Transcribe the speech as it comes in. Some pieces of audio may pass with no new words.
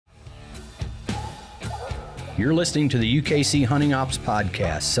You're listening to the UKC Hunting Ops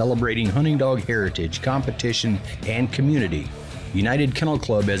Podcast, celebrating hunting dog heritage, competition, and community. United Kennel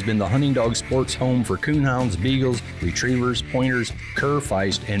Club has been the hunting dog sports home for coonhounds, beagles, retrievers, pointers, cur,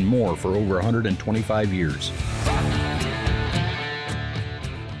 feist, and more for over 125 years.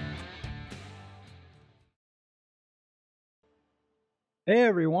 Hey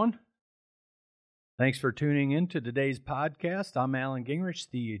everyone. Thanks for tuning in to today's podcast. I'm Alan Gingrich,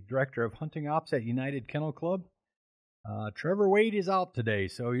 the Director of Hunting Ops at United Kennel Club. Trevor Wade is out today,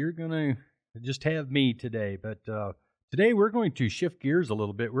 so you're going to just have me today. But today we're going to shift gears a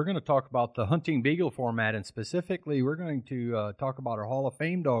little bit. We're going to talk about the Hunting Beagle format, and specifically we're going to talk about our Hall of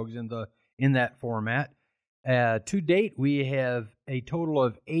Fame dogs in that format. To date, we have a total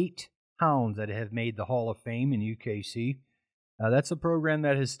of 8 hounds that have made the Hall of Fame in UKC. That's a program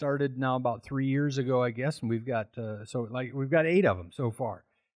that has started now about 3 years ago, I guess, and we've got 8 of them so far.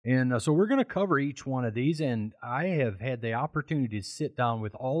 And so we're going to cover each one of these, and I have had the opportunity to sit down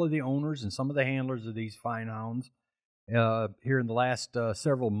with all of the owners and some of the handlers of these fine hounds here in the last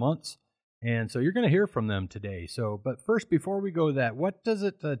several months, and so you're going to hear from them today. But first, before we go to that, what does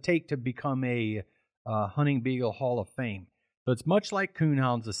it take to become a Hunting Beagle Hall of Fame? So it's much like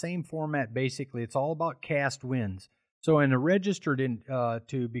coonhounds, the same format basically. It's all about cast wins. So in a registered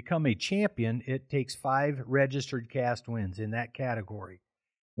to become a champion, it takes 5 registered cast wins in that category.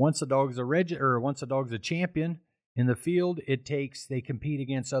 Once a dog's a champion in the field, they compete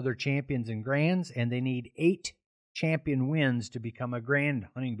against other champions and grands, and they need 8 champion wins to become a grand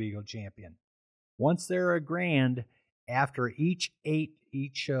Hunting Beagle champion. Once they're a grand, after each 8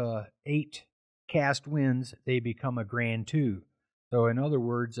 cast wins, they become a grand 2. So in other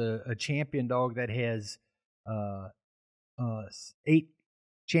words, a champion dog that has 8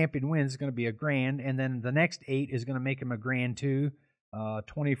 champion wins is going to be a grand, and then the next 8 is going to make him a grand 2.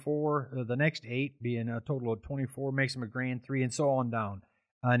 24, the next 8 being a total of 24 makes him a grand 3, and so on down.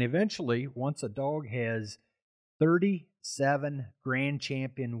 And eventually, once a dog has 37 grand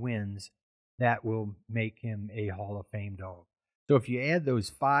champion wins, that will make him a Hall of Fame dog. So if you add those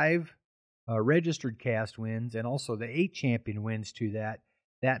 5 registered cast wins and also the 8 champion wins to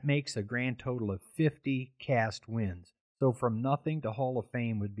that makes a grand total of 50 cast wins. So from nothing to Hall of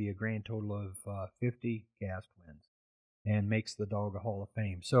Fame would be a grand total of 50 cast wins, and makes the dog a Hall of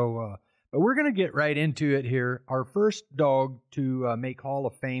Fame. So, but we're going to get right into it here. Our first dog to make Hall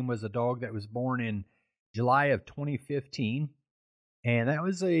of Fame was a dog that was born in July of 2015, and that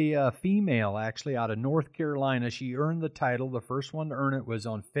was a female, actually, out of North Carolina. She earned the title. The first one to earn it was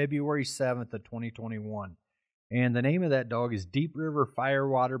on February 7th of 2021. And the name of that dog is Deep River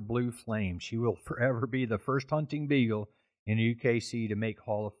Firewater Blue Flame. She will forever be the first Hunting Beagle in UKC to make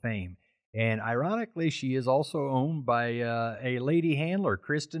Hall of Fame. And ironically, she is also owned by a lady handler,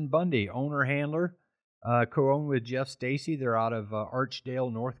 Kristen Bundy, owner-handler, co-owned with Jeff Stacy. They're out of Archdale,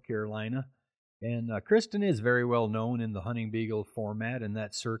 North Carolina. And Kristen is very well known in the Hunting Beagle format and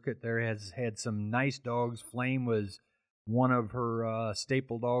that circuit. There has had some nice dogs. Flame was one of her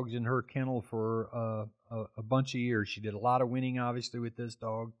staple dogs in her kennel for a bunch of years. She did a lot of winning, obviously, with this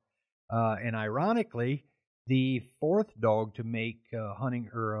dog. And ironically, the 4th dog to make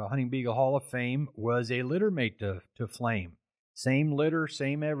Hunting Beagle Hall of Fame was a litter mate to Flame. Same litter,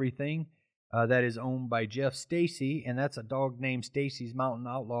 same everything. That is owned by Jeff Stacy, and that's a dog named Stacy's Mountain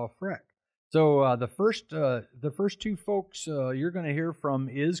Outlaw Freck. So the first 2 folks you're going to hear from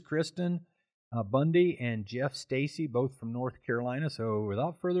is Kristen Bundy and Jeff Stacy, both from North Carolina. So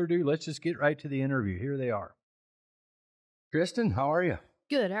without further ado, let's just get right to the interview. Here they are. Kristen, how are you?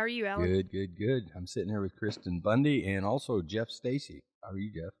 Good. How are you, Alan? Good. I'm sitting here with Kristen Bundy and also Jeff Stacy. How are you,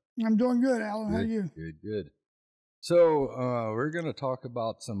 Jeff? I'm doing good, Alan. Good, how are you? Good. So we're going to talk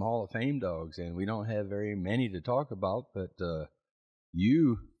about some Hall of Fame dogs, and we don't have very many to talk about, but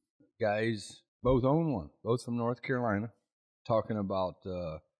you guys both own one, both from North Carolina, talking about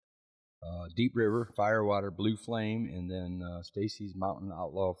Deep River Firewater Blue Flame, and then Stacy's Mountain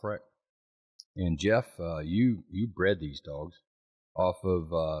Outlaw Freck. And Jeff, you bred these dogs off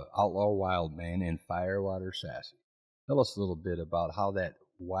of Outlaw Wildman and Firewater Sassy. Tell us a little bit about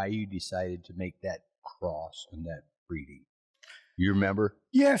why you decided to make that cross and that breeding. You remember?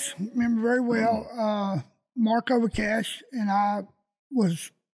 Yes, remember very well. Mark Overcash and I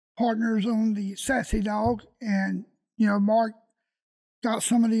was partners on the Sassy dog, and Mark got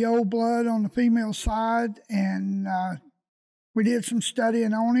some of the old blood on the female side, and we did some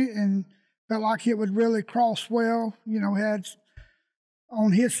studying on it and felt like it would really cross well. Had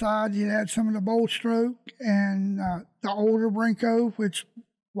on his side, he had some of the bold stroke and the older Brinko, which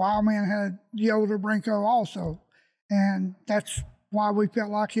Wildman had the older Brinko also. And that's why we felt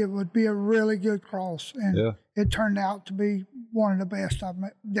like it would be a really good cross, and it turned out to be one of the best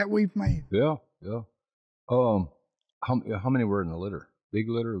that we've made. Yeah. How many were in the litter? Big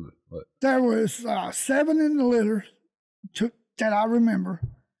litter? Or what? There was 7 in the litter that I remember.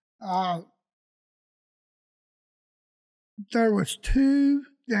 There was 2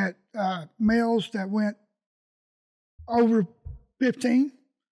 that males that went over 15,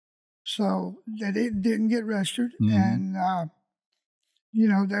 so that it didn't get registered. And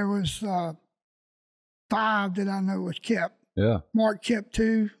there was 5 that I know was kept. Yeah. Mark kept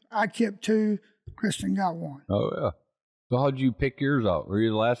 2. I kept 2. Kristen got 1. Oh yeah. So how'd you pick yours out? Were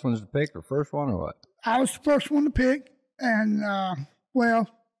you the last ones to pick, or first one, or what? I was the first one to pick, and well,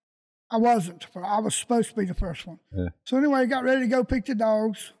 I wasn't. I was supposed to be the first one. Yeah. So anyway, I got ready to go pick the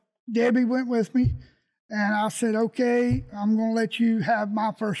dogs. Debbie went with me, and I said, okay, I'm going to let you have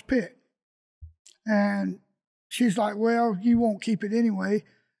my first pick. And she's like, well, you won't keep it anyway,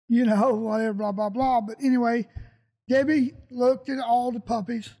 whatever, blah, blah, blah. But anyway, Debbie looked at all the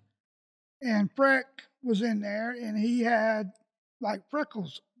puppies, and Freck was in there, and he had like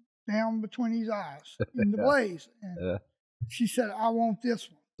freckles down between his eyes in the blaze. And she said, I want this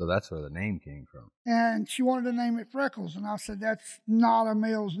one. So that's where the name came from. And she wanted to name it Freckles. And I said, that's not a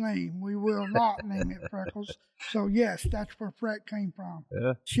male's name. We will not name it Freckles. So, yes, that's where Freck came from.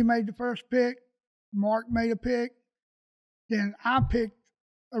 Yeah. She made the first pick. Mark made a pick. Then I picked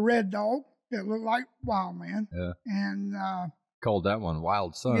a red dog that looked like Wild Man. Yeah. And called that one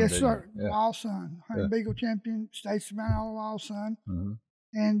Wild Sun. Yes, sir. Yeah. Wild Sun. Hunting Beagle champion, State Savannah Wild Sun. Mm-hmm.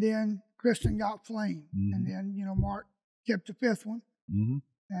 And then Kristen got Flame. Mm-hmm. And then, Mark kept the 5th one. Mm-hmm.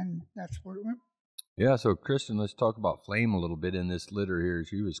 And that's where it went. Yeah, so Kristen, let's talk about Flame a little bit in this litter here.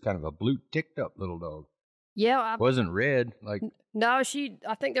 She was kind of a blue ticked up little dog. Yeah. Wasn't red. No, I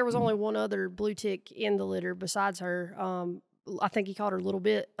think there was only one other blue tick in the litter besides her. I think he caught her a little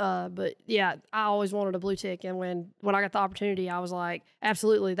bit. But yeah, I always wanted a blue tick. And when I got the opportunity, I was like,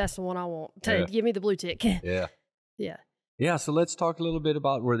 absolutely, that's the one I want. Give me the blue tick. Yeah. Yeah. Yeah, so let's talk a little bit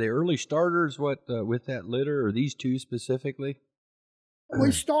about, were they early starters with that litter, or these 2 specifically?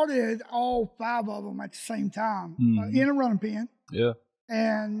 We started all 5 of them at the same time in a running pen. Yeah.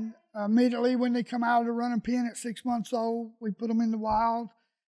 And immediately when they come out of the running pen at 6 months old, we put them in the wild.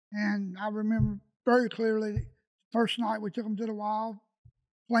 And I remember very clearly the first night we took them to the wild,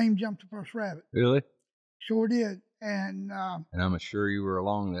 Flame jumped the first rabbit. Really? Sure did. And I'm sure you were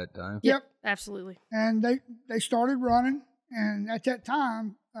along that time. Yep. Absolutely. And they started running. And at that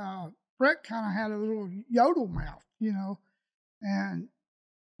time, Brett kind of had a little yodel mouth, and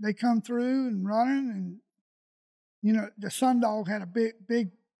they come through and running, and the sun dog had a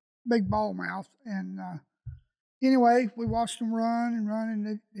big ball mouth. And anyway, we watched them run,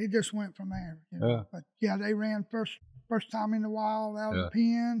 and it just went from there. Yeah. But yeah, they ran first time in the wild out of the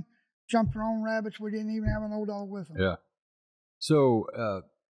pen, jumped their own rabbits. We didn't even have an old dog with them. Yeah. So,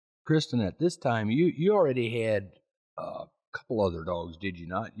 Kristen, at this time, you already had a couple other dogs, did you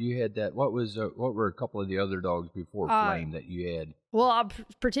not? You had that. What were a couple of the other dogs before Flame that you had? Well,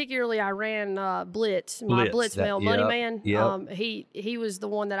 I ran Blitz, my Blitz male, Money Man. Yep. He was the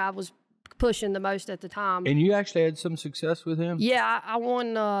one that I was pushing the most at the time. And you actually had some success with him? Yeah, I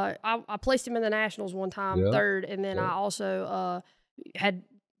won. I placed him in the Nationals one time, 3rd, and then I also had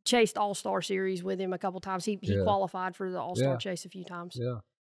chased All-Star Series with him a couple times. He qualified for the All-Star chase a few times. Yeah.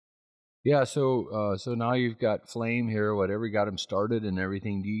 Yeah, so now you've got Flame here, whatever, got him started and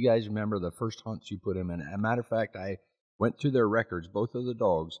everything. Do you guys remember the first hunts you put him in? As a matter of fact, I went through their records, both of the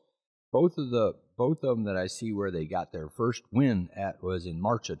dogs. Both of them that I see where they got their first win at was in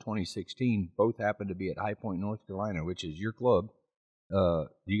March of 2016. Both happened to be at High Point, North Carolina, which is your club. Do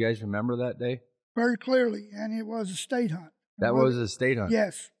you guys remember that day? Very clearly, and it was a state hunt. That was a state hunt?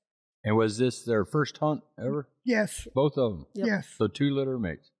 Yes. And was this their first hunt ever? Yes. Both of them? Yep. Yes. So 2 litter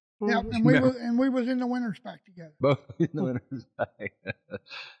mates? Yeah, and we was in the winner's pack together. Both in the winner's pack.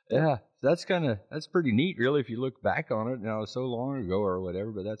 Yeah, that's pretty neat, really, if you look back on it. So long ago or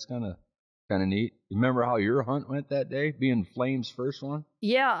whatever, but that's kind of neat. Remember how your hunt went that day, being Flame's first one?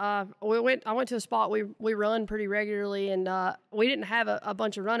 Yeah, I went to a spot we run pretty regularly, and we didn't have a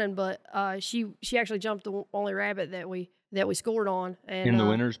bunch of running, but she actually jumped the only rabbit that we scored on. And in the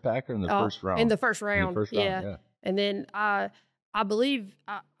winner's pack or in the first round? In the first round. In the first round, yeah. And then I believe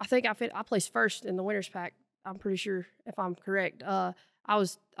I think I placed first in the winner's pack. I'm pretty sure, if I'm correct. I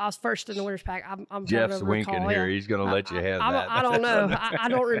was first in the winner's pack. I'm Jeff's winking here. He's going to let you have that. I don't know. I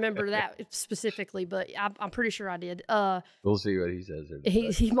don't remember that specifically, but I'm pretty sure I did. We'll see what he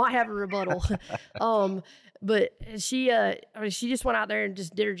says. He might have a rebuttal. But she just went out there and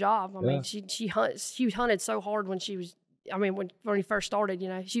just did her job. I mean, she hunted so hard when she was I mean, when he first started, you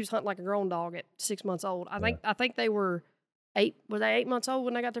know, she was hunting like a grown dog at 6 months old. I think they were 8. Were they 8 months old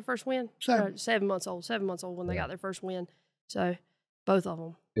when they got their first win? 7 months old. 7 months old when they got their first win. So both of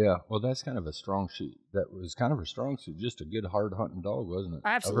them. Yeah, well, that's kind of a strong suit. That was kind of a strong suit. Just a good hard hunting dog, wasn't it?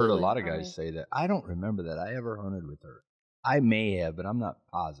 Absolutely. I've heard a lot of guys say that. I don't remember that I ever hunted with her. I may have, but I'm not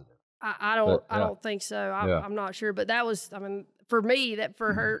positive. I don't think so. I'm not sure. But that was, I mean, for me, that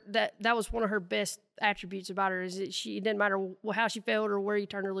for her, that was one of her best attributes about her is that it didn't matter how she felt or where you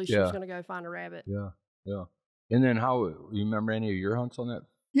turned her loose, she was going to go find a rabbit. Yeah, yeah. And then you remember any of your hunts on that?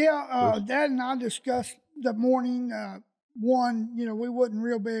 Yeah, Dad and I discussed the morning. One, you know, we wasn't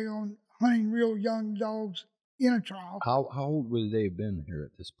real big on hunting real young dogs in a trial. How old would they have been here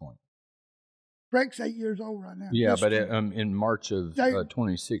at this point? Breck's 8 years old right now. Yeah, but in March of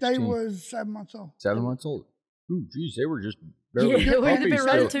 2016. They was 7 months old. 7 months old? Ooh, geez, they were just barely we had been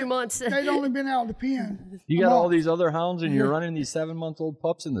running still. 2 months. They'd only been out of the pen. You got all these other hounds and you're running these 7-month-old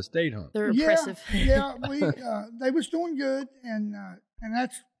pups in the state hunt. They're impressive. Yeah, they was doing good, and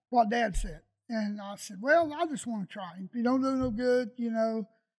that's what Dad said. And I said, well, I just want to try him. If you don't do no good, you know,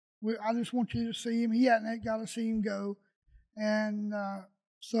 I just want you to see him. He hadn't got to see him go. And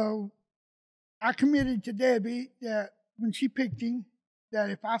so I committed to Debbie that when she picked him, that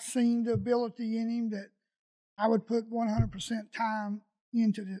if I seen the ability in him, that I would put 100% time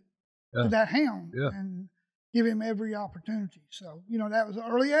into to that hound and give him every opportunity. So, you know, that was an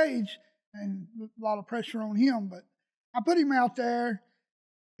early age and a lot of pressure on him. But I put him out there.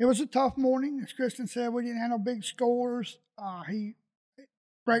 It was a tough morning. As Kristen said, we didn't have no big scores.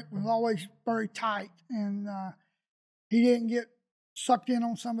 Break was always very tight, and he didn't get sucked in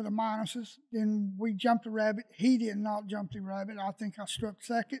on some of the minuses. Then we jumped a rabbit. He did not jump the rabbit. I think I struck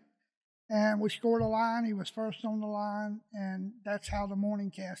second, and we scored a line. He was first on the line, and that's how the morning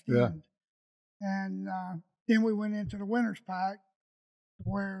cast ended. And then we went into the winner's pack,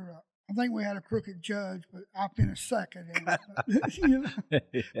 where I think we had a crooked judge, but I finished second. You know?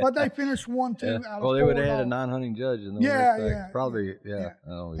 But they finished 1-2 out of 4 Well, they would have had a dogs. non-hunting judge in the Yeah. Probably, yeah.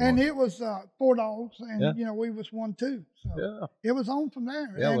 Oh, and it was 4 dogs, and, you know, we was 1-2. So it was on from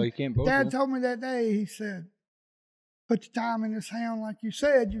there. Yeah, and well, you can't both. Dad told me that day, he said, put the time in this hound like you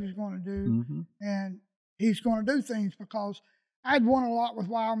said you was going to do, and he's going to do things, because I'd won a lot with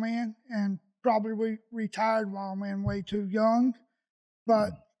Wild Man, and probably retired Wild Man way too young, but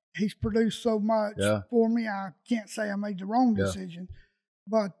he's produced so much for me, I can't say I made the wrong decision.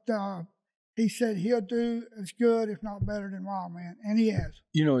 But he said he'll do as good, if not better, than Wild Man, and he has.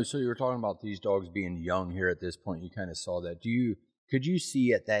 You know, so you were talking about these dogs being young here at this point. You kind of saw that. Could you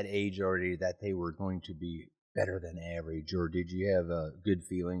see at that age already that they were going to be better than average, or did you have a good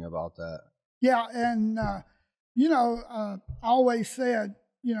feeling about that? Yeah, and you know, I always said,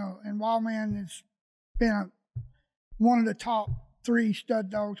 you know, and Wild Man has been one of the top 3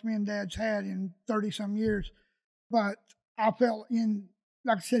 stud dogs me and Dad's had in 30-some years. But I felt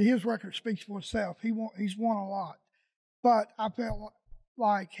like I said, his record speaks for itself. He's won a lot. But I felt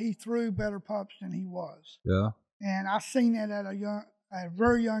like he threw better pups than he was. Yeah. And I seen that at a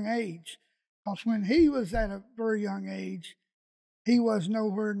very young age. Because when he was at a very young age, he was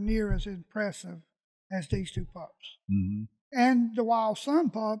nowhere near as impressive as these 2 pups. Mm-hmm. And the Wild Sun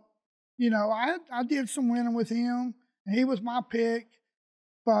pup, you know, I did some winning with him. And he was my pick,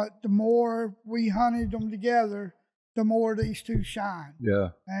 but the more we hunted them together, the more these 2 shine. Yeah.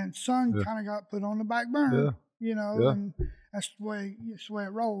 And Sun kind of got put on the back burner, you know, and that's the way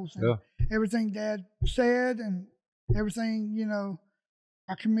it rolls. And everything Dad said and everything, you know,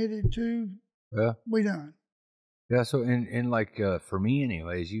 I committed to, we done. Yeah, so and like for me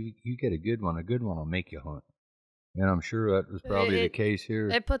anyways, you get a good one will make you hunt. And I'm sure that was probably the case here.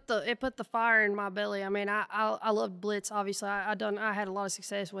 It put the fire in my belly. I mean, I loved Blitz. Obviously, I had a lot of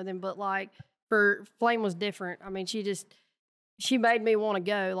success with him, but like for Flame was different. I mean, she made me want to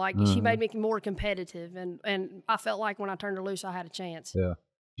go. Like she made me more competitive, and I felt like when I turned her loose, I had a chance. Yeah.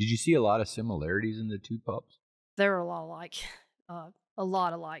 Did you see a lot of similarities in the 2 pups? There were a lot alike. A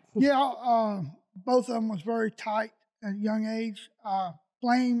lot alike. Yeah. Both of them was very tight at a young age.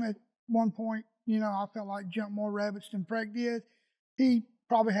 Flame at one point, you know, I felt like jumped more rabbits than Freck did. He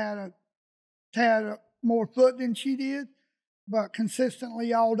probably had a tad more foot than she did, but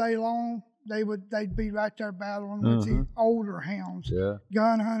consistently all day long, they'd be right there battling with the older hounds. Yeah.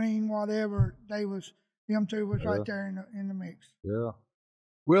 Gun hunting, whatever, them 2 was right there in the mix. Yeah.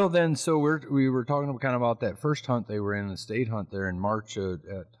 Well, then, so we were talking kind of about that first hunt they were in, the state hunt there in March at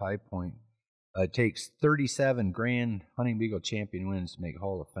High Point. It takes 37 Grand Hunting Beagle champion wins to make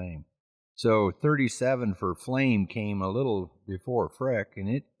Hall of Fame. So 37 for Flame came a little before Freck, and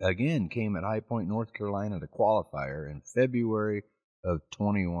it again came at High Point, North Carolina, to qualifier in February of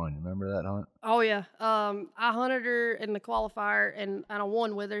 21. Remember that hunt? Oh yeah. I hunted her in the qualifier and I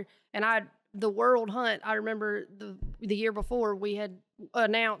won with her. And the world hunt, I remember the year before we had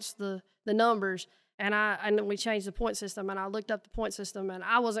announced the numbers, and then we changed the point system, and I looked up the point system, and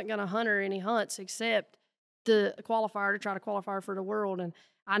I wasn't going to hunt her any hunts except the qualifier to try to qualify her for the world. And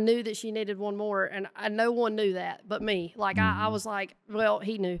I knew that she needed one more, and no one knew that but me. Like I was like, well,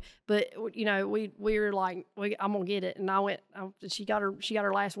 he knew, but you know, we were like, I'm gonna get it. And I went. She got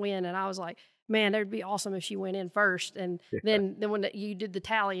her last win, and I was like, man, that'd be awesome if she went in first. And then when you did the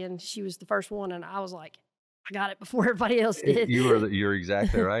tally, and she was the first one, and I was like, I got it before everybody else did. You're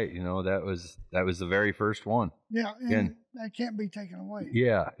exactly right. You know, that was the very first one. Yeah, and that can't be taken away.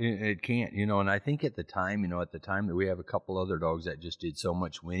 Yeah, it can't. You know, and I think at the time that we have a couple other dogs that just did so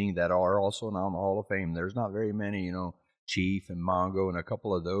much winning that are also now in the Hall of Fame. There's not very many, you know, Chief and Mongo and a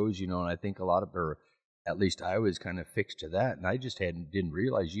couple of those, you know, and I think a lot of her, at least I was kind of fixed to that, and I just didn't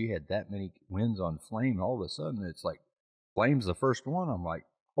realize you had that many wins on Flame. All of a sudden, it's like Flame's the first one. I'm like,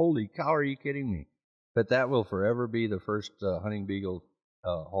 holy cow, are you kidding me? But that will forever be the first Hunting Beagle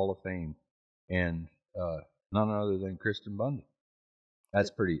Hall of Fame, and none other than Kristen Bundy.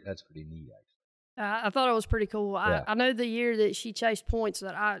 That's pretty neat, actually. I thought it was pretty cool. Yeah. I know the year that she chased points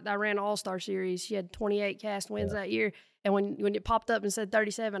that I ran All-Star Series, she had 28 cast wins that year. And when it popped up and said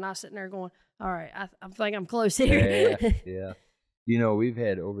 37, I was sitting there going, all right, I think I'm close here. Yeah. You know,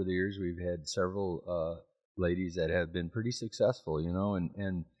 over the years, we've had several ladies that have been pretty successful, you know,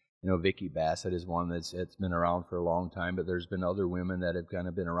 and you know, Vicky Bassett is one that's been around for a long time, but there's been other women that have kind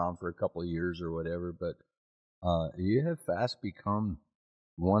of been around for a couple of years or whatever. But you have fast become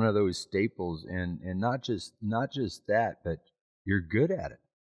one of those staples, and not just that, but you're good at it.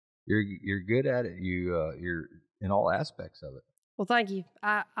 You're good at it. You're in all aspects of it. Well, thank you.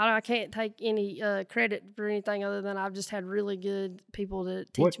 I can't take any credit for anything other than I've just had really good people to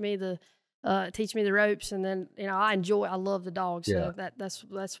teach me the ropes, and then, you know, I love the dogs, so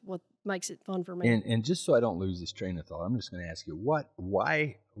that's what makes it fun for me. And just so I don't lose this train of thought, I'm just going to ask you,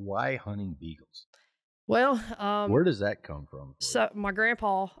 why hunting beagles? Well, where does that come from? So my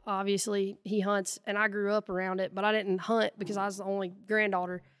grandpa, obviously, he hunts, and I grew up around it, but I didn't hunt because I was the only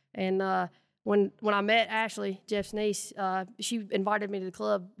granddaughter. And when I met Ashley, Jeff's niece, she invited me to the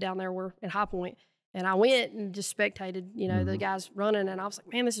club down there in High Point. And I went and just spectated, you know, the guys running, and I was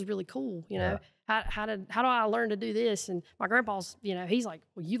like, man, this is really cool. You know, how do I learn to do this? And my grandpa's, you know, he's like,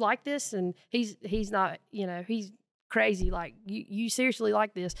 well, you like this? And he's not, you know, he's crazy. Like, you seriously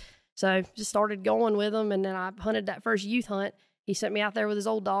like this? So just started going with him, and then I hunted that first youth hunt. He sent me out there with his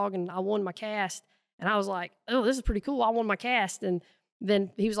old dog, and I won my cast. And I was like, oh, this is pretty cool. I won my cast. And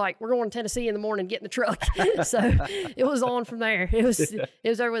then he was like, we're going to Tennessee in the morning, get in the truck. So it was on from there. It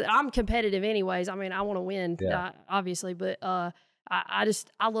was over with. I'm competitive anyways. I mean, I want to win, obviously, but I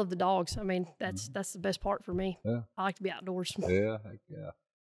love the dogs. I mean, that's the best part for me. Yeah. I like to be outdoors. Yeah.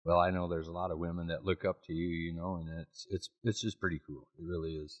 Well, I know there's a lot of women that look up to you, you know, and it's just pretty cool. It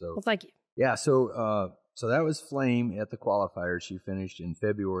really is. So, well, thank you. Yeah. So that was Flame at the qualifier. She finished in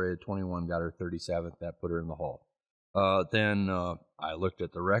February of 21, got her 37th. That put her in the Hall. Then I looked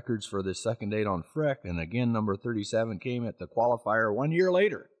at the records for the second date on Freck, and again, number 37 came at the qualifier 1 year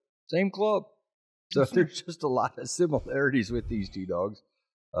later. Same club. So there's just a lot of similarities with these two dogs.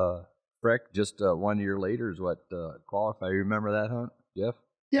 Freck just 1 year later is what qualifier. You remember that hunt, Jeff?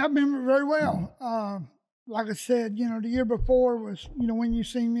 Yeah, I remember it very well. Like I said, you know, the year before was, you know, when you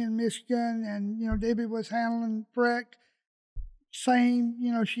seen me in Michigan, and, you know, Debbie was handling Freck. Same,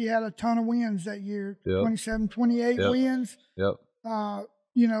 you know, she had a ton of wins that year, 27, 28 wins. Yep.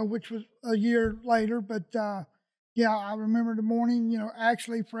 You know, which was a year later. But, yeah, I remember the morning, you know,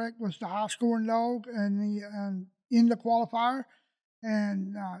 actually Freck was the high scoring dog in the qualifier.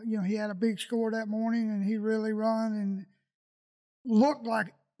 And, you know, he had a big score that morning, and he really run and looked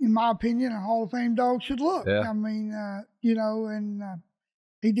like, in my opinion, a Hall of Fame dog should look. Yeah. I mean, you know, and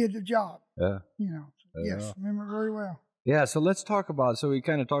he did the job. Yeah. You know, yes, I remember it very well. Yeah, so let's talk about, so we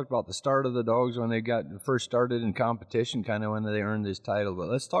kind of talked about the start of the dogs when they first started in competition, kind of when they earned this title, but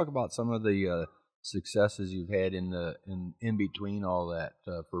let's talk about some of the successes you've had in between all that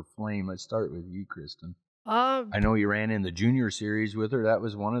for Flame. Let's start with you, Kristen. I know you ran in the junior series with her. That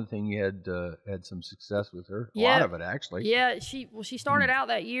was one of the things you had some success with her. A lot of it, actually. Yeah, she started out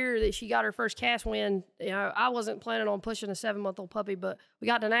that year that she got her first cast win. You know, I wasn't planning on pushing a 7-month-old puppy, but we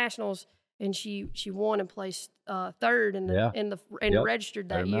got to nationals, and she won and placed third and registered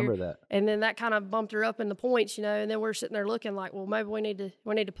that year. I remember that. And then that kind of bumped her up in the points, you know. And then we're sitting there looking like, well, maybe we need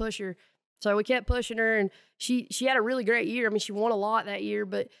to push her. So we kept pushing her, and she had a really great year. I mean, she won a lot that year,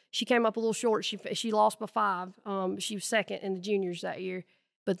 but she came up a little short. She lost by 5. She was second in the juniors that year.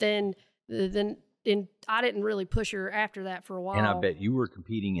 But then I didn't really push her after that for a while. And I bet you were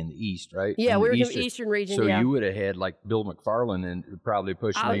competing in the East, right? Yeah, in we were in Eastern, the Eastern region. So yeah. you would have had like Bill McFarland and probably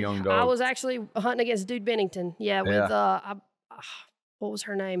pushing a young dog. I was actually hunting against Dude Bennington. Yeah, with what was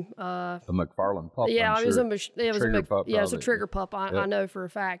her name? The McFarland pup. Yeah, I'm it was sure. a Trigger pup. Yeah, it was a probably. trigger pup. I know for a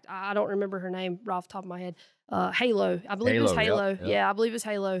fact. I don't remember her name right off the top of my head. Halo. I believe it was Halo. Yep. Yeah, I believe it was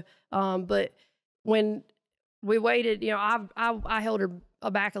Halo. But when we waited, I held her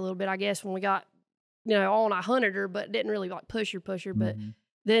back a little bit, I guess, when we got, on. I hunted her, but didn't really like push her. But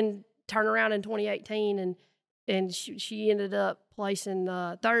then turn around in 2018 and she ended up placing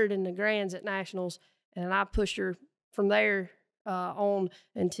 3rd in the Grands at Nationals, and I pushed her from there on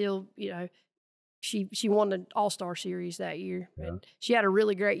until she won the All-Star Series that year. Yeah. And she had a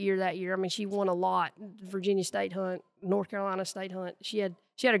really great year that year. I mean, she won a lot. Virginia State hunt, North Carolina State hunt. She had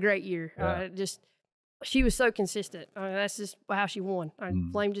a great year. Yeah. She was so consistent. I mean, that's just how she won.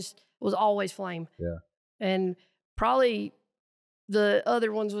 Flame just was always Flame. Yeah. And probably the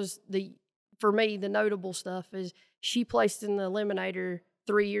other ones was for me, the notable stuff is she placed in the Eliminator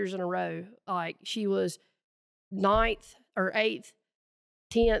 3 years in a row. Like, she was 9th or 8th,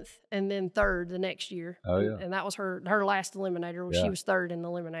 10th, and then 3rd the next year. Oh, yeah. And that was her last Eliminator. She was 3rd in the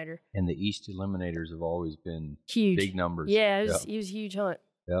Eliminator. And the East Eliminators have always been huge, big numbers. Yeah, it was a huge hunt.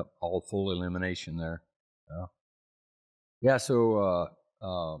 Yep, all full elimination there. Yeah, so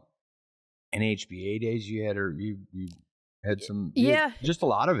NHBA days you had some just a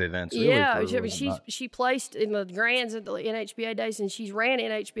lot of events. Really, yeah, she placed in the Grands at the NHBA days, and she's ran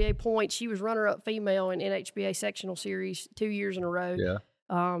NHBA points. She was runner-up female in NHBA sectional series 2 years in a row. Yeah.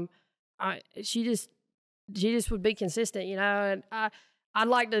 She just would be consistent, and I'd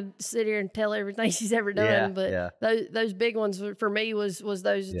like to sit here and tell everything she's ever done, but those big ones for me was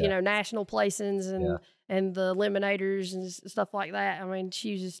those national placings and the eliminators and stuff like that. I mean,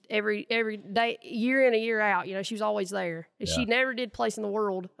 she was just every day, year in and year out. She was always there. She never did place in the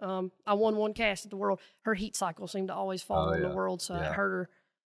world. I won 1 cast at the world. Her heat cycle seemed to always fall in the world, so it hurt her.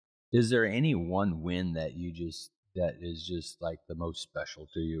 Is there any one win that is just like the most special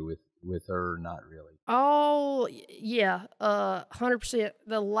to you with her? Not really. Oh yeah, 100%.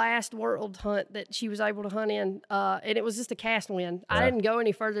 The last world hunt that she was able to hunt in, and it was just a cast win. I didn't go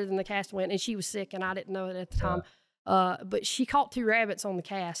any further than the cast win, and she was sick, and I didn't know it at the time. But she caught 2 rabbits on the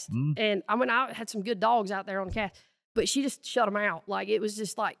cast, and I had some good dogs out there on the cast, but she just shut them out. Like, it was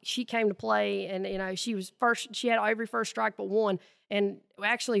just like she came to play, and she was first. She had every first strike but one. And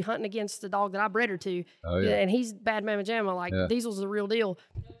actually hunting against the dog that I bred her to, and he's Bad Mama Jamma. Like, Diesel's the real deal.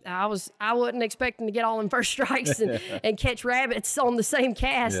 I wasn't expecting to get all them first strikes and catch rabbits on the same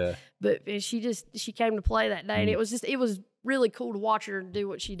cast, but she came to play that day, and it was really cool to watch her do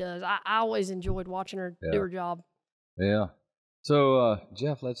what she does. I always enjoyed watching her do her job. Yeah. So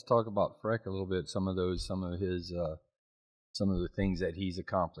Jeff, let's talk about Freck a little bit. Some of the things that he's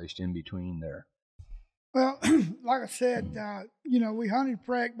accomplished in between there. Well, like I said, we hunted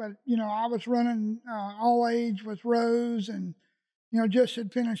Freck, but, I was running all age with Rose, and, just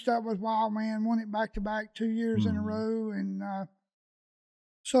had finished up with Wild Man, won it back-to-back 2 years in a row. And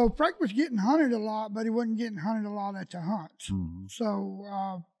so Freck was getting hunted a lot, but he wasn't getting hunted a lot at the hunts.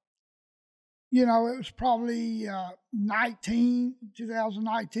 So, it was probably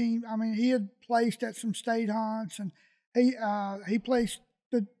 2019. I mean, he had placed at some state hunts, and he placed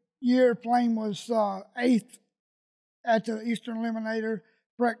year Flame was 8th at the Eastern Eliminator.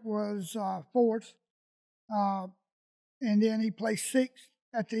 Freck was 4th. And then he placed 6th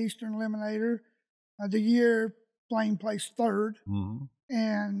at the Eastern Eliminator. The year Flame placed 3rd.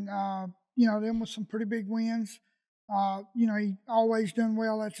 And, them was some pretty big wins. He always done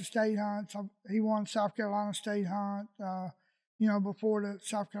well at the state hunts. He won South Carolina state hunt, before the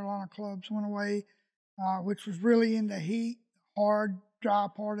South Carolina clubs went away, which was really in the heat, hard, dry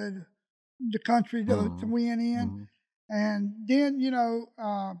part of the country to win in. And then,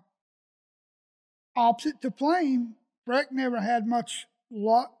 opposite to Flame, Freck never had much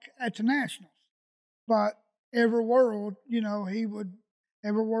luck at the Nationals. But every world he was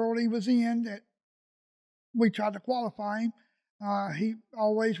in that we tried to qualify him, he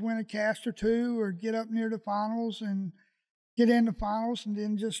always win a cast or 2 or get up near the finals and get in the finals. And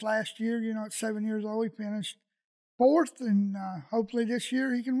then just last year, at 7 years old, he finished 4th, and hopefully this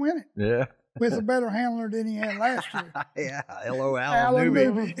year he can win it. Yeah. With a better handler than he had last year. Yeah, hello, Alan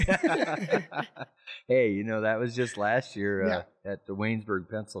Newby. Hey, that was just last year at the Waynesburg,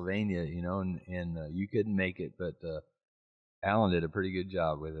 Pennsylvania, and you couldn't make it, but Alan did a pretty good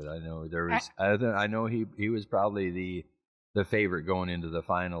job with it. I know there was. I know he was probably the favorite going into the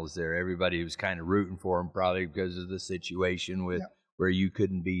finals. There, everybody was kind of rooting for him, probably because of the situation with where you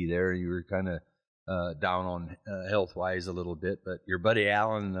couldn't be there. You were kind of down on health wise a little bit, but your buddy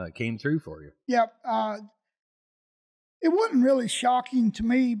Alan came through for you. Yep. It wasn't really shocking to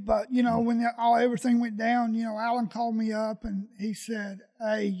me, but you know, when everything went down, you know, Alan called me up and he said,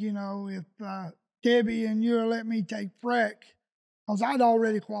 "Hey, you know, if Debbie and you'll let me take Freck," because I'd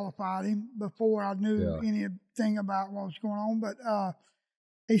already qualified him before I knew anything about what was going on. But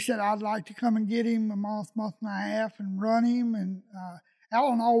he said, "I'd like to come and get him a month and a half and run him." And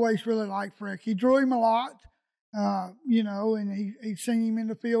Alan always really liked Freck. He drew him a lot, you know, and he'd seen him in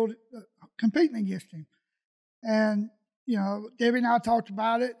the field competing against him. And you know, Debbie and I talked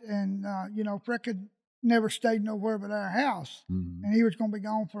about it, and, you know, Freck had never stayed nowhere but our house. Mm-hmm. And he was going to be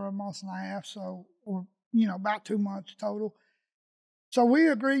gone for a month and a half, or, you know, about 2 months total. So we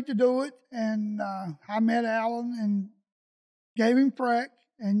agreed to do it, and I met Alan and gave him Freck.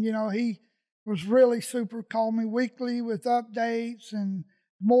 And, you know, he was really super, called me weekly with updates, and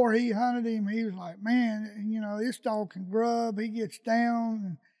the more he hunted him, he was like, "Man, you know, this dog can grub, he gets down,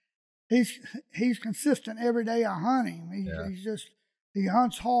 and he's consistent every day I hunt him. He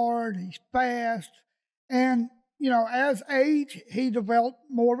hunts hard, he's fast." And, you know, as age, he developed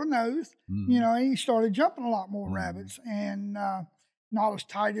more of a nose. Mm-hmm. You know, he started jumping a lot more rabbits, and not as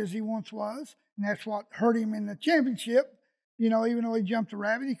tight as he once was. And that's what hurt him in the championship. You know, even though he jumped a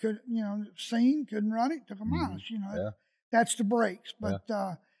rabbit, he could, you know, couldn't run it, took a minus, you know. That's the breaks. But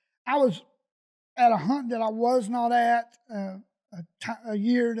I was at a hunt that I was not at a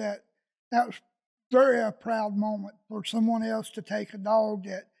year that was very a proud moment for someone else to take a dog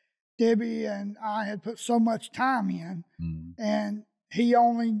that Debbie and I had put so much time in. Mm. And he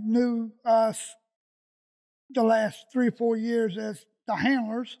only knew us the last 3 or 4 years as the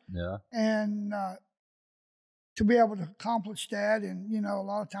handlers. Yeah. And to be able to accomplish that, and, you know, a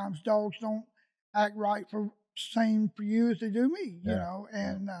lot of times dogs don't act right for you as they do me, you know.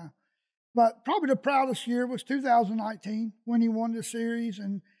 And but probably the proudest year was 2019 when he won the series,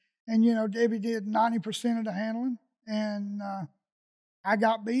 and you know, Debbie did 90% of the handling, and I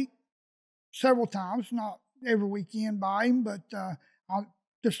got beat several times, not every weekend by him, but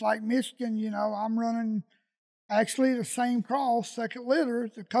just like Michigan, you know, I'm running actually the same cross, second litter,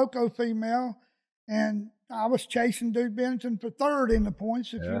 the Cocoa female, and I was chasing Dude Bennington for third in the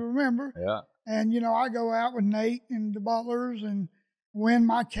points, if you remember. Yeah. And, you know, I go out with Nate and the Butlers and win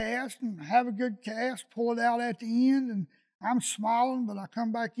my cast and have a good cast, pull it out at the end, and I'm smiling, but I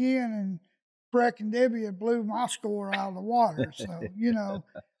come back in and Freck and Debbie had blew my score out of the water. So, you know,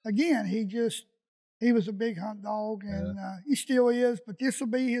 again, he was a big hunt dog, and he still is, but this will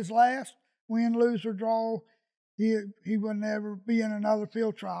be his last win, lose, or draw. He will never be in another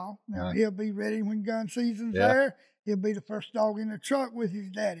field trial. Now, he'll be ready when gun season's there. He'll be the first dog in the truck with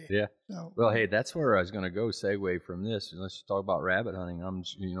his daddy. Yeah. So, well, hey, that's where I was going to go, segue from this. Let's talk about rabbit hunting.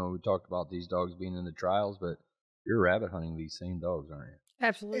 You know, we talked about these dogs being in the trials, but you're rabbit hunting these same dogs, aren't you?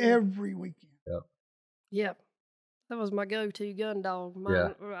 Absolutely. Every weekend. Yep. That was my go-to gun dog.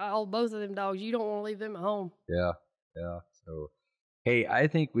 Both of them dogs, you don't want to leave them at home. Yeah. So, hey, I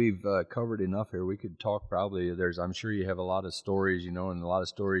think we've covered enough here. We could talk probably. I'm sure you have a lot of stories, you know, and a lot of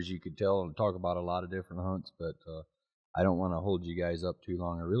stories you could tell and talk about a lot of different hunts, but I don't want to hold you guys up too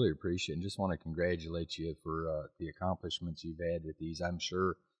long. I really appreciate it and just want to congratulate you for the accomplishments you've had with these. I'm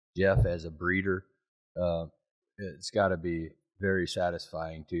sure, Jeff, as a breeder, it's got to be very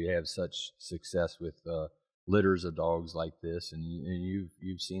satisfying to have such success with litters of dogs like this, and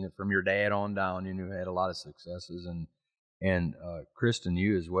you've seen it from your dad on down. You had a lot of successes, and Kristen,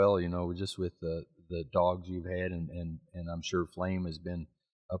 you as well. You know, just with the dogs you've had, and I'm sure Flame has been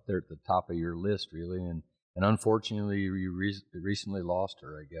up there at the top of your list, really. And unfortunately, you recently lost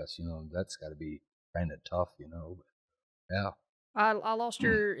her. I guess, you know, that's got to be kind of tough, you know. But, yeah. I lost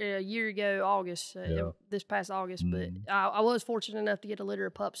her a year ago, August, this past August, but I was fortunate enough to get a litter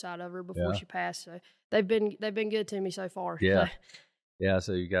of pups out of her before she passed. So they've been good to me so far. Yeah,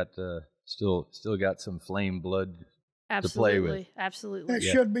 So you got still got some Flame blood to play with. Absolutely. That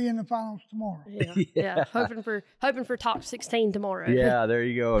should be in the finals tomorrow. Yeah. Hoping for top 16 tomorrow. Yeah, there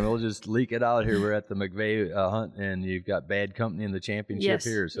you go. And we'll just leak it out here. We're at the McVeigh hunt, and you've got Bad Company in the championship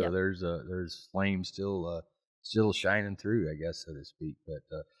here. So there's Flame still shining through, I guess, so to speak.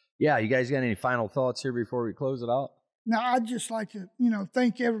 But you guys got any final thoughts here before we close it out? Now, I'd just like to, you know,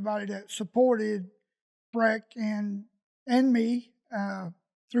 thank everybody that supported Freck and me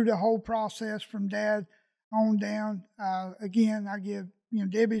through the whole process from Dad on down. Again, I give, you know,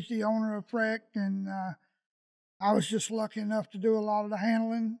 Debbie's the owner of Freck, and I was just lucky enough to do a lot of the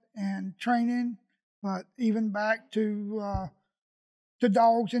handling and training, but even back to the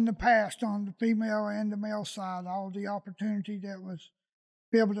dogs in the past on the female and the male side, all the opportunity that was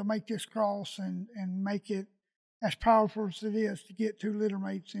be able to make this cross and make it as powerful as it is to get 2 litter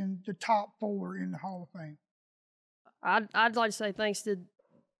mates in the top 4 in the Hall of Fame. I'd like to say thanks to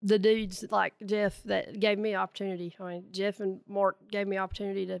the dudes like Jeff that gave me opportunity. I mean, Jeff and Mark gave me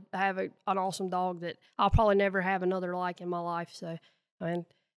opportunity to have an awesome dog that I'll probably never have another like in my life. So, I mean,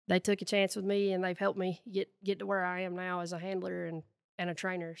 they took a chance with me and they've helped me get to where I am now as a handler and a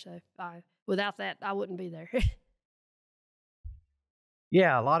trainer. So, without that, I wouldn't be there.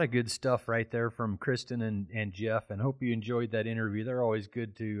 Yeah, a lot of good stuff right there from Kristen and Jeff, and hope you enjoyed that interview. They're always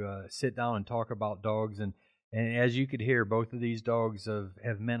good to sit down and talk about dogs, and as you could hear, both of these dogs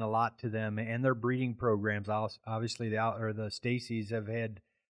have meant a lot to them and their breeding programs. Obviously, the Stacy's have had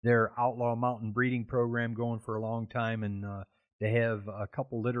their Outlaw Mountain breeding program going for a long time, and to have a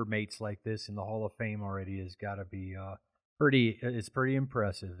couple litter mates like this in the Hall of Fame already has got to be it's pretty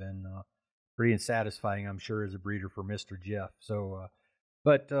impressive and pretty satisfying, I'm sure, as a breeder for Mr. Jeff. So,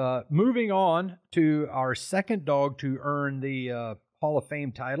 but moving on to our second dog to earn the Hall of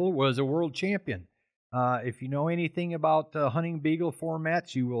Fame title was a world champion. If you know anything about hunting beagle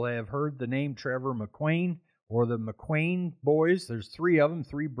formats, you will have heard the name Trevor McQueen or the McQueen boys. There's 3 of them,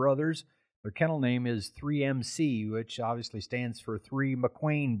 3 brothers. Their kennel name is 3MC, which obviously stands for 3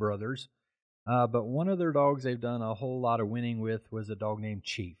 McQueen brothers. But one of their dogs they've done a whole lot of winning with was a dog named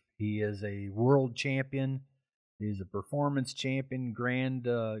Chief. He is a world champion. He's a performance champion, grand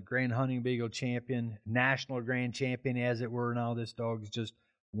hunting beagle champion, national grand champion, as it were. Now this dog's just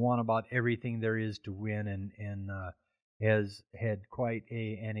won about everything there is to win, and has had quite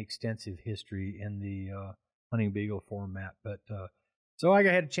an extensive history in the hunting beagle format. But so I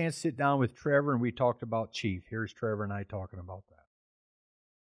had a chance to sit down with Trevor, and we talked about Chief. Here's Trevor and I talking about that.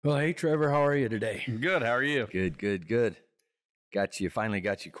 Well, hey, Trevor, how are you today? Good. How are you? Good. Finally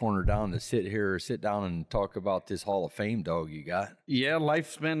got you cornered down to sit down and talk about this Hall of Fame dog you got. Yeah,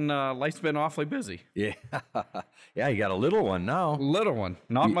 life's been awfully busy. Yeah, yeah, you got a little one now. Little one,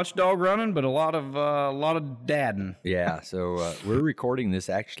 not much dog running, but a lot of dadding. Yeah, so we're recording this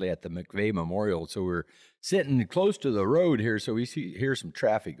actually at the McVeigh Memorial, so we're sitting close to the road here, so we hear some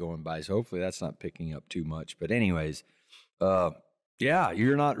traffic going by. So hopefully that's not picking up too much. But anyways, yeah,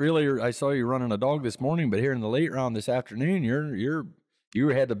 you're not really. I saw you running a dog this morning, but here in the late round this afternoon, you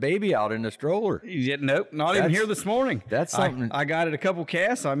had the baby out in the stroller. Yeah, nope, not even here this morning. That's something. I got it a couple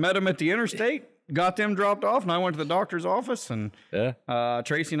casts. I met them at the interstate, got them dropped off, and I went to the doctor's office. And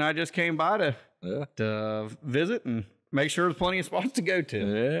Tracy and I just came by to visit and make sure there's plenty of spots to go to.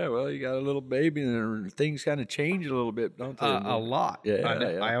 Yeah, well, you got a little baby, and things kind of change a little bit, don't they? A lot.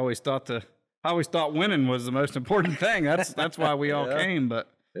 Yeah, I always thought winning was the most important thing. That's why we all came.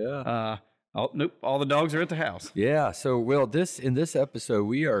 But nope, all the dogs are at the house. Yeah. So, well, in this episode,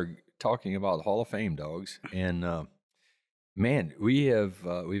 we are talking about Hall of Fame dogs, and man,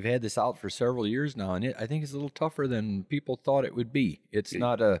 we've had this out for several years now, and I think it's a little tougher than people thought it would be. It's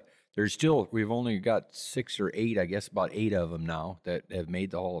not we've only got 6 or 8, I guess, about 8 of them now that have made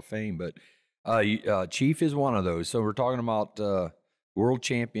the Hall of Fame, but Chief is one of those. So we're talking about world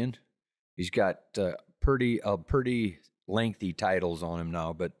champion. He's got pretty lengthy titles on him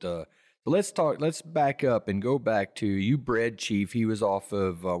now, but let's back up and go back to you bred Chief. He was off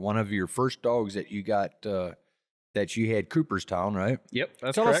of one of your first dogs that you got that you had, Cooperstown, right? Yep,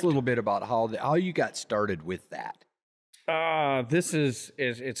 that's Tell correct. us a little bit about how you got started with that. This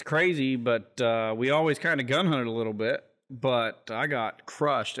it's crazy, but we always kind of gun hunted a little bit. But I got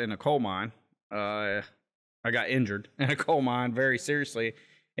crushed in a coal mine. I got injured in a coal mine very seriously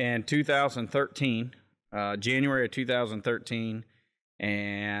in 2013, January of 2013,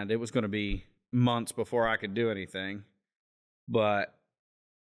 and it was going to be months before I could do anything. But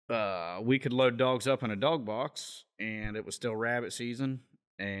we could load dogs up in a dog box, and it was still rabbit season,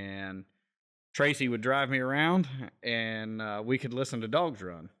 and Tracy would drive me around, and we could listen to dogs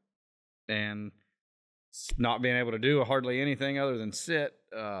run. And not being able to do hardly anything other than sit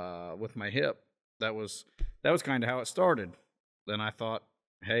with my hip, that was kind of how it started. Then I thought,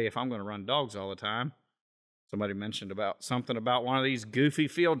 hey, if I'm going to run dogs all the time, somebody mentioned about something about one of these goofy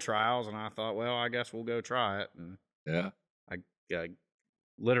field trials, and I thought, well, I guess we'll go try it. And I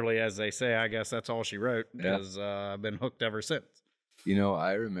literally, as they say, I guess that's all she wrote, because I've been hooked ever since. You know,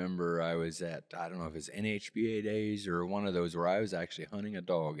 I remember I was at, I don't know if it's NHBA days or one of those where I was actually hunting a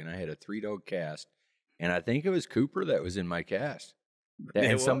dog, and I had a 3-dog cast, and I think it was Cooper that was in my cast.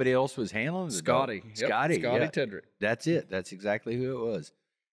 And somebody else was handling the Scotty. dog. Scotty Tedrick. That's it. That's exactly who it was.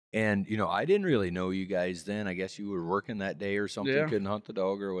 And, you know, I didn't really know you guys then. I guess you were working that day or something, Yeah. couldn't hunt the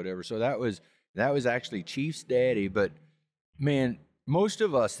dog or whatever. So that was actually Chief's daddy. But, man, most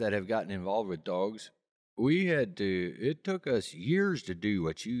of us that have gotten involved with dogs, it took us years to do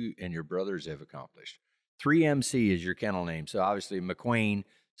what you and your brothers have accomplished. 3MC is your kennel name. So obviously McQueen.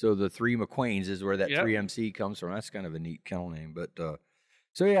 So the 3 McQueens is where that 3MC comes from. That's kind of a neat kennel name. But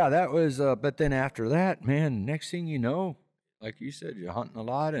so yeah, that was. But then after that, man, next thing you know, like you said, you're hunting a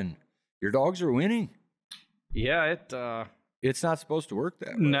lot and your dogs are winning. Yeah, It's not supposed to work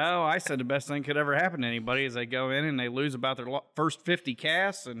that way. No, I said the best thing could ever happen to anybody is they go in and they lose about their first 50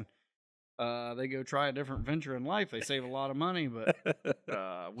 casts and they go try a different venture in life. They save a lot of money, but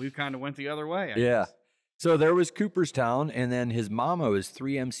we kind of went the other way. I guess. So there was Cooperstown, and then his mama was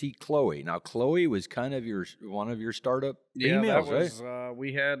 3MC Chloe. Now Chloe was kind of one of your startup females, that was, right?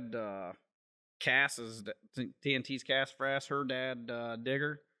 We had Cass's, TNT's Cass Frass, her dad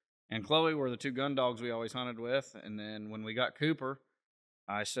Digger, and Chloe were the 2 gun dogs we always hunted with. And then when we got Cooper,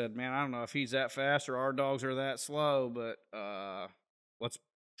 I said, man, I don't know if he's that fast or our dogs are that slow, but let's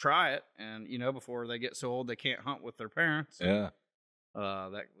try it. And, you know, before they get so old they can't hunt with their parents. Yeah.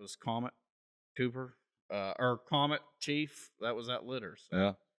 That was Comet, Cooper, or Comet, Chief. That was that litter.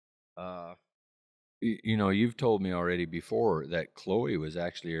 So, yeah. You know, you've told me already before that Chloe was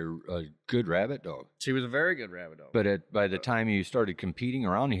actually a good rabbit dog. She was a very good rabbit dog. But by the time you started competing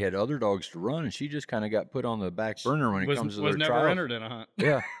around, you had other dogs to run, and she just kind of got put on the back burner when it comes to their trials. Was never entered in a hunt.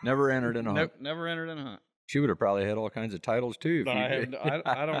 Yeah, never entered in a hunt. Never entered in a hunt. She would have probably had all kinds of titles too.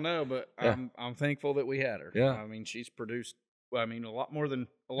 I don't know, but Yeah. I'm thankful that we had her. Yeah. I mean, she's produced. Well, I mean, a lot more than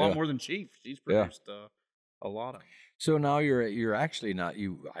Chief. She's Yeah. produced a lot of. So now you're actually not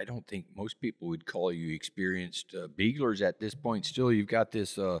you. I don't think most people would call you experienced beaglers at this point. Still, you've got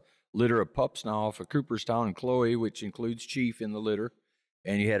this litter of pups now off of Cooperstown and Chloe, which includes Chief in the litter,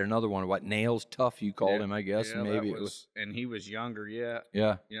 and you had another one. What Nails Tough you called him, I guess. Yeah, and maybe it it was. And he was younger yet.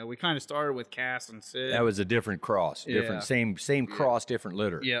 Yeah. You know, we kind of started with Cass and Sid. That was a different cross. Different, same cross, different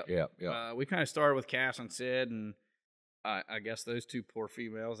litter. Yeah. Yeah. We kind of started with Cass and Sid, and I guess those 2 poor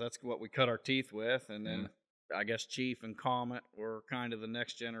females. That's what we cut our teeth with, and then. I guess Chief and Comet were kind of the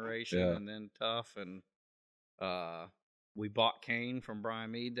next generation, and then Tough, and we bought Kane from Brian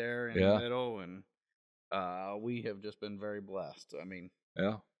Mead there in the middle, and we have just been very blessed. I mean,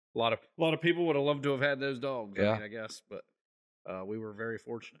 a lot of people would have loved to have had those dogs. I mean, I guess, but we were very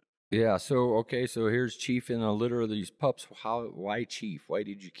fortunate. Yeah. So here's Chief in a litter of these pups. Why Chief? Why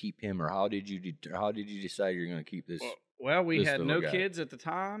did you keep him, or how did you decide you're going to keep this? Well, we this had no guy. kids at the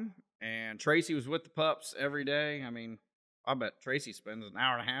time. And Tracy was with the pups every day. I mean, I bet Tracy spends an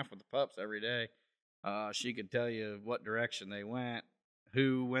hour and a half with the pups every day. She could tell you what direction they went,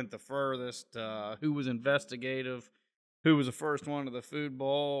 who went the furthest, who was investigative, who was the first one to the food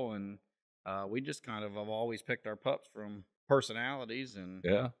bowl. And we just kind of have always picked our pups from personalities. And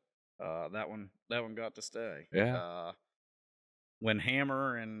that one got to stay. Yeah. When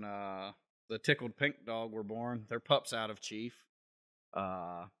Hammer and the Tickled Pink dog were born, they're pups out of Chief.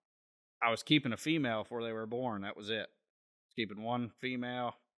 I was keeping a female before they were born. That was it. I was keeping one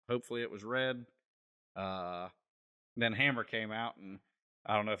female. Hopefully it was red. Then Hammer came out, and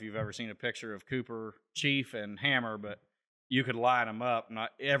I don't know if you've ever seen a picture of Cooper, Chief, and Hammer, but you could line them up. Not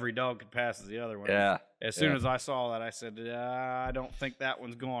every dog could pass as the other one. Yeah. As soon as I saw that, I said, I don't think that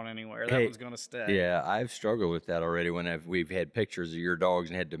one's going anywhere. That one's going to stay. Yeah, I've struggled with that already when we've had pictures of your dogs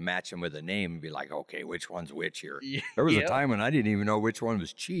and had to match them with a name and be like, okay, which one's which here? Yeah. There was a time when I didn't even know which one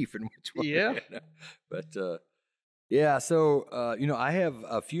was Chief and which one. Yeah. But, so, you know, I have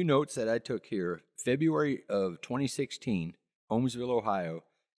a few notes that I took here. February of 2016, Holmesville, Ohio,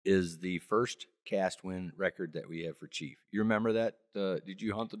 is the first cast win record that we have for Chief. You remember that? Did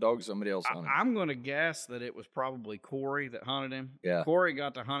you hunt the dog? Somebody else hunted him? I'm going to guess that it was probably Corey that hunted him. Yeah. Corey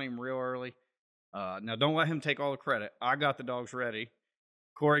got to hunt him real early. Now, don't let him take all the credit. I got the dogs ready.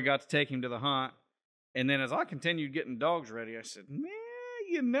 Corey got to take him to the hunt. And then as I continued getting dogs ready, I said, man,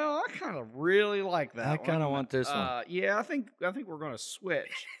 you know, I kind of really like that I kind of want this one. Yeah, I think we're going to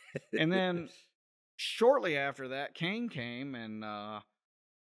switch. And then shortly after that, Kane came, and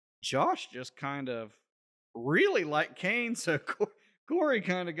Josh just kind of really liked Kane, so Corey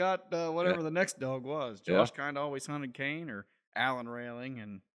kind of got whatever the next dog was. Josh kind of always hunted Kane or Allen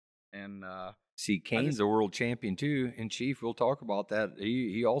Railing, and see, Kane's a world champion too. And Chief, we'll talk about that.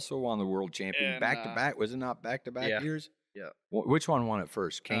 He also won the world champion back to back. Was it not back to back years? Yeah. Which one won it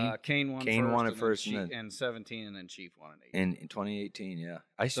first? Kane. Kane won it first, and 17, and then Chief won it 18. In 2018. Yeah,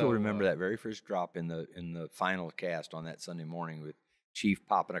 I still remember that very first drop in the final cast on that Sunday morning with Chief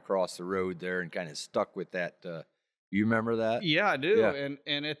popping across the road there and kind of stuck with that You remember that? Yeah, I do. Yeah.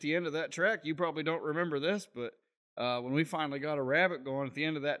 And at the end of that track, you probably don't remember this, but when we finally got a rabbit going at the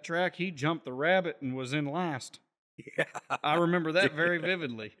end of that track, he jumped the rabbit and was in last. Yeah. I remember that very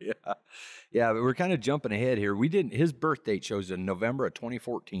vividly. Yeah. Yeah, but we're kind of jumping ahead here. We didn't. His birth date shows in November of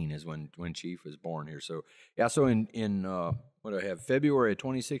 2014 is when Chief was born here. So yeah, so in what do I have? February of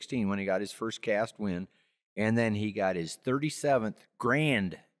 2016 when he got his first cast win, and then he got his 37th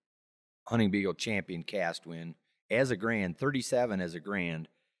grand Hunting Beagle champion cast win as a grand, 37 as a grand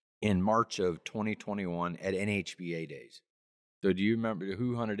in March of 2021 at NHBA days. So do you remember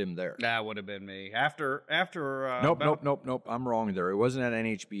who hunted him there? That would have been me. After Nope. I'm wrong there. It wasn't at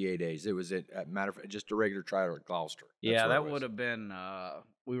NHBA days. It was at matter of fact, just a regular trial at Gloucester. Yeah, that would have been.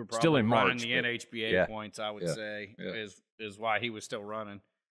 We were probably Still in running March, the NHBA points. I would say is why he was still running.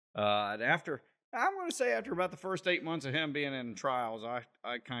 And after I'm going to say after about the first 8 months of him being in trials,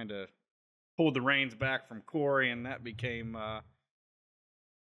 I kind of pulled the reins back from Corey, and that became.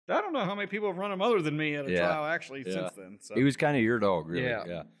 I don't know how many people have run him other than me at a trial actually since then. So. He was kind of your dog, really.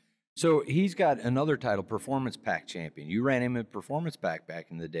 Yeah. So he's got another title, Performance Pack Champion. You ran him in Performance Pack back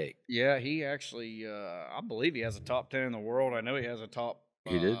in the day. Yeah, he actually, I believe he has a top 10 in the world. I know he has a top.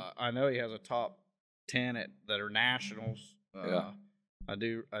 He did? I know he has a top 10 that are nationals. I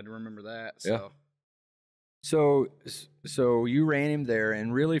do remember that. So. Yeah. So you ran him there,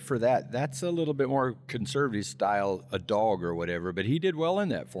 and really for that's a little bit more conservative style, a dog or whatever. But he did well in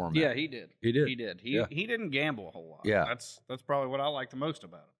that format. Yeah, he did. He did. He did. He didn't gamble a whole lot. Yeah, that's probably what I like the most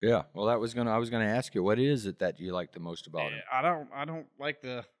about him. Yeah. Well, I was gonna ask you, what is it that you like the most about him? I don't like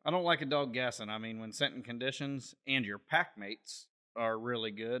a dog guessing. I mean, when setting conditions and your pack mates are really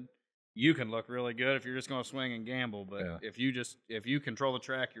good, you can look really good if you're just going to swing and gamble. But if you control the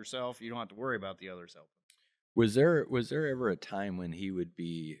track yourself, you don't have to worry about the others helping. Was there ever a time when he would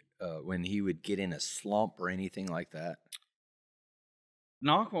get in a slump or anything like that?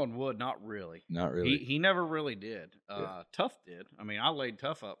 Knock on wood, not really. Not really. He never really did. Tough did. I mean, I laid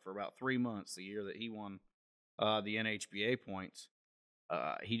Tough up for about 3 months the year that he won the NHBA points.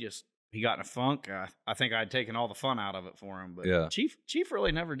 He got in a funk. I think I'd taken all the fun out of it for him, but Chief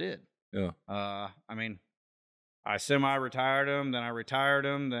really never did. Yeah. I mean, I semi-retired him, then I retired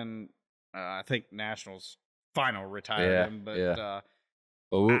him, then I think Nationals final retired him, but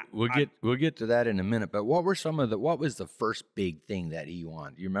well, we'll get to that in a minute. But what was the first big thing that he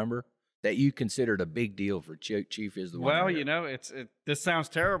won? Do you remember that you considered a big deal for Chief? Is the one? Well, you know, this sounds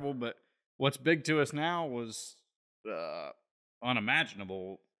terrible, but what's big to us now was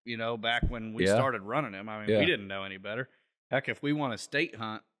unimaginable. You know, back when we started running him, I mean, we didn't know any better. Heck, if we won a state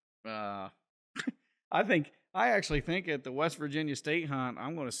hunt, I actually think at the West Virginia State Hunt,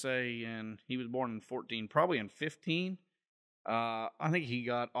 I'm going to say, and he was born in 14, probably in 15. I think he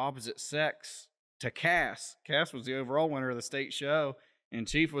got opposite sex to Cass. Cass was the overall winner of the state show, and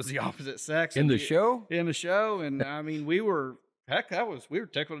Chief was the opposite sex in the show. In the show, and I mean, we were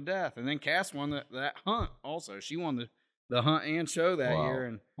tickled to death. And then Cass won that hunt also. She won the hunt and show that year,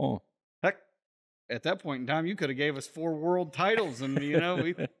 and heck, at that point in time, you could have gave us 4 world titles, and you know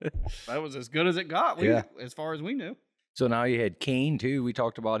that was as good as it got. As far as we knew. So now you had Kane too. We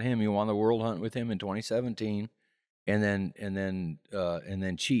talked about him. You won the world hunt with him in 2017, and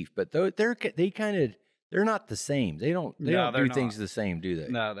then Chief. But they're not the same. They don't do things the same, do they?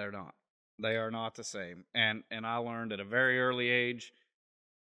 No, they're not. They are not the same. And I learned at a very early age,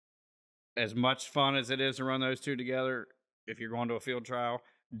 as much fun as it is to run those two together, if you're going to a field trial,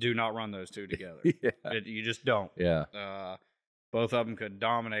 do not run those two together. You just don't. Yeah. Both of them could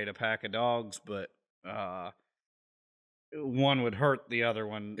dominate a pack of dogs, but one would hurt the other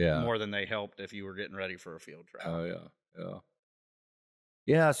one more than they helped if you were getting ready for a field trial. Oh, yeah.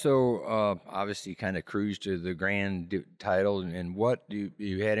 Yeah, so obviously kind of cruised to the grand title. And what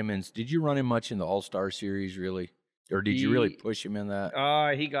you had him in? Did you run him much in the All-Star Series, really? Or did you really push him in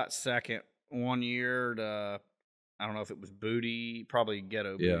that? He got second one year to... I don't know if it was Booty, probably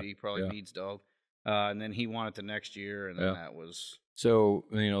Ghetto Booty, probably Mead's dog. And then he won it the next year, and then that was... So,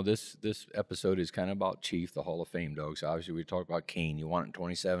 you know, this episode is kind of about Chief, the Hall of Fame dog. So, obviously, we talked about Kane. You won it in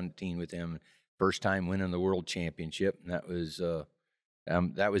 2017 with him. First time winning the World Championship, and that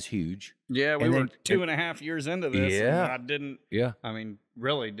was huge. Yeah, we were 2.5 years into this, and I didn't... Yeah. I mean,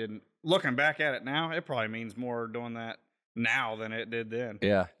 really didn't... Looking back at it now, it probably means more doing that now than it did then.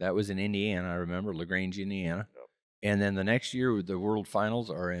 Yeah, that was in Indiana, I remember, LaGrange, Indiana. Yep. And then the next year, the World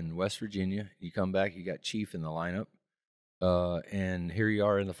Finals are in West Virginia. You come back, you got Chief in the lineup. And here you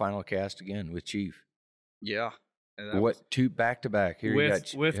are in the final cast again with Chief. Yeah. Two back-to-back. Here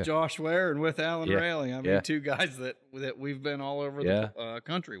with Josh Ware and with Alan Rayleigh. I mean, 2 guys that we've been all over the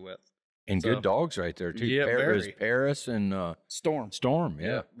country with. And good dogs right there, too. Yeah, very. Paris and Storm. Storm,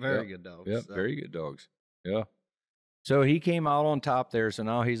 yeah. Very good dogs. Yeah, so. very good dogs. Yeah. So he came out on top there, so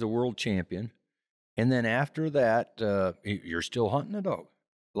now he's a world champion. And then after that, you're still hunting a dog.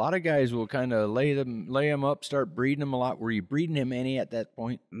 A lot of guys will kind of lay them up, start breeding them a lot. Were you breeding him any at that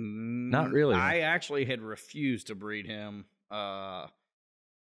point? Not really. I actually had refused to breed him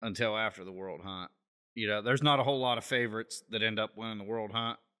until after the World Hunt. You know, there's not a whole lot of favorites that end up winning the World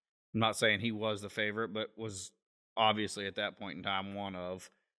Hunt. I'm not saying he was the favorite, but was obviously at that point in time one of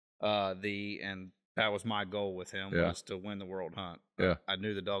and that was my goal with him was to win the World Hunt. Yeah. I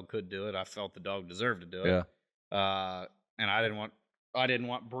knew the dog could do it. I felt the dog deserved to do it. Yeah. And I didn't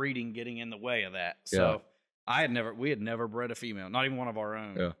want breeding getting in the way of that. So we had never bred a female, not even one of our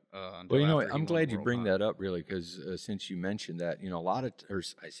own. Yeah. Well, you know, I'm glad you bring that up, really, because since you mentioned that, you know, I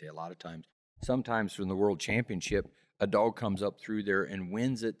say a lot of times, sometimes from the World Championship, a dog comes up through there and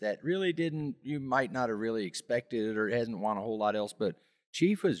wins it that really you might not have really expected it, or it hasn't won a whole lot else. But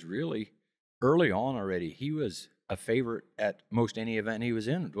Chief was really early on already. He was a favorite at most any event he was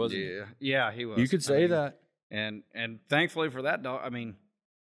in, wasn't he? Yeah, he was. You could say that. And thankfully for that dog, I mean,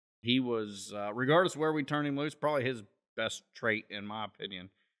 he was, regardless of where we turned him loose, probably his best trait, in my opinion.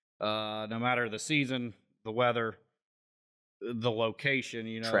 No matter the season, the weather, the location,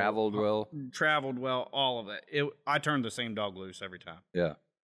 you know. Traveled well, all of that. I turned the same dog loose every time. Yeah.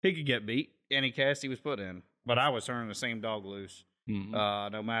 He could get beat any cast he was put in, but I was turning the same dog loose,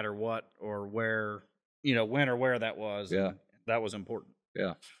 no matter what or where, you know, when or where that was. Yeah. That was important.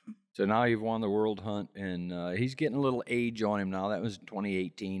 Yeah. So now you've won the World Hunt, and he's getting a little age on him now. That was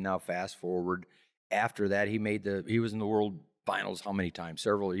 2018. Now fast forward. After that, he was in the World Finals how many times?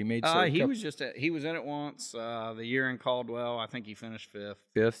 Several. He made he was in it once. The year in Caldwell, I think he finished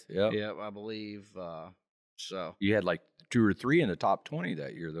fifth. Yeah, I believe. So you had like 2 or 3 in the top 20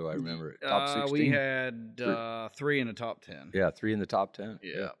 that year, though. I remember it. Top 16. We had 3 in the top 10. Yeah, 3 in the top 10.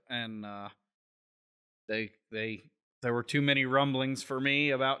 Yeah. And there were too many rumblings for me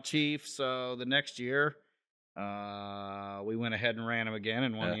about Chief, so the next year we went ahead and ran him again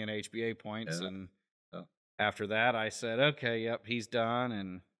and won the NHBA points. And after that, I said, okay, yep, he's done.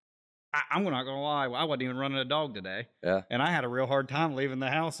 And I'm not going to lie, I wasn't even running a dog today. Yeah. And I had a real hard time leaving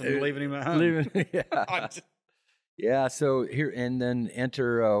the house and leaving him at home. Yeah, so here, and then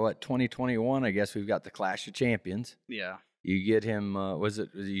enter, 2021, I guess we've got the Clash of Champions. Yeah. You get him,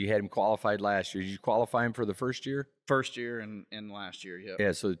 you had him qualified last year. Did you qualify him for the first year? First year and last year, yep.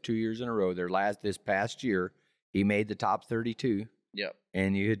 Yeah, so 2 years in a row. This past year, he made the top 32. Yep.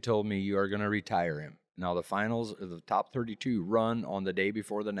 And you had told me you are going to retire him. Now, the finals, the top 32 run on the day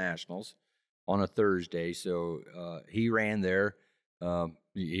before the Nationals on a Thursday. So he ran there.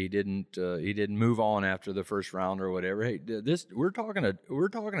 He didn't move on after the first round or whatever. Hey, we're talking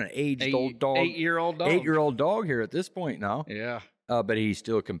an aged-old dog, 8-year-old dog, 8-year-old dog here at this point now. Yeah. But he's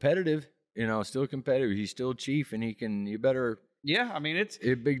still competitive. You know, still competitive. He's still Chief, and you better. Yeah, I mean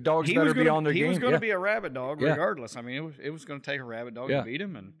big dogs better be on their game. He was going to be a rabid dog regardless. I mean, it was going to take a rabid dog to beat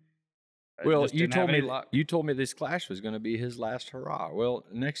him, and well, you told me this Clash was going to be his last hurrah. Well,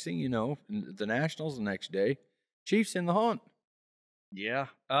 next thing you know, the Nationals the next day, Chief's in the hunt. Yeah.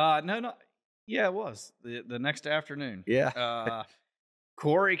 No. Yeah, it was the next afternoon. Yeah.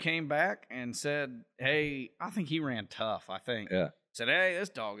 Corey came back and said, "Hey, I think he ran tough. I think." Yeah. Said, "Hey, this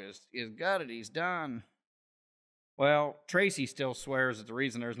dog is gutted. He's done." Well, Tracy still swears that the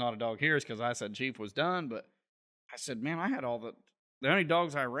reason there's not a dog here is because I said Chief was done. But I said, man, I had all the only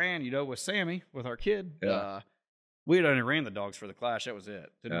dogs I ran, you know, was Sammy with our kid. Yeah. We had only ran the dogs for the Clash. That was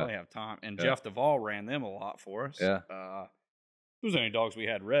it. Didn't really have time. And Jeff Duvall ran them a lot for us. Yeah. Those were the only dogs we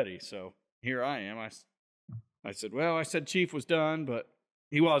had ready. So here I am. I said, well, I said Chief was done, but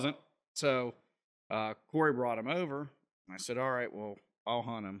he wasn't. So Corey brought him over. I said, all right, well, I'll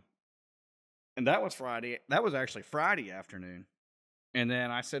hunt him. And that was Friday. That was actually Friday afternoon. And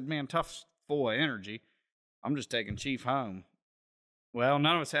then I said, man, Tough's full of energy. I'm just taking Chief home. Well,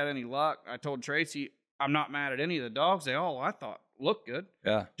 none of us had any luck. I told Tracy, I'm not mad at any of the dogs. They all, I thought, looked good.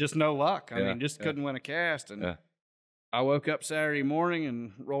 Yeah. Just no luck. I mean, just couldn't win a cast. And I woke up Saturday morning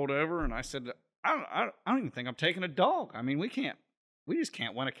and rolled over, and I said, I don't even think I'm taking a dog. I mean, we just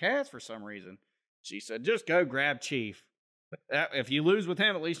can't win a cast for some reason. She said, just go grab Chief. If you lose with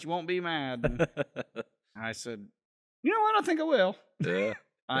him, at least you won't be mad. And I said, you know what? I think I will. Yeah.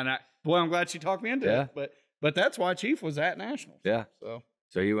 And I'm glad she talked me into it. But that's why Chief was at Nationals. Yeah.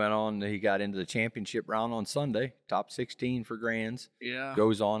 So he went on. He got into the championship round on Sunday. Top 16 for grands. Yeah.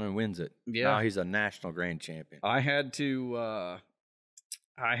 Goes on and wins it. Yeah. Now he's a national grand champion. I had to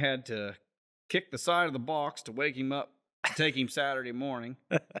kick the side of the box to wake him up to take him Saturday morning,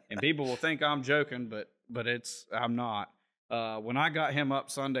 and people will think I'm joking, but I'm not. When I got him up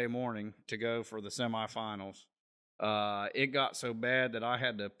Sunday morning to go for the semifinals, it got so bad that I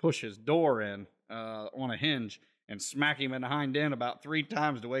had to push his door in on a hinge and smack him in the hind end about 3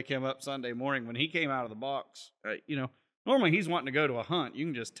 times to wake him up Sunday morning. When he came out of the box, normally he's wanting to go to a hunt. You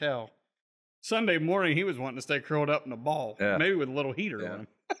can just tell. Sunday morning, he was wanting to stay curled up in a ball, maybe with a little heater on him.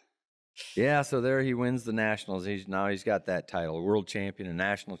 Yeah, so there he wins the nationals. He's got that title, world champion and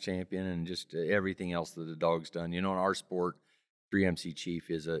national champion, and just everything else that the dog's done. In our sport, 3MC Chief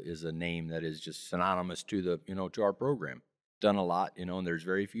is a name that is just synonymous to the to our program. Done a lot, and there's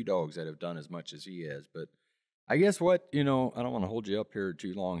very few dogs that have done as much as he has. But I guess what I don't want to hold you up here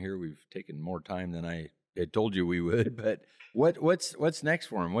too long. Here we've taken more time than I had told you we would. But what's next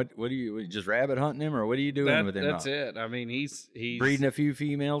for him? What do you just rabbit hunting him, or what are you doing with him? That's it. I mean, he's breeding a few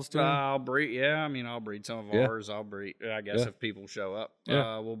females too. I'll breed. Yeah, I mean, I'll breed some of ours. I'll breed. I guess if people show up,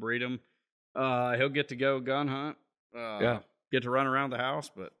 we'll breed him. He'll get to go gun hunt. Get to run around the house.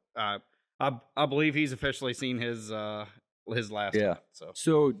 But I believe he's officially seen his last hunt.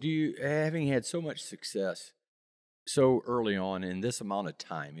 So do you, having had so much success so early on in this amount of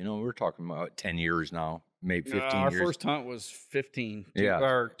time, we're talking about 10 years now, maybe 15 years. Our first hunt was 15,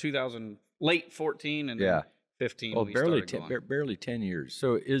 or 2000, late 14 and then 15. Well, barely 10 years.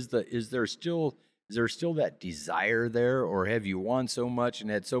 So is there still that desire there, or have you won so much and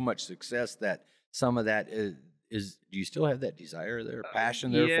had so much success that some of that is do you still have that desire there,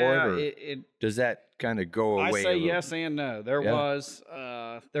 passion there for it, or does that kind of go away? I say yes and no. There was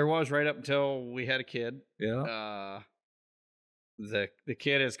right up until we had a kid. The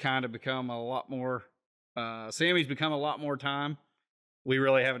kid has kind of become a lot more. Sammy's become a lot more time. We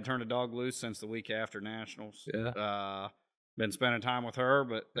really haven't turned a dog loose since the week after nationals. Been spending time with her,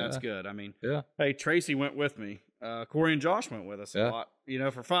 but that's good. I mean, hey, Tracy went with me. Corey and Josh went with us a lot.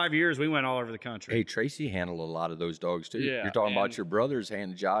 For 5 years, we went all over the country. Hey, Tracy handled a lot of those dogs, too. You're talking about your brothers,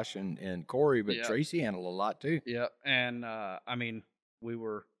 Josh and Corey, but Tracy handled a lot, too. And, I mean,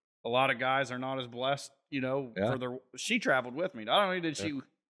 a lot of guys are not as blessed, she traveled with me. Not only did she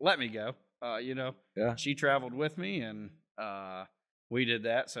let me go, she traveled with me, and we did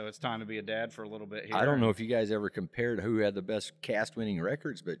that, so it's time to be a dad for a little bit here. I don't know if you guys ever compared who had the best cast-winning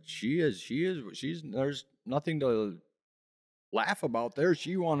records, but she's there's nothing to laugh about there.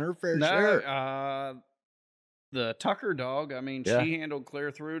 She won her fair share. The Tucker dog, I mean, she handled clear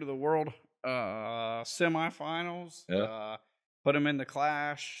through to the world semifinals. Put him in the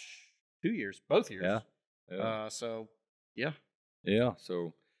Clash both years. So.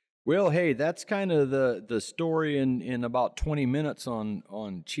 Well, hey, that's kind of the story in about 20 minutes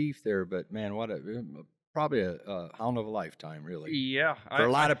on Chief there. But man, probably a hound of a lifetime, really. Yeah, for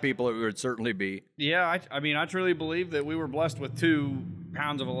a lot of people, it would certainly be. Yeah, I mean, I truly believe that we were blessed with 2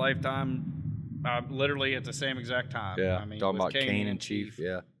 hounds of a lifetime, literally at the same exact time. I mean, talking about Kane and Chief.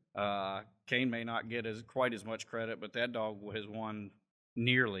 Kane may not get quite as much credit, but that dog has won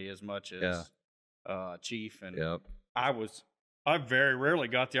nearly as much as Chief. And I very rarely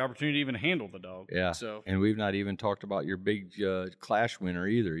got the opportunity to even handle the dog. And we've not even talked about your big Clash winner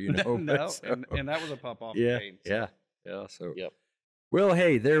either, No, and that was a pup off the Kane. So well,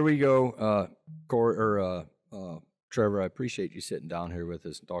 hey, there we go. Trevor, I appreciate you sitting down here with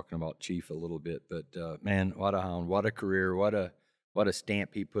us and talking about Chief a little bit. But man, what a hound, what a career, what a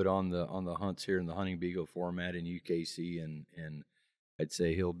stamp he put on the hunts here in the Hunting Beagle format in UKC, and I'd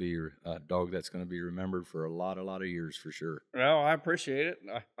say he'll be a dog that's going to be remembered for a lot of years for sure. Well, I appreciate it.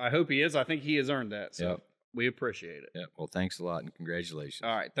 I hope he is. I think he has earned that. So we appreciate it. Well, thanks a lot and congratulations.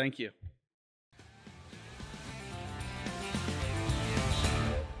 All right. Thank you.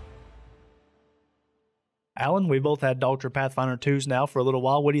 Alan, we both had Dogtra Pathfinder 2s now for a little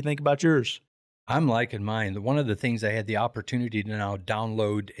while. What do you think about yours? I'm liking mine. One of the things I had the opportunity to now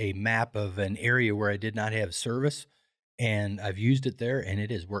download a map of an area where I did not have service, and I've used it there, and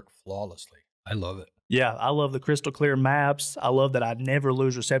it has worked flawlessly. I love it. Yeah, I love the crystal clear maps. I love that I never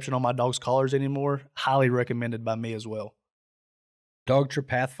lose reception on my dog's collars anymore. Highly recommended by me as well. Dogtra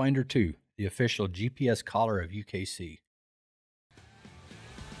Pathfinder 2, the official GPS collar of UKC.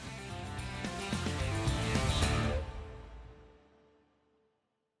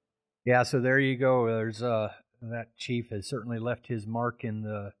 Yeah, so there you go. There's that Chief has certainly left his mark in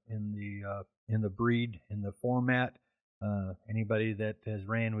the breed, in the format. Anybody that has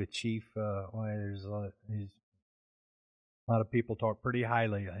ran with Chief, there's a lot of people talk pretty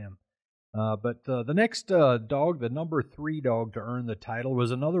highly of him. But the next dog, the number 3 dog to earn the title, was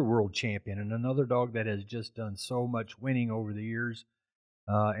another world champion and another dog that has just done so much winning over the years.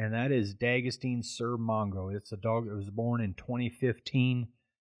 and that is D'Agostine Sir Mongo. It's a dog that was born in 2015.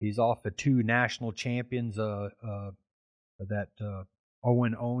 He's off of 2 national champions.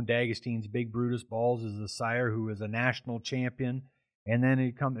 Owen owned. D'Agostine's Big Brutus Balls is the sire, who is a national champion. And then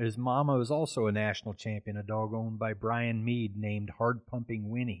his mama is also a national champion, a dog owned by Brian Mead named Hard Pumping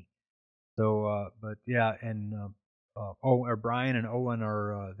Winnie. So, Brian and Owen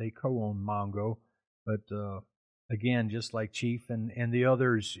are they co-own Mongo, but again, just like Chief and the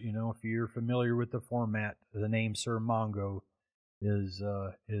others, if you're familiar with the format, the name Sir Mongo is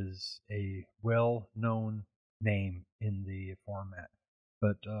a well-known name in the format.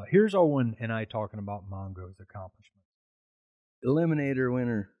 But here's Owen and I talking about Mongo's accomplishments. Eliminator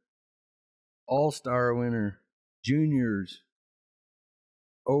winner, All-Star winner, juniors,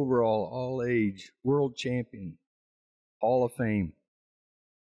 overall, all age, world champion, Hall of Fame,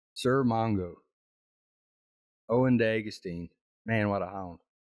 Sir Mongo, Owen D'Agostine. Man, what a hound.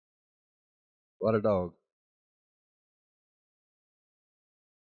 What a dog.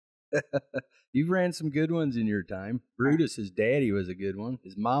 You've ran some good ones in your time. Brutus, his daddy, was a good one.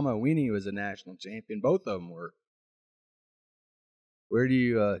 His mama, Winnie, was a national champion. Both of them were. Where do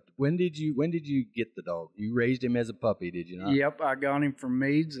you? When did you get the dog? You raised him as a puppy, did you not? Yep, I got him from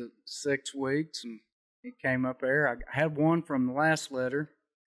Meads at 6 weeks, and he came up there. I had one from the last litter,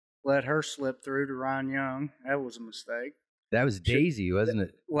 let her slip through to Ryan Young. That was a mistake. That was Daisy, wasn't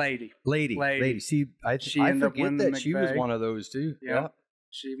it? Lady. See, I forget that she was one of those too. Yeah,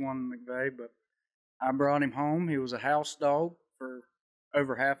 she won McVeigh, but I brought him home. He was a house dog for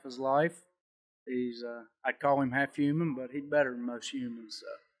over half his life. He's I'd call him half human, but he's better than most humans. So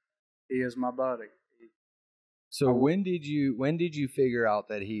he is my buddy. So when did you figure out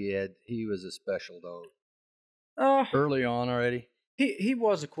that he was a special dog? Early on already. He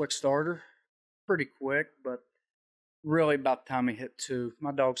was a quick starter, pretty quick, but really about the time he hit 2.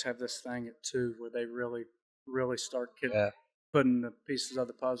 My dogs have this thing at 2 where they really start putting the pieces of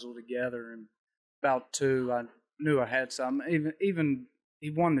the puzzle together. And about 2, I knew I had something. Even he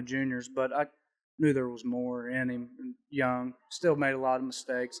won the juniors, but I knew there was more in him. Young, still made a lot of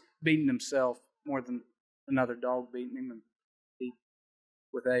mistakes, beating himself more than another dog beating him, and he,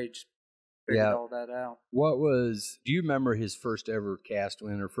 with age, figured all that out. Do you remember his first ever cast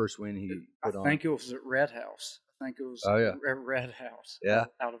win or first win he put on? I think it was at Red House. At Red House. Yeah.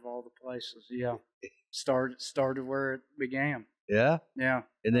 Out of all the places. Yeah. Started where it began. Yeah? Yeah.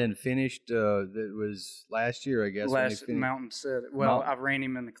 And then finished, that was last year, I guess. Last Mountain City. Well, I ran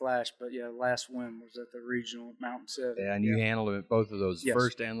him in the Clash, but yeah, last win was at the regional at Mountain City. Yeah, and you handled him at both of those, yes.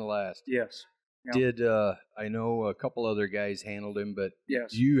 First and the last. Yes. Yeah. Did I know a couple other guys handled him, but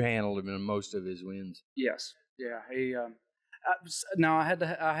yes. You handled him in most of his wins. Yes. Yeah. He now I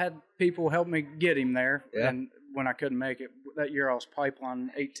had people help me get him there, and when I couldn't make it that year, I was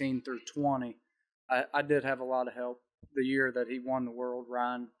pipeline 18 through 20. I did have a lot of help. The year that he won the world,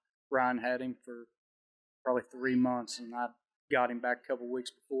 Ryan had him for probably 3 months, and I got him back a couple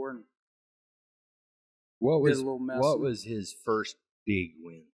weeks before. And what was his first big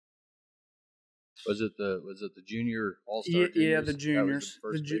win? Was it the junior all-star? Yeah, the juniors.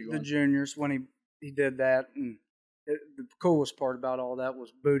 The juniors when he did that, and the coolest part about all that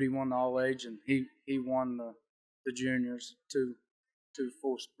was Booty won the all age, and he won the juniors, two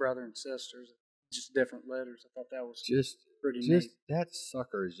full brother and sisters, just different letters. I thought that was pretty neat. That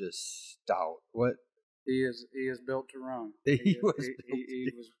sucker is just stout. What he is built to run. He was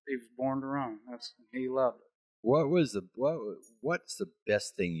born to run. He loved it. What's the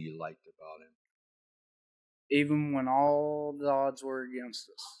best thing you liked about him? Even when all the odds were against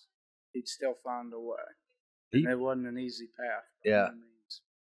us, he'd still find a way. And it wasn't an easy path. Yeah.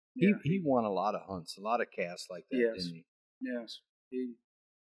 He won a lot of hunts, a lot of casts like that, yes. didn't he? Yes.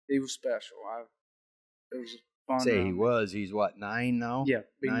 He was special. It was fun. Say he was. He's what, 9 now? Yeah,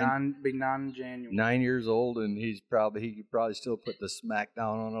 be nine in January. 9 years old, and he could probably still put the smack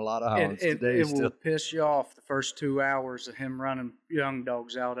down on a lot of hounds today. It will piss you off the first 2 hours of him running young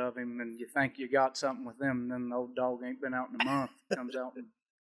dogs out of him, and you think you got something with him, and then the old dog ain't been out in a month. Comes out and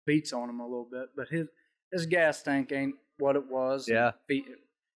beats on him a little bit, but his gas tank ain't what it was. Yeah.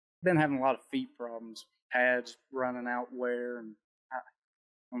 Been having a lot of feet problems, pads running out wear, and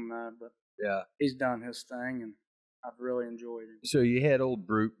on that, but yeah, he's done his thing, and I've really enjoyed it. So you had old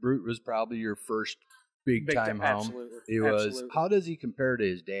Brute. Brute was probably your first big time hound. Absolutely. He was. How does he compare to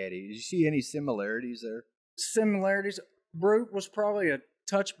his daddy? Did you see any similarities there? Similarities. Brute was probably a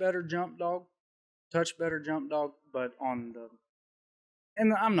touch better jump dog, but on the,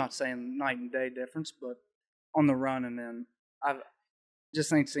 and I'm not saying night and day difference, but on the run and then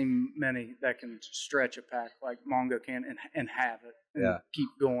just ain't seen many that can stretch a pack like Mongo can and have it and keep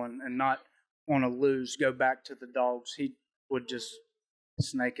going and not want to lose, go back to the dogs. He would just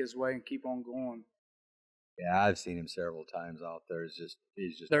snake his way and keep on going. Yeah, I've seen him several times out there.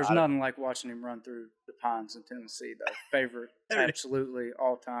 He's just. There's nothing like watching him run through the pines in Tennessee, though. Favorite, absolutely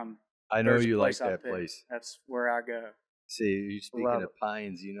all time. I know you like that place. That's where I go. See, speaking of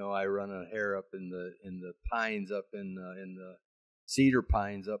pines, you know, I run a hare up in the pines up in the cedar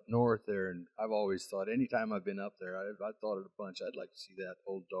pines up north there, and I've always thought anytime I've been up there, I thought it a bunch. I'd like to see that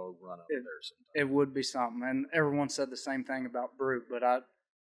old dog run up there sometime. It would be something, and everyone said the same thing about Brute, but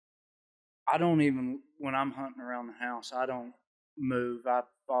I don't even, when I'm hunting around the house, I don't move. I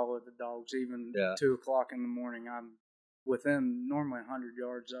follow the dogs. Even 2 o'clock in the morning, I'm within normally 100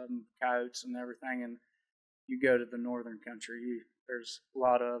 yards of them, coyotes and everything. And you go to the northern country, there's a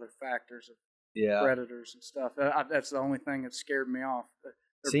lot of other factors of predators and stuff. That's the only thing that scared me off.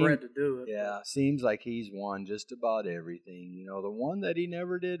 They're bred to do it. Yeah, seems like he's won just about everything. You know, the one that he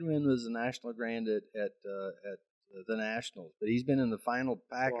never did win was the National Grand at the Nationals, but he's been in the final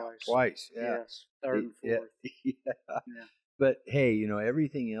pack twice. Yeah. Yes, third and fourth. Yeah. But hey, you know,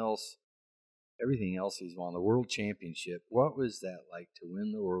 everything else he's won. The World Championship. What was that like to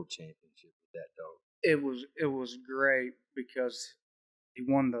win the World Championship with that dog? It was great because he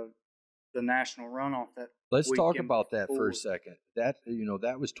won the national runoff that. Let's talk about that for a second. That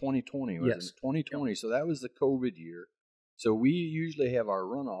that was 2020, wasn't it? 2020. Yep. So that was the COVID year. So we usually have our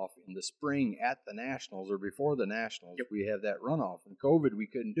runoff in the spring at the Nationals or before the Nationals. Yep. We have that runoff. In COVID, we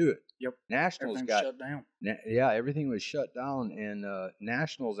couldn't do it. Yep. Nationals everything shut down. Everything was shut down, and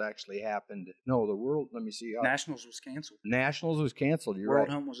Nationals actually happened. No, the World. Let me see. Nationals was canceled. Nationals was canceled. You're World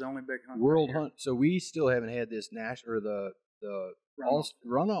right. Hunt was the only big hunt. World Hunt. So we still haven't had this the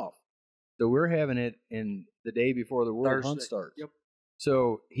runoff. So we're having it in the day before the World Hunt starts. Yep.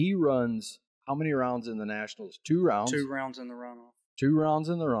 So he runs. How many rounds in the Nationals? 2 rounds. 2 rounds in the runoff. 2 rounds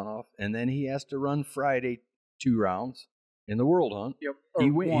in the runoff, and then he has to run Friday 2 rounds in the World Hunt. Yep.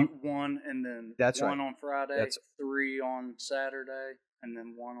 One, and then one on Friday, 3 on Saturday, and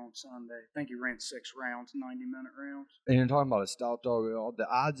then 1 on Sunday. I think he ran 6 rounds, 90-minute rounds. And you're talking about a stout dog. The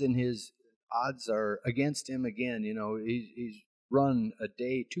odds are against him again. You know, he's run a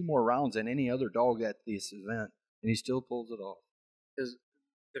day 2 more rounds than any other dog at this event, and he still pulls it off.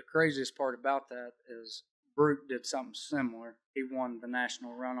 The craziest part about that is Brute did something similar. He won the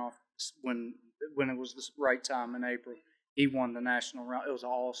national runoff when it was the right time in April. He won the national run. It was an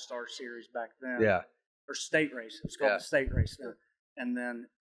all-star series back then. Yeah. Or state race. It was called the state race then. And then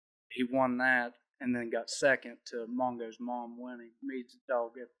he won that and then got second to Mongo's mom winning. Mead's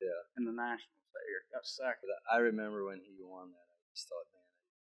dog in the nationals that year. Got second. I remember when he won that, I just thought,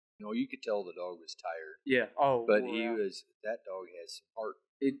 man, you could tell the dog was tired. Yeah. Oh, but that dog has some heart.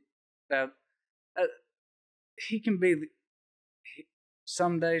 He can be.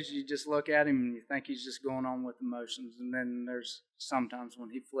 Some days you just look at him and you think he's just going on with emotions, and then there's sometimes when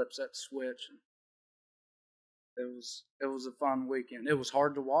he flips that switch. And it was a fun weekend. It was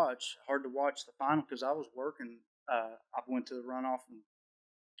hard to watch the final because I was working. I went to the runoff, and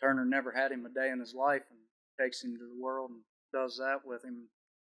Turner never had him a day in his life, and takes him to the world and does that with him.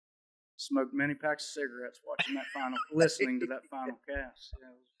 Smoked many packs of cigarettes watching that final, listening to that final cast.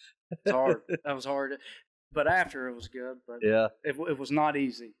 Yeah, it was hard. That was hard. But after it was good. But it was not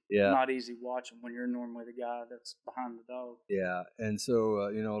easy. Yeah. Not easy watching when you're normally the guy that's behind the dog. Yeah. And so,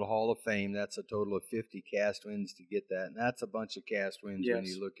 the Hall of Fame, that's a total of 50 cast wins to get that. And that's a bunch of cast wins when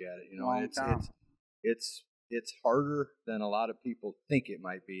you look at it. It's harder than a lot of people think it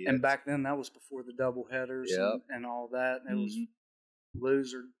might be. And back then, that was before the double headers and all that. And it was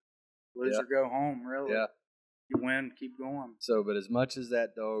loser go home, really. Yeah. You win, keep going. So, but as much as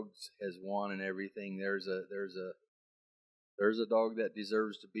that dog has won and everything, there's a dog that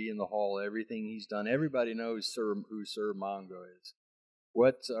deserves to be in the hall. Everything he's done, everybody knows who Sir Mongo is.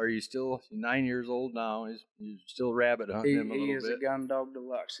 Are you still 9 years old now? You're still rabbit hunting him a little bit? He is a gun dog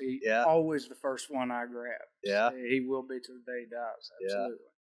deluxe. Always the first one I grab. Yeah. So he will be to the day he dies. Absolutely.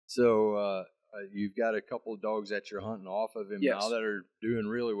 Yeah. So, you've got a couple of dogs that you're hunting off of him now that are doing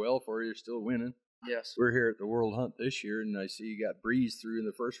really well for you. You're still winning. Yes. We're here at the World Hunt this year, and I see you got Breeze through in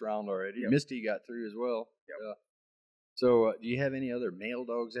the first round already. Yep. Misty got through as well. Yep. So do you have any other male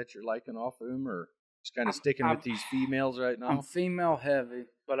dogs that you're liking off of him, or just kind of sticking with these females right now? I'm female heavy,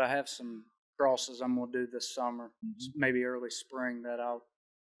 but I have some crosses I'm going to do this summer, maybe early spring, that I'll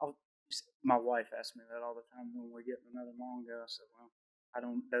my wife asks me that all the time when we get another Mongo. I said, well,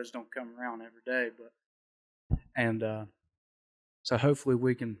 those don't come around every day, but so hopefully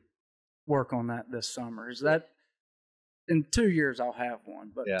we can work on that this summer. in 2 years I'll have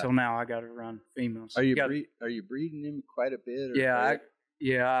one, but Yeah. till now I got to run females. Are you breeding them quite a bit? Or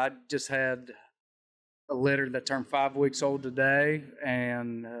Yeah, I just had a litter that turned 5 weeks old today,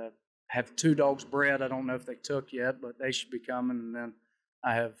 and have 2 dogs bred. I don't know if they took yet, but they should be coming. And then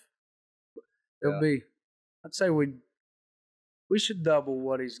I have, I'd say we should double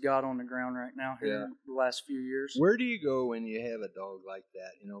what he's got on the ground right now here in the last few years. Where do you go when you have a dog like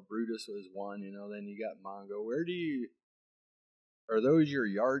that? You know, Brutus was one, you know, then you got Mongo. Are those your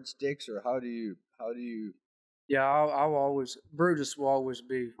yardsticks, or how do you? Yeah, Brutus will always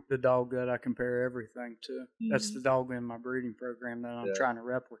be the dog that I compare everything to. Mm-hmm. That's the dog in my breeding program that I'm trying to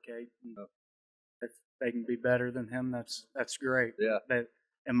replicate. And if they can be better than him, that's great. Yeah. But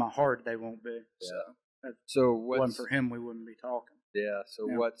in my heart, they won't be. Yeah. So wasn't for him, we wouldn't be talking. Yeah. So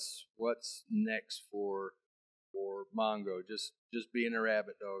what's next for Mongo? Just being a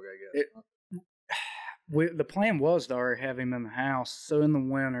rabbit dog, I guess. The plan was to already have him in the house. So in the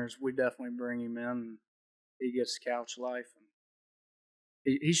winters, we definitely bring him in. And he gets couch life.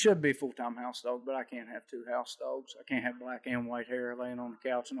 And he should be a full-time house dog, but I can't have 2 house dogs. I can't have black and white hair laying on the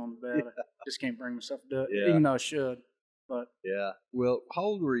couch and on the bed. I just can't bring myself to do it, even though I should. But well, how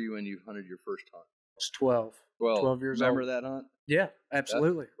old were you when you hunted your first hunt? I was 12. 12 years Remember old. that hunt? Yeah,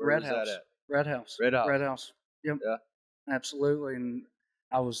 absolutely. Where was that at? Red House. Yep. Yeah. Absolutely. And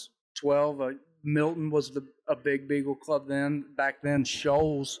I was 12. Milton was a big Beagle club then. Back then,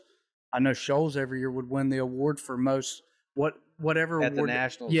 Shoals. I know Shoals every year would win the award for most whatever at award. The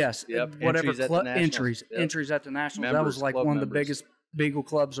Nationals. Yes, whatever entries at the Nationals. That was like one of the biggest Beagle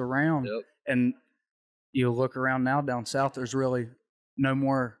clubs around. Yep. And you look around now down south, there's really no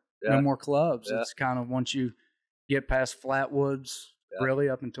more clubs. Yeah. It's kind of once you get past Flatwoods, really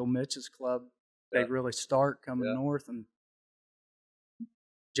up until Mitch's club, they really start coming north. And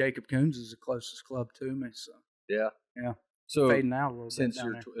Jacob Coons is the closest club to me. So yeah. So fading out a little since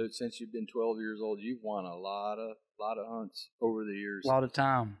bit since you've been 12 years old, you've won a lot of hunts over the years. A lot of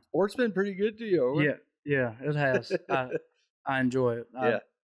time. Sport's been pretty good to you. Owen. Yeah, it has. I enjoy it.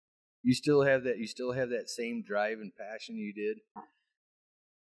 You still have that same drive and passion you did.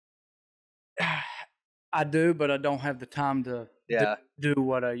 I do, but I don't have the time to do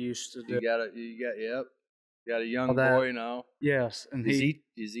what I used to do. You got a young boy now. Yes, and is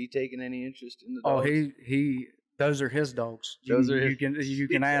he taking any interest in the dogs? Oh, those are his dogs. You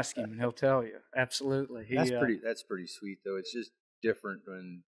can ask him and he'll tell you. Absolutely. That's pretty sweet though. It's just different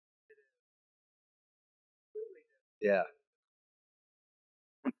when the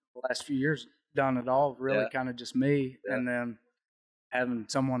last few years done it all really kind of just me and then having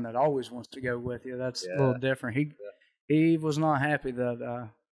someone that always wants to go with you, that's a little different. He was not happy that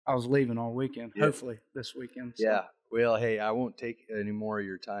I was leaving all weekend. Hopefully this weekend. So. Yeah. Well, hey, I won't take any more of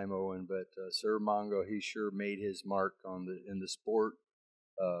your time, Owen. But Sir Mongo, he sure made his mark in the sport,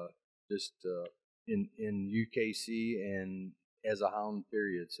 in UKC and as a hound.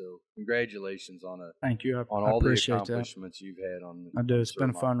 Period. So congratulations on thank you. On all the accomplishments you've had on. I do. It's been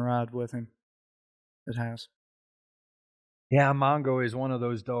a fun ride with him. It has. Yeah, Mongo is one of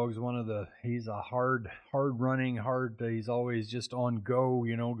those dogs. He's a hard running, he's always just on go,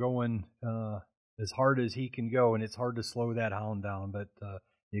 going as hard as he can go, and it's hard to slow that hound down. But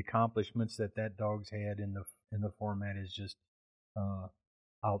the accomplishments that dog's had in the format is just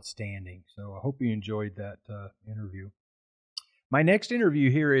outstanding. So I hope you enjoyed that interview. My next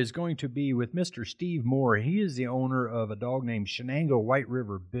interview here is going to be with Mr. Steve Moore. He is the owner of a dog named Shenango White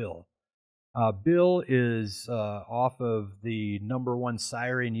River Bill. Bill is off of the #1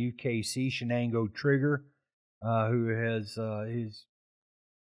 sire in UKC, Shenango Trigger, who has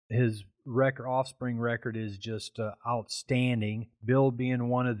his offspring record is just outstanding. Bill being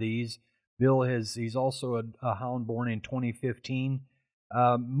one of these. He's also a hound born in 2015.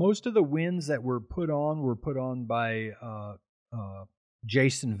 Most of the wins that were put on by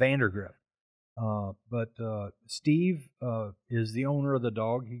Jason Vandergrift. But Steve is the owner of the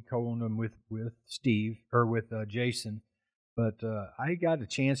dog. He co-owned him with Steve, or with Jason. But I got a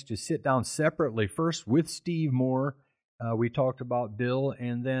chance to sit down separately, first with Steve Moore. We talked about Bill,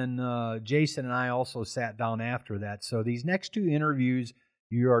 and then Jason and I also sat down after that. So these next 2 interviews,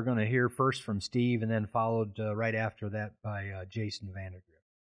 you are going to hear first from Steve, and then followed right after that by Jason Vandergrift.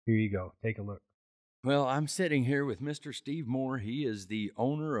 Here you go. Take a look. Well, I'm sitting here with Mr. Steve Moore. He is the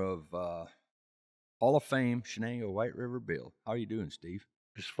owner of Hall of Fame Shenango White River Bill. How you doing, Steve?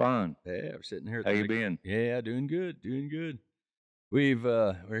 Just fine. Yeah, we're sitting here. How you been? Yeah, doing good.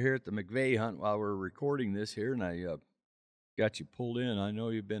 We're here at the McVeigh hunt while we're recording this here, and I got you pulled in. I know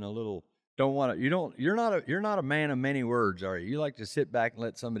you've been a little don't want to. You're not a man of many words, are you? You like to sit back and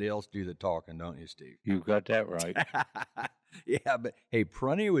let somebody else do the talking, don't you, Steve? You've got that right. Yeah, but hey,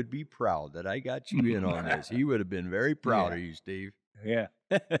 Prunty would be proud that I got you in on this. He would have been very proud of you, Steve. Yeah.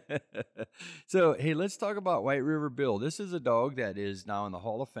 So, hey, let's talk about White River Bill. This is a dog that is now in the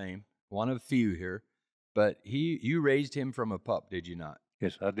Hall of Fame, one of few here. But you raised him from a pup, did you not?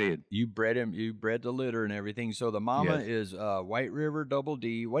 Yes, I did. You bred him. You bred the litter and everything. So the mama Yes. is White River Double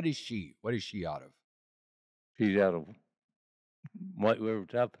D. What is she? What is she out of? She's out of White River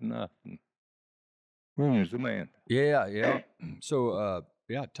Tough Enough. Where's the man? Yeah, yeah. So,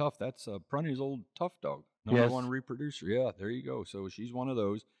 yeah, Tough. That's Prunty's old Tough dog. Number Yes. one reproducer. Yeah, there you go. So she's one of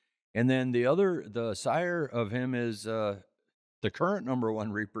those. And then the sire of him is the current number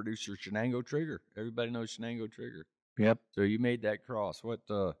one reproducer, Shenango Trigger. Everybody knows Shenango Trigger. Yep. So you made that cross.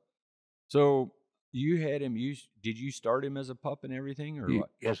 So you had him. Did you start him as a pup and everything, or what?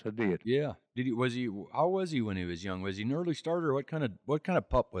 Yes, I did. Yeah. Did he? Was he? How was he when he was young? Was he an early starter? What kind of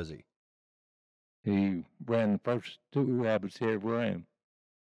pup was he? He ran the first 2 rabbits he ever ran.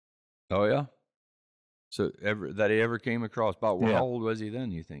 Oh yeah. So that he ever came across. About Yeah. how old was he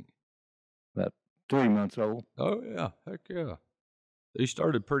then? You think? About 3 months old. Oh yeah. Heck yeah. They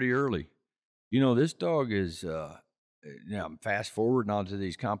started pretty early. You know, this dog is. Now, fast forward now to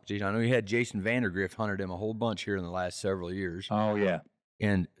these competitions. I know you had Jason Vandergriff hunted him a whole bunch here in the last several years. Oh, yeah.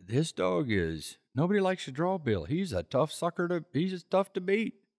 And this dog is, nobody likes to draw Bill. He's a tough sucker he's just tough to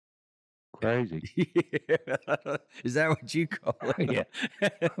beat. Crazy. Is that what you call it? Yeah.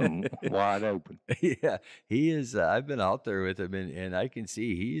 Wide open. Yeah. He is, I've been out there with him and I can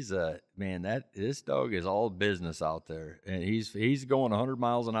see he's, man, this dog is all business out there. And he's going 100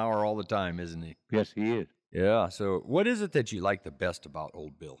 miles an hour all the time, isn't he? Yes, he is. Yeah. So what is it that you like the best about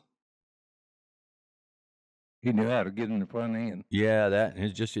old Bill? He knew how to get in the front end. Yeah, that and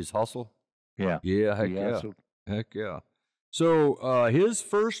it's just his hustle. Yeah. Yeah, heck He yeah. hustled. Heck yeah. So his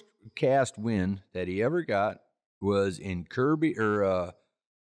first cast win that he ever got was in Kirby Kirby,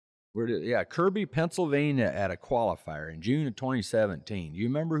 Pennsylvania at a qualifier in June of 2017. Do you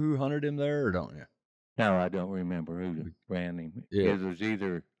remember who hunted him there or don't you? No, I don't remember who ran him. Yeah. It was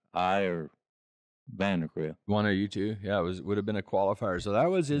either I or Vandergriff. One of you two? Yeah, would have been a qualifier. So that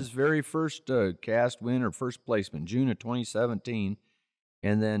was his very first cast win or first placement, June of 2017.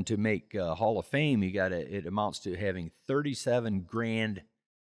 And then to make Hall of Fame, it amounts to having 37 grand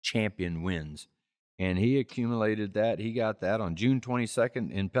champion wins. And he accumulated that. He got that on June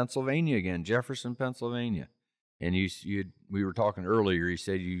 22nd in Pennsylvania again, Jefferson, Pennsylvania. And we were talking earlier, he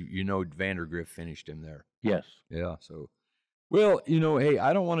said you know Vandergriff finished him there. Yes. Yeah, so... Well, hey,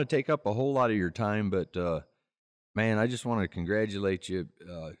 I don't want to take up a whole lot of your time, but, man, I just want to congratulate you,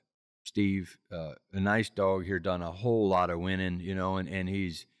 Steve. A nice dog here, done a whole lot of winning, and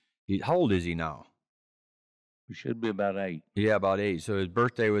he's how old is he now? He should be about 8. Yeah, about 8. So his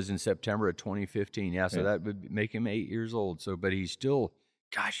birthday was in September of 2015. Yeah, so that would make him 8 years old. So, but he's still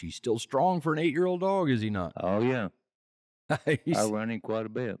strong for an 8-year-old dog, is he not? Oh, yeah. I run him quite a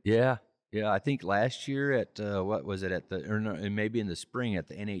bit. Yeah. Yeah, I think last year at maybe in the spring at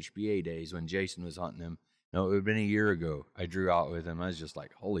the NHBA days when Jason was hunting him. No, it would have been a year ago. I drew out with him. I was just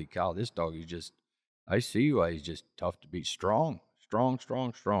like, holy cow, this dog is just. I see why he's just tough to beat. Strong.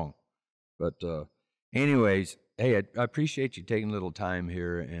 But anyways, hey, I appreciate you taking a little time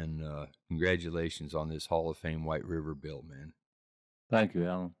here and congratulations on this Hall of Fame White River Bill, man. Thank you,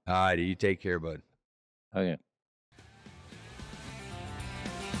 Alan. All right, you take care, bud. Oh yeah.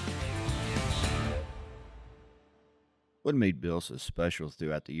 What made Bill so special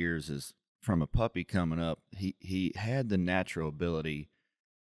throughout the years is from a puppy coming up, he had the natural ability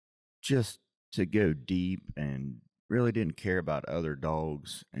just to go deep and really didn't care about other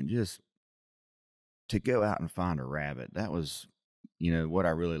dogs and just to go out and find a rabbit. That was, what I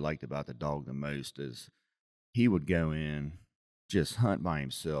really liked about the dog the most is he would go in, just hunt by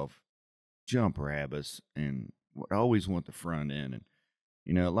himself, jump rabbits, and would always want the front end.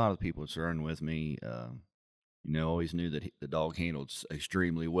 And, a lot of people that's running with me, always knew that the dog handled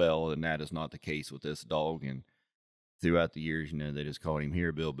extremely well, and that is not the case with this dog. And throughout the years, they just called him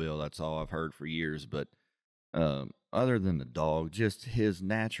here, Bill. That's all I've heard for years. But other than the dog, just his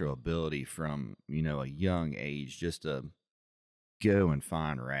natural ability from, a young age just to go and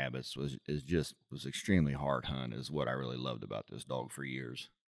find rabbits was extremely hard hunt is what I really loved about this dog for years.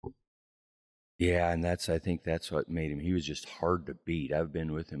 Yeah, and I think that's what made him. He was just hard to beat. I've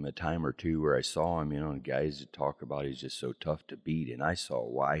been with him a time or two where I saw him, and guys that talk about he's just so tough to beat, and I saw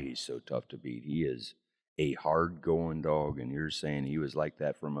why he's so tough to beat. He is a hard-going dog, and you're saying he was like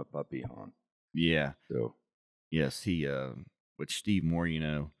that from a puppy on. Yeah. So, yes, he, with Steve Moore,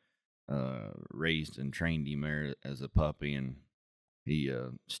 raised and trained him there as a puppy, and he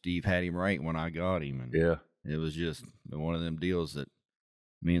Steve had him right when I got him, and Yeah. it was just one of them deals that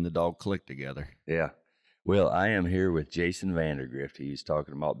me and the dog clicked together. Yeah. Well, I am here with Jason Vandergrift. He's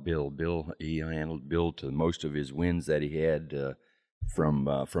talking about Bill. Bill, he handled Bill to most of his wins that he had from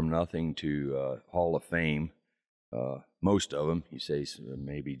nothing to Hall of Fame. Most of them, he says,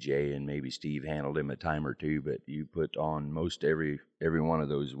 maybe Jay and maybe Steve handled him a time or two, but you put on most every one of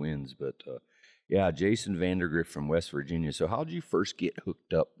those wins. But yeah, Jason Vandergrift from West Virginia. So how did you first get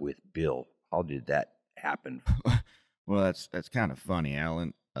hooked up with Bill? How did that happen? Well, that's kind of funny,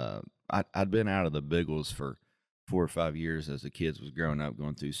 Alan. I'd been out of the Beagles for 4 or 5 years as the kids was growing up,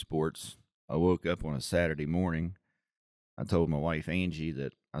 going through sports. I woke up on a Saturday morning. I told my wife, Angie,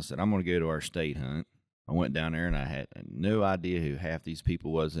 that I said, I'm going to go to our state hunt. I went down there, and I had no idea who half these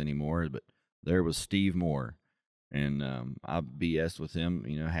people was anymore, but there was Steve Moore. And I BS'd with him,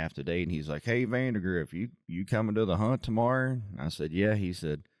 half the day, and he's like, hey, Vandergrift, you coming to the hunt tomorrow? And I said, yeah. He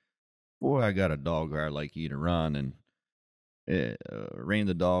said, boy, I got a dog I'd like you to run. And ran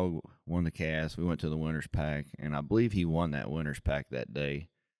the dog, won the cast. We went to the winner's pack, and I believe he won that winner's pack that day.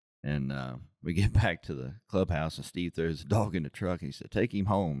 And we get back to the clubhouse, and Steve throws the dog in the truck, and he said, take him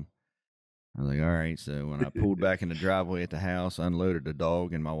home. I was like, all right. So when I pulled back in the driveway at the house, unloaded the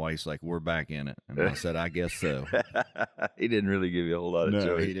dog, and my wife's like, we're back in it. And I said, I guess so. He didn't really give you a whole lot of choice.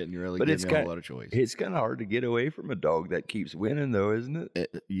 No, he didn't really give me a whole lot of choice. It's kind of hard to get away from a dog that keeps winning, though, isn't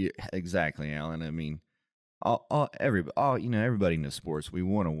it? Yeah, exactly, Alan. I mean, everybody in the sports, we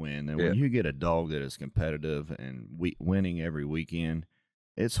want to win. And when you get a dog that is competitive and winning every weekend,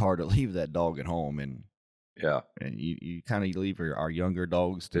 it's hard to leave that dog at home. And you kind of leave our younger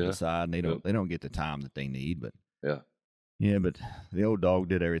dogs to the side, and they don't get the time that they need. But but the old dog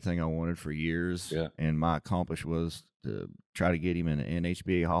did everything I wanted for years. And my accomplishment was to try to get him in the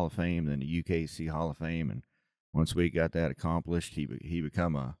NHBA Hall of Fame, then the UKC Hall of Fame. And once we got that accomplished, he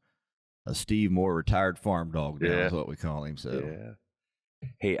become a Steve Moore retired farm dog now is what we call him. So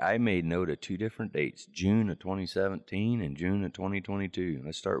Hey, I made note of 2 different dates, June of 2017 and June of 2022.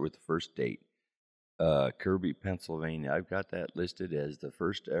 Let's start with the first date. Kirby, Pennsylvania. I've got that listed as the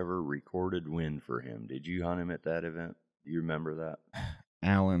first ever recorded win for him. Did you hunt him at that event? Do you remember that?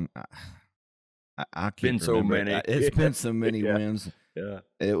 Alan, I can't been so remember. many. It's been so many wins. Yeah.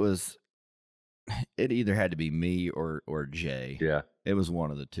 It either had to be me or Jay. Yeah. It was one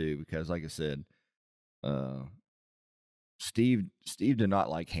of the two, because like I said, Steve did not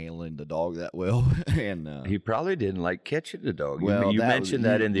like handling the dog that well, and he probably didn't like catching the dog. Well, you mentioned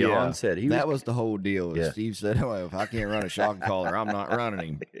that in the onset. That was the whole deal. Steve said, "Oh, if I can't run a shock collar, I'm not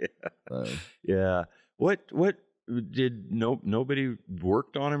running him." What did nobody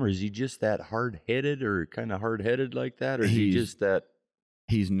worked on him, or is he just that hard headed, or kind of hard headed like that, or is he just that?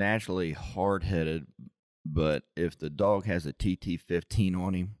 He's naturally hard headed, but if the dog has a TT-15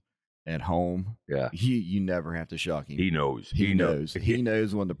 on him at home, you never have to shock him. He knows. He knows. He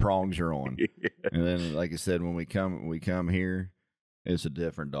knows when the prongs are on. And then, like I said, when we come here, it's a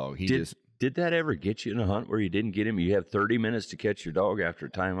different dog. Did that ever get you in a hunt where you didn't get him? You have 30 minutes to catch your dog after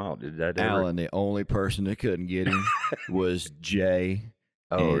timeout. Did that ever? Alan, the only person that couldn't get him was Jay.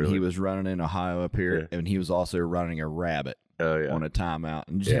 And really? He was running in Ohio up here, and he was also running a rabbit. On a timeout,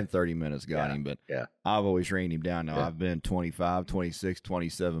 and just in 30 minutes got him. But I've always reined him down. Now, I've been 25, 26,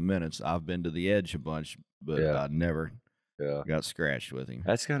 27 minutes. I've been to the edge a bunch, but I never got scratched with him.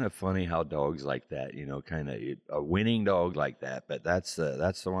 That's kind of funny how dogs like that, kind of a winning dog like that. But that's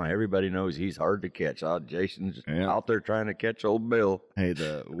the one. Everybody knows he's hard to catch. Jason's out there trying to catch old Bill. Hey,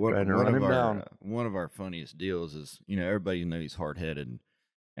 one of our funniest deals is, everybody knows he's hard-headed.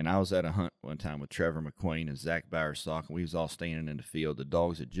 And I was at a hunt one time with Trevor McQueen and Zach Bowersock, and we was all standing in the field. The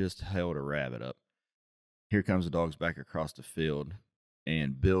dogs had just held a rabbit up. Here comes the dogs back across the field,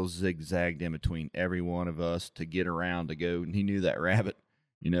 and Bill zigzagged in between every one of us to get around to go, and he knew that rabbit,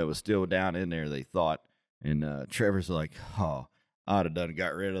 was still down in there, they thought. And Trevor's like, oh, I'd have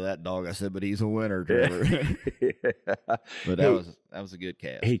got rid of that dog. I said, but he's a winner, Trevor. But that was a good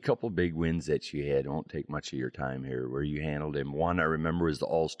cast. Hey, couple big wins that you had. It won't take much of your time here where you handled him. One I remember was the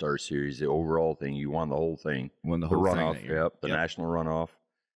All-Star Series, the overall thing. You won the whole thing. Won the whole runoff, thing. The national runoff.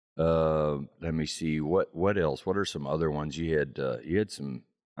 Let me see. What else? What are some other ones you had? You had some.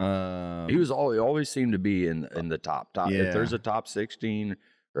 He always seemed to be in the top. Yeah. If there's a top 16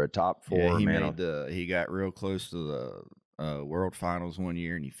 or a top 4, he got real close to the World Finals one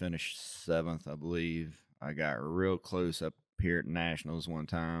year, and he finished 7th, I believe. I got real close up here at Nationals one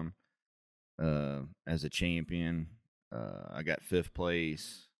time as a champion. I got 5th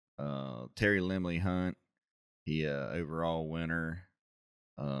place. Terry Limley Hunt, he overall winner.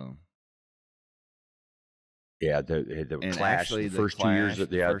 Yeah, the And clash, actually, the first 2 years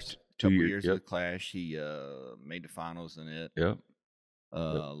that they had, first couple years of the clash, he made the finals in it. Yep.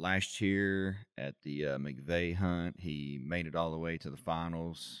 Last year at the McVeigh hunt, he made it all the way to the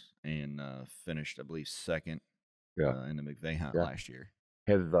finals and finished, I believe, second in the McVeigh hunt last year.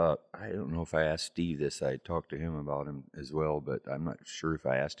 I don't know if I asked Steve this. I talked to him about him as well, but I'm not sure if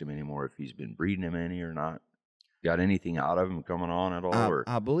I asked him anymore if he's been breeding him any or not. Got anything out of him coming on at all?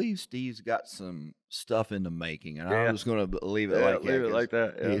 I believe Steve's got some stuff in the making, and I was going to leave it like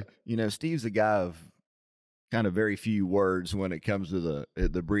that. Yeah. You know, Steve's a guy of kind of very few words when it comes to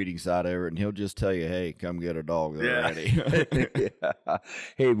the breeding side of it, and he'll just tell you, "Hey, come get a dog. They're ready." Yeah.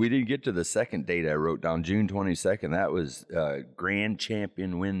 Hey, we didn't get to the second date I wrote down, June 22nd. That was Grand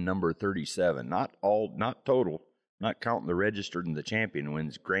Champion win number 37. Not total, not counting the registered and the champion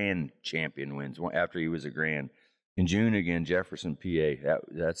wins. Grand Champion wins after he was a grand. In June again, Jefferson, PA.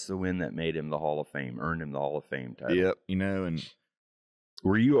 That's the win that made him the Hall of Fame, earned him the Hall of Fame title. Yep, you know. And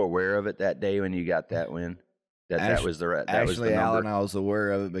were you aware of it that day when you got that win? That was the number? Alan, I was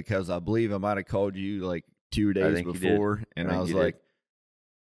aware of it because I believe I might have called you like 2 days before, and I was like,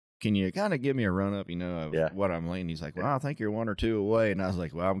 "Can you kind of give me a run up, of what I'm laying?" He's like, "Well, I think you're 1 or 2 away," and I was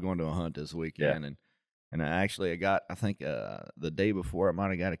like, "Well, I'm going to a hunt this weekend," And I got, I think the day before, I might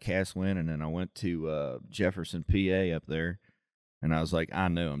have got a cast win, and then I went to Jefferson, PA up there, and I was like, I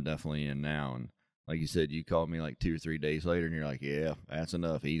know I'm definitely in now. And like you said, you called me like 2 or 3 days later, and you're like, yeah, that's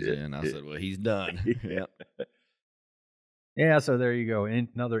enough. He's in. I said, well, he's done. Yep. Yeah, so there you go.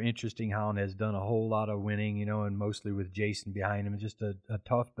 Another interesting hound has done a whole lot of winning, and mostly with Jason behind him. Just a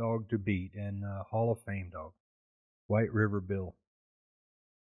tough dog to beat and Hall of Fame dog, White River Bill.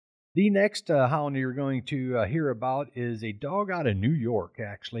 The next hound you're going to hear about is a dog out of New York,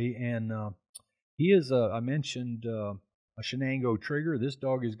 actually, and he is, I mentioned, a Shenango Trigger. This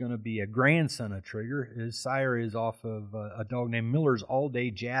dog is going to be a grandson of Trigger. His sire is off of a dog named Miller's All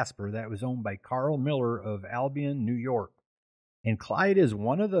Day Jasper that was owned by Carl Miller of Albion, New York. And Clyde is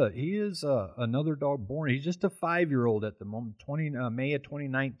he is another dog born. He's just a 5-year-old at the moment, May of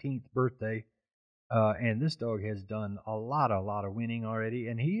 2019 birthday. And this dog has done a lot of winning already,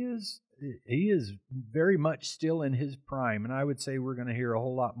 and he is very much still in his prime. And I would say we're going to hear a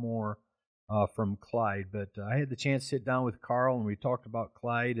whole lot more from Clyde. But I had the chance to sit down with Carl, and we talked about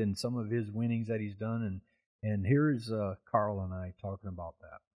Clyde and some of his winnings that he's done. And here's Carl and I talking about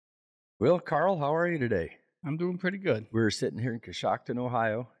that. Well, Carl, how are you today? I'm doing pretty good. We were sitting here in Coshocton,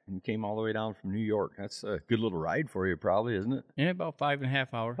 Ohio, and you came all the way down from New York. That's a good little ride for you, probably, isn't it? Yeah, about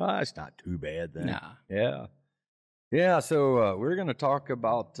 5.5 hours. It's not too bad then. Nah. Yeah. Yeah. So we're going to talk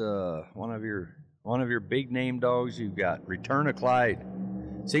about one of your big name dogs you've got, Return of Clyde.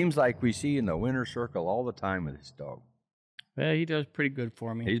 Seems like we see in the winner circle all the time with this dog. Well, he does pretty good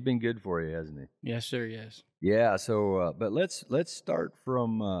for me. He's been good for you, hasn't he? Yes, sir. Yes. Yeah. So, but let's start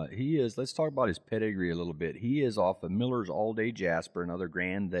from let's talk about his pedigree a little bit. He is off of Miller's All Day Jasper, another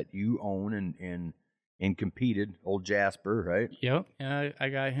grand that you own and competed. Old Jasper, right? Yep. And I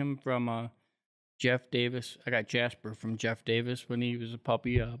got him from Jeff Davis. I got Jasper from Jeff Davis when he was a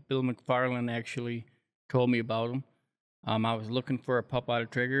puppy. Bill McFarland actually told me about him. I was looking for a pup out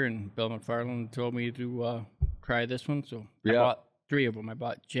of Trigger, and Bill McFarland told me to try this one. So I bought 3 of them. I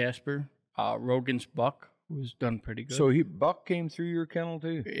bought Jasper, Rogan's Buck, who's done pretty good. So Buck came through your kennel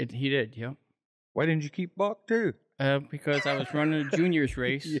too? He did, yep. Why didn't you keep Buck too? Because I was running a juniors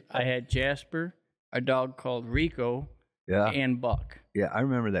race. Yeah. I had Jasper, a dog called Rico, and Buck. Yeah, I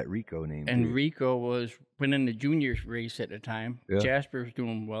remember that Rico name. And too. Rico was winning the juniors race at the time. Yeah. Jasper was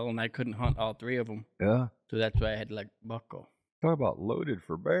doing well, and I couldn't hunt all 3 of them. Yeah. So that's why I had to let Buck go. Talk about loaded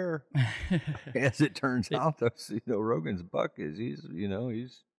for bear. As it turns out, though, Rogan's Buck he's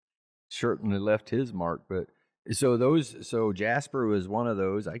certainly left his mark. But so Jasper was one of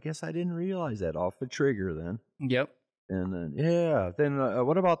those. I guess I didn't realize that off the Trigger then. Yep. And then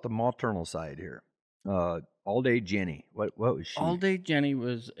what about the maternal side here? All Day Jenny. What was she? All Day Jenny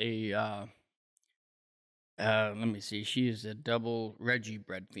was a let me see. She is a double Reggie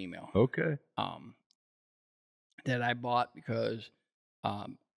bred female. Okay. That I bought because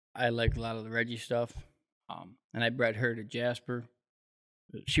I like a lot of the Reggie stuff. And I bred her to Jasper.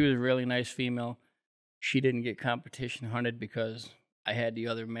 She was a really nice female. She didn't get competition hunted because I had the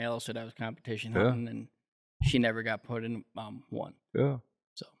other males that I was competition hunting, and she never got put in one. Yeah.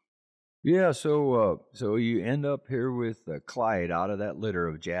 So. Yeah, so you end up here with Clyde out of that litter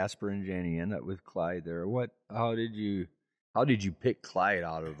of Jasper and Jenny. End up with Clyde there. How did you pick Clyde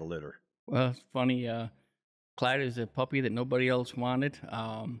out of the litter? Well, it's funny. Clyde is a puppy that nobody else wanted.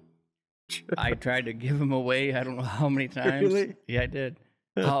 I tried to give him away. I don't know how many times. Really? Yeah, I did.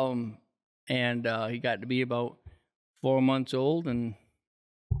 and he got to be about 4 months old, and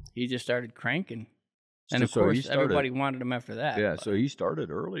he just started cranking. And of course, everybody wanted him after that. Yeah, so he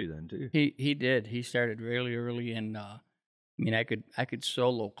started early then too. He did. He started really early, and I mean, I could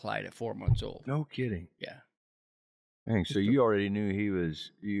solo Clyde at 4 months old. No kidding. Yeah. Dang, so you already knew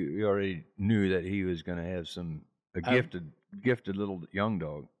you already knew that he was going to have a gifted little young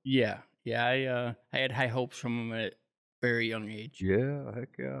dog. Yeah, yeah. I had high hopes from him at a very young age. Yeah, heck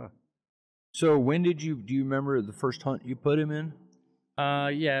yeah. So when do you remember the first hunt you put him in?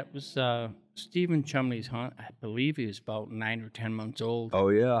 Yeah, it was Stephen Chumley's hunt. I believe he was about 9 or 10 months old. Oh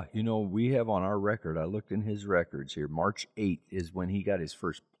yeah, we have on our record. I looked in his records here. March 8th is when he got his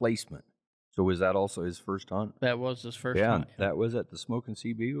first placement. So was that also his first hunt? That was his first hunt. Yeah, that was at the Smoking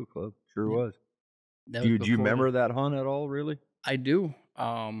Sea Beagle Club. Sure was. That do you remember that hunt at all? Really? I do.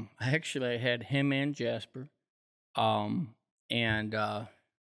 Actually, I had him and Jasper, and I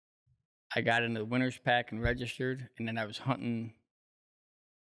got into the winner's pack and registered, and then I was hunting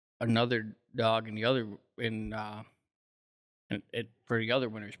another dog in the other for the other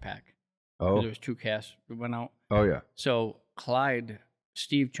winner's pack. Oh, there was 2 casts that went out. Oh yeah. So Clyde,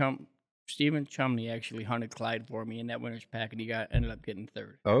 Stephen Chumley actually hunted Clyde for me in that winner's pack, and he ended up getting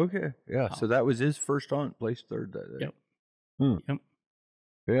 3rd. Okay, yeah. So that was his first hunt, placed 3rd that day. Yep. Yep.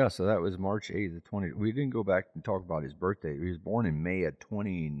 Yeah, so that was March 8th of 20. We didn't go back and talk about his birthday. He was born in May of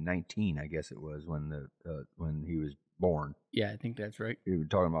 2019, I guess it was when he was born. Yeah, I think that's right. We were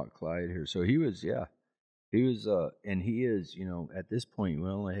talking about Clyde here. So he was, and he is, at this point we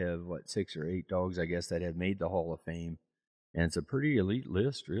only have 6 or 8 dogs, I guess, that have made the Hall of Fame. And it's a pretty elite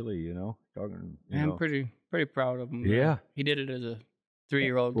list, really, I'm pretty proud of him. Yeah. He did it as a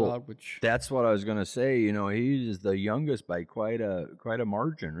 3-year-old dog, which... That's what I was going to say. He's the youngest by quite a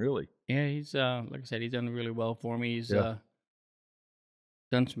margin, really. Yeah, he's, like I said, he's done really well for me. He's done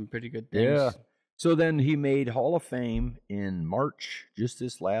some pretty good things. Yeah. So then he made Hall of Fame in March, just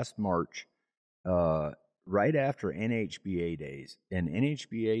this last March, right after NHBA days. And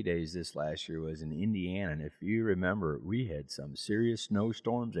NHBA days this last year was in Indiana. And if you remember, we had some serious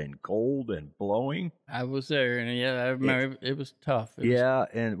snowstorms and cold and blowing. I was there, and I remember it was tough.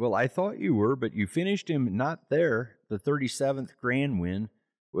 And I thought you were, but you finished him not there. The 37th grand win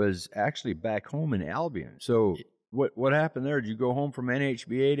was actually back home in Albion. So what happened there? Did you go home from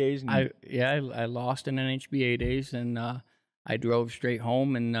NHBA days? I lost in NHBA days, and I drove straight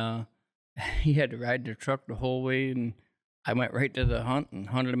home, and he had to ride the truck the whole way, and I went right to the hunt and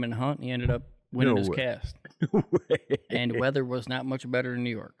hunted him in the hunt, and he ended up winning his cast. No way. And the weather was not much better in New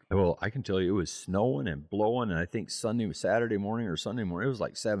York. Well, I can tell you it was snowing and blowing, and I think Saturday morning or Sunday morning, it was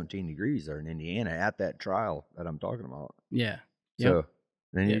like 17 degrees there in Indiana at that trial that I'm talking about. Yeah. So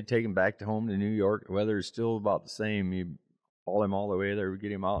then you take him back home to New York. The weather is still about the same. You haul him all the way there,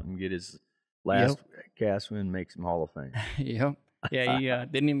 get him out, and get his last cast win, makes him Hall of Fame. Yep. Yeah, he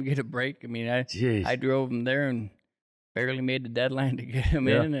didn't even get a break. I mean, I drove him there and barely made the deadline to get him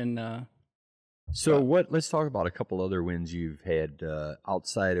in. And let's talk about a couple other wins you've had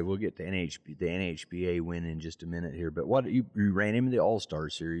outside of. We'll get to the NHBA win in just a minute here. But you ran him in the All-Star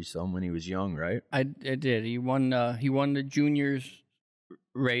Series some when he was young, right? I did. He won the juniors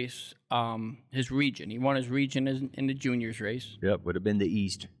race. His region. He won his region in the juniors race. Yep, would have been the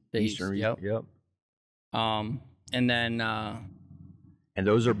Eastern region. Yep. And then. And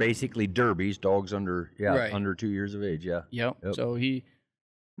those are basically derbies, dogs under 2 years of age, Yep. So he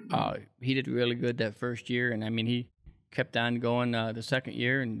did really good that first year, and I mean he kept on going the second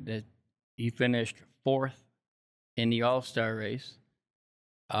year, and he finished 4th in the All-Star race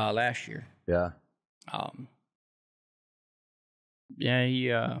last year. Yeah.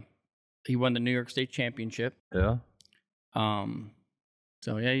 He won the New York State Championship. Yeah.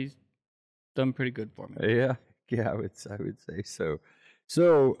 So he's done pretty good for me. Yeah, I would say so.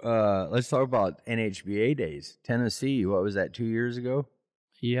 So let's talk about NHBA days. Tennessee, what was that, 2 years ago?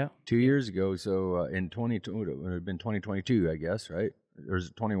 Yeah. 2 years ago. So in 2022, it would have been 2022, I guess, right? Or is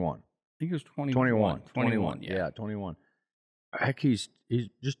it 21? I think it was 21. 21. Yeah, 21. Heck, he's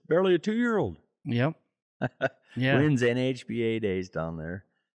just barely a 2-year-old. Yep. Yeah. Wins NHBA days down there.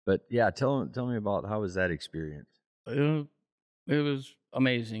 But yeah, tell me about how was that experience? It was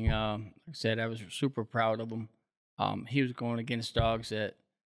amazing. Like I said, I was super proud of him. He was going against dogs that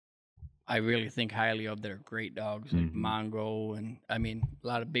I really think highly of. That are great dogs, like Mongo, and I mean a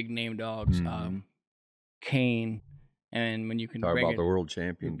lot of big name dogs. Kane, and when you can talk about the world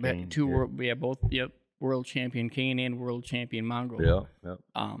champion Kane, world champion Kane and world champion Mongo.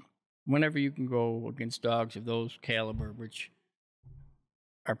 Yeah. Whenever you can go against dogs of those caliber, which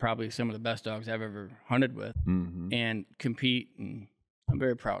are probably some of the best dogs I've ever hunted with, and compete, and I'm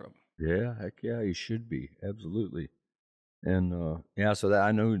very proud of them. Yeah, heck yeah, he should be. Absolutely. And yeah, so that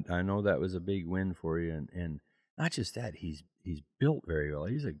I know that was a big win for you, and not just that, he's built very well.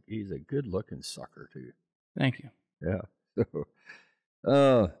 He's a good looking sucker too. Thank you. Yeah.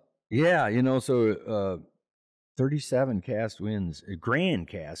 Yeah, so 37 cast wins, grand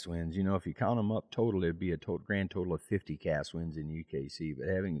cast wins. If you count them up total, it'd be a grand total of 50 cast wins in UKC. But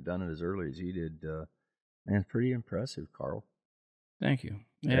having done it as early as he did, man, it's pretty impressive, Carl. Thank you.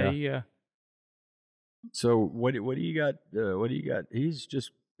 Yeah. Yeah. So what do you got? What do you got? He's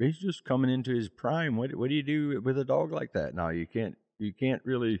just coming into his prime. What do you do with a dog like that? Now you can't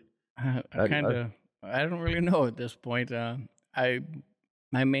really. I don't really know at this point.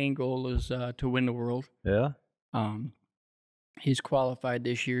 My main goal is to win the world. Yeah. He's qualified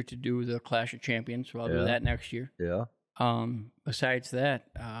this year to do the Clash of Champions, so I'll do that next year. Yeah. Besides that,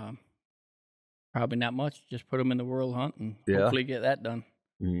 probably not much. Just put him in the world hunt and Yeah. hopefully get that done.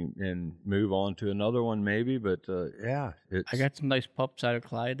 And move on to another one maybe, but yeah. I got some nice pups out of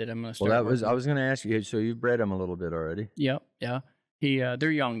Clyde that I'm going to Well, start. I was going to ask you. So you've bred them a little bit already. Yep, yeah.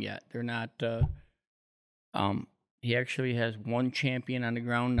 They're young yet. They're not. He actually has one champion on the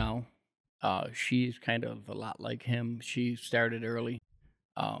ground now. She's kind of a lot like him. She started early.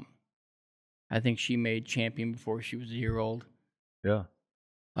 I think she made champion before she was a year old. Yeah.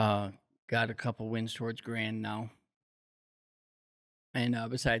 Got a couple wins towards grand now. And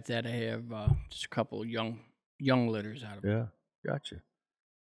besides that, I have just a couple young litters out of it. Yeah, gotcha.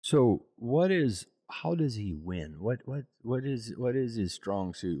 So how does he win? What is his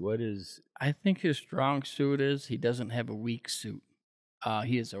strong suit? I think his strong suit is he doesn't have a weak suit.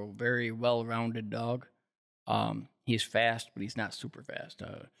 He is a very well-rounded dog. He's fast, but he's not super fast.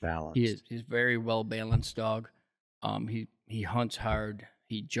 Balanced. He's very well-balanced dog. He hunts hard.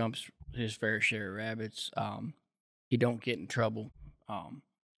 He jumps his fair share of rabbits. He don't get in trouble.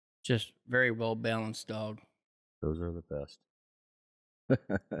 Just very well-balanced dog. Those are the best.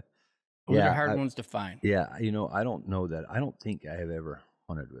 Those are hard ones to find. Yeah, I don't know that. I don't think I have ever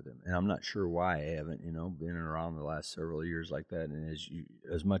hunted with him, and I'm not sure why I haven't. Been around the last several years like that, and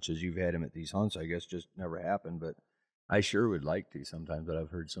as much as you've had him at these hunts, I guess just never happened. But I sure would like to sometimes. But I've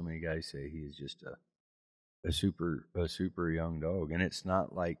heard so many guys say he is just a super young dog, and it's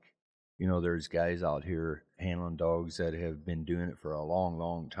not like there's guys out here handling dogs that have been doing it for a long,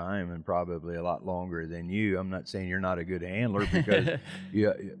 long time, and probably a lot longer than you. I'm not saying you're not a good handler because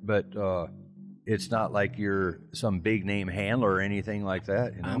but it's not like you're some big name handler or anything like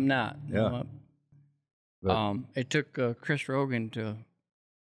that. I'm not. Yeah. No. It took Chris Rogan to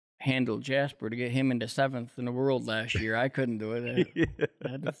handle Jasper to get him into 7th in the world last year. I couldn't do it. I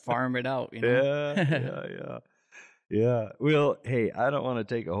had to farm it out. Yeah. Well, hey, I don't want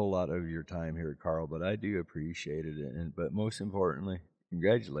to take a whole lot of your time here, Carl, but I do appreciate it. But most importantly,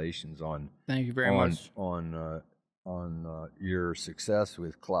 congratulations on thank you very much on your success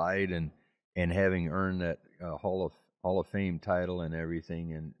with Clyde and having earned that Hall of Fame title and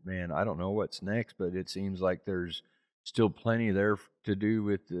everything. And man, I don't know what's next, but it seems like there's still plenty there to do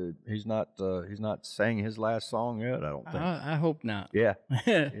with he's not sang his last song yet, I don't think. I hope not. Yeah.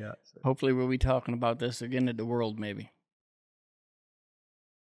 Yeah. So. Hopefully we'll be talking about this again at the World maybe.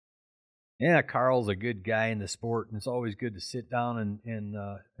 Yeah, Carl's a good guy in the sport, and it's always good to sit down and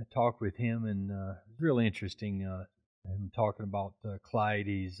talk with him, and it's really interesting him talking about Clyde.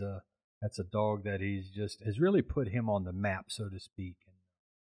 That's a dog that has really put him on the map, so to speak.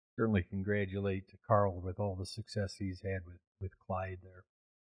 Certainly congratulate Carl with all the success he's had with Clyde there.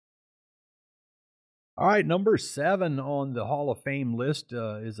 All right, number 7 on the Hall of Fame list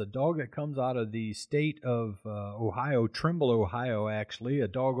is a dog that comes out of the state of Ohio, Trimble, Ohio, actually. A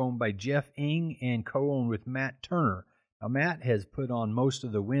dog owned by Jeff Ing and co-owned with Matt Turner. Now, Matt has put on most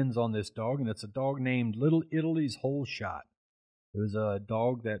of the wins on this dog, and it's a dog named Little Italy's Whole Shot. It was a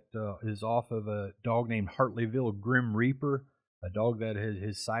dog that is off of a dog named Hartleyville Grim Reaper. A dog that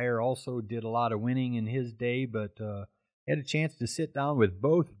his sire also did a lot of winning in his day, but had a chance to sit down with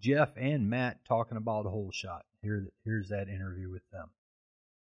both Jeff and Matt talking about Whole Shot. Here's that interview with them.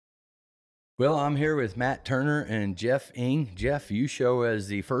 Well, I'm here with Matt Turner and Jeff Ing. Jeff, you show as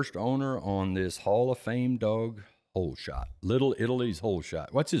the first owner on this Hall of Fame dog, Whole Shot. Little Italy's Whole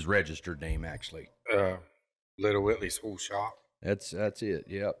Shot. What's his registered name, actually? Little Italy's Whole Shot. That's it,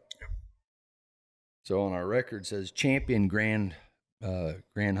 yep. So on our record says champion Grand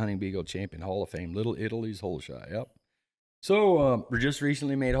Hunting Beagle champion Hall of Fame, Little Italy's Whole Shot. Yep. So we just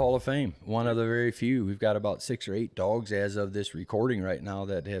recently made Hall of Fame. One of the very few. We've got about 6 or 8 dogs as of this recording right now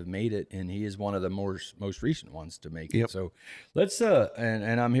that have made it, and he is one of the most recent ones to make it. So let's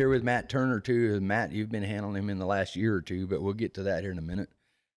and I'm here with Matt Turner too. Matt, you've been handling him in the last year or two, but we'll get to that here in a minute.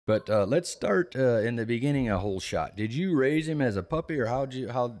 But let's start in the beginning of Whole Shot. Did you raise him as a puppy, or how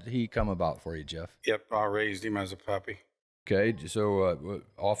did he come about for you, Jeff? Yep, I raised him as a puppy. Okay, so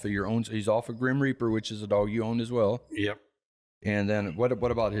off of your own, he's off of Grim Reaper, which is a dog you owned as well. Yep. And then what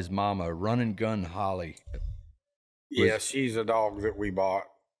about his mama, Run and Gun Holly? Yeah, she's a dog that we bought.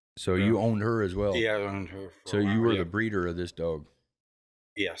 So you owned her as well? Yeah, I owned her. So you were the breeder of this dog?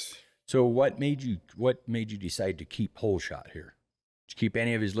 Yes. So what made you decide to keep Whole Shot here? Did you keep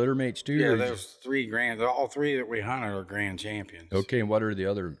any of his litter mates too? Yeah, there's 3 grand. All 3 that we hunted are grand champions. Okay, and what are the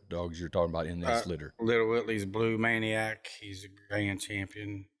other dogs you're talking about in this litter? Little Whitley's Blue Maniac. He's a grand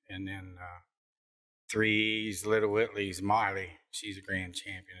champion. And then 3's Little Whitley's Miley. She's a grand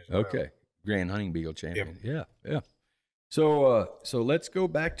champion as well. Okay, Grand Hunting Beagle champion. Yep. Yeah. So let's go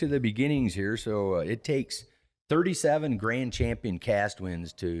back to the beginnings here. So it takes 37 grand champion cast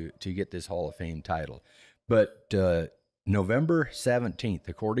wins to get this Hall of Fame title. But November 17th,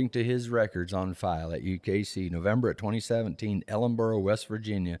 according to his records on file at UKC, November of 2017, Ellenboro, West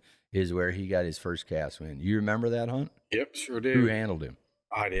Virginia, is where he got his first cast win. You remember that hunt? Yep, sure did. Who handled him?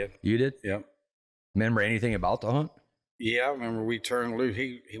 I did. You did? Yep. Remember anything about the hunt? Yeah, I remember we turned loose.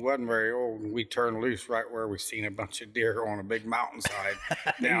 He wasn't very old. And we turned loose right where we seen a bunch of deer on a big mountainside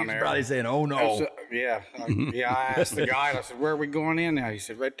down there. Probably saying, "Oh no!" Yeah. I asked the guide. I said, "Where are we going in now?" He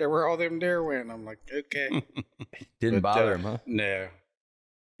said, "Right there where all them deer went." I'm like, "Okay." Didn't bother him, huh? No.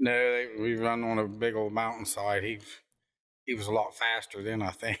 We run on a big old mountainside. He was a lot faster then.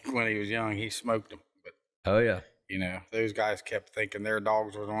 I think when he was young, he smoked them. But oh yeah, those guys kept thinking their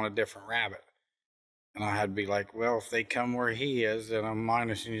dogs was on a different rabbit. And I had to be like, well, if they come where he is, then I'm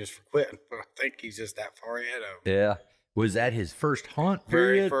minusing just for quitting. But I think he's just that far ahead of him. Yeah. Was that his first hunt?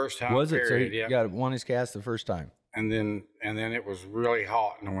 Very first hunt. Was it? Period, So he yeah. won his cast the first time. And then it was really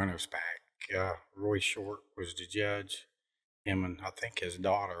hot in the winner's pack. Roy Short was the judge. Him and I think his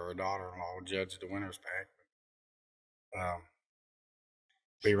daughter or daughter-in-law judged the winner's pack.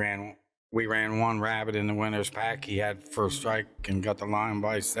 We ran one rabbit in the winner's pack. He had first strike and got the line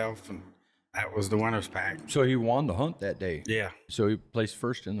by himself, and that was the winner's pack. So he won the hunt that day. Yeah. So he placed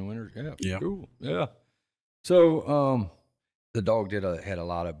first in the winners. Yeah. Yeah. Cool. Yeah. So the dog had a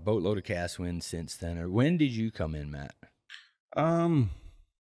lot of boatload of cast wins since then. Or when did you come in, Matt?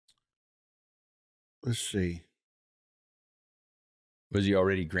 Let's see. Was he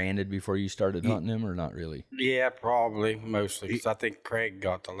already granted before you started hunting him, or not really? Yeah, probably, mostly, because I think Craig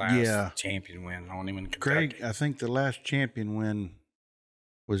got the last champion win on him in Kentucky. Craig, I think the last champion win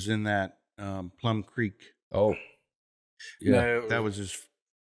was in that Plum Creek. Oh, yeah. No, that was his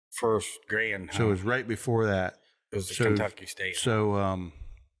first grand hunt. So it was right before that. It was the Kentucky State. So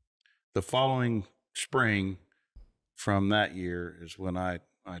the following spring from that year is when I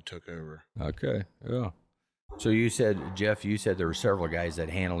took over. Okay, yeah. So you said, Jeff, there were several guys that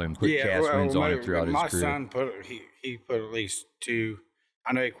handled him, put cast wins on him throughout his career. My son he put at least 2.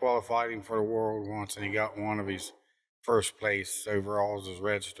 I know he qualified him for the world once, and he got one of his first place overalls as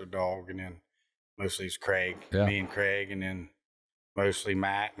registered dog, and then mostly it's Craig, me and Craig, and then mostly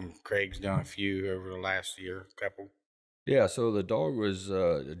Matt, and Craig's done a few over the last year, couple. Yeah, so the dog was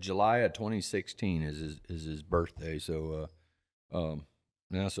July of 2016 is his birthday, so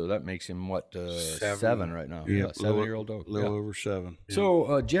yeah, so that makes him what 7 right now. Yeah, 7-year-old dog. A little over 7.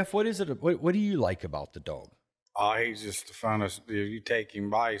 So Jeff, what is it? What do you like about the dog? Oh, he's just the funnest. If you take him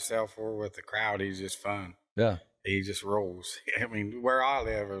by himself or with the crowd, he's just fun. Yeah, he just rolls. I mean, where I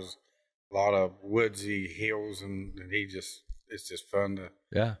live is a lot of woodsy hills, and it's just fun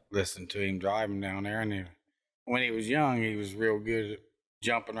to listen to him driving down there. And when he was young, he was real good at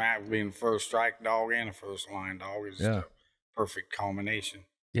jumping around, being the first strike dog and the first line dog. It's just a perfect combination.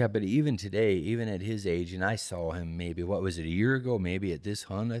 Yeah, but even today, even at his age, and I saw him maybe, what was it, a year ago, maybe at this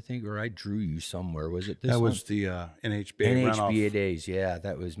hunt, I think, or I drew you somewhere. Was it this That hunt? was the NHBA runoff. days, yeah.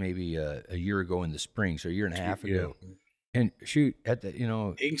 That was maybe a year ago in the spring, so a year and a half ago. And shoot, at the,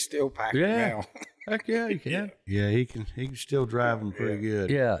 he can still pack it now. Heck yeah, he can. Yeah, he can still drive them pretty good.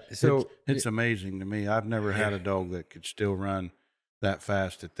 Yeah, so it's amazing to me. I've never had a dog that could still run that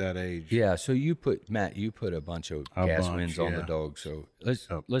fast at that age. Yeah, so Matt, you put a bunch of cast wins on the dog. So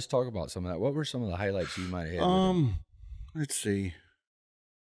let's talk about some of that. What were some of the highlights you might have had? With him? Let's see.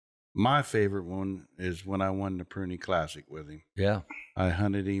 My favorite one is when I won the Pruny Classic with him. Yeah. I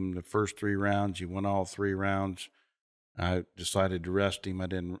hunted him the first 3 rounds. He won all 3 rounds. I decided to rest him.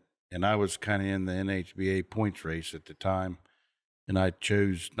 And I was kind of in the NHBA points race at the time, and I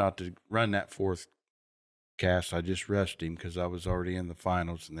chose not to run that 4th cast. I just rested him because I was already in the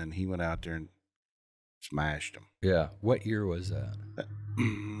finals, and then he went out there and smashed him. Yeah. What year was that?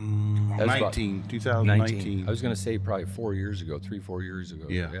 2019. 2019. I was going to say probably 4 years ago, 3-4 years ago.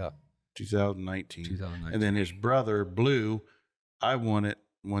 Yeah. 2019. 2019. And then his brother, Blue, I won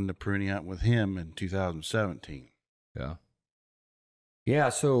the pruning hunt with him in 2017. Yeah. Yeah,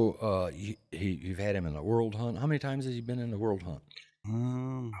 so you've had him in the world hunt. How many times has he been in the world hunt?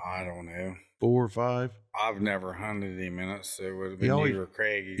 I don't know. 4 or 5. I've never hunted him in it, so it would have been you or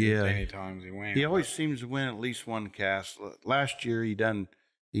Craig. Many times he went. He always seems to win at least one cast. Last year he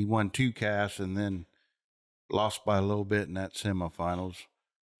won 2 casts and then lost by a little bit in that semifinals.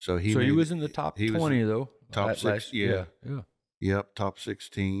 So he was in the top 20 though. Top 6, yeah. Yep, top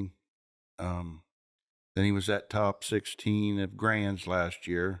 16. Then he was at top 16 of Grands last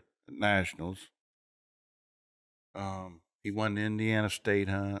year at Nationals. He won the Indiana State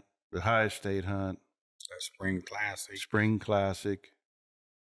Hunt, the Ohio State Hunt. The Spring Classic. Spring Classic.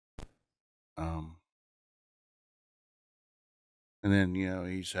 And then,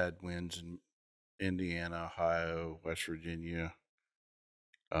 he's had wins in Indiana, Ohio, West Virginia,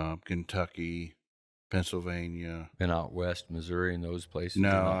 Kentucky, Pennsylvania. Been out west, Missouri, and those places?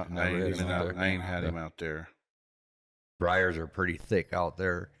 No, I ain't had him out there. Briars are pretty thick out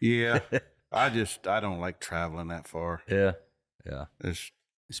there. Yeah. I don't like traveling that far. Yeah.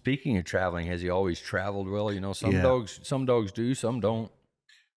 Speaking of traveling, has he always traveled well? Some dogs do, some don't.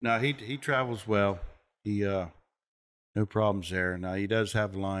 No, he travels well. He no problems there. Now he does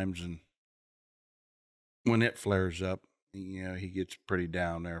have limes, and when it flares up, he gets pretty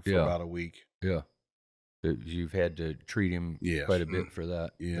down there for about a week. Yeah. You've had to treat him quite a bit for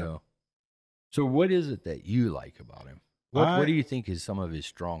that. Yeah. So what is it that you like about him? What do you think is some of his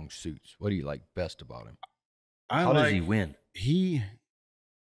strong suits? What do you like best about him? How does he win? He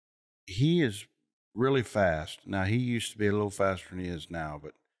is really fast. Now, he used to be a little faster than he is now,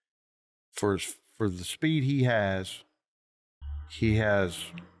 but for the speed he has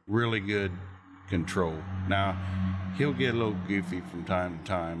really good control. Now, he'll get a little goofy from time to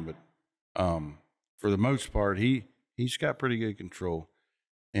time, but for the most part, he's got pretty good control.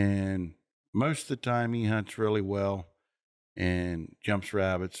 And most of the time, he hunts really well and jumps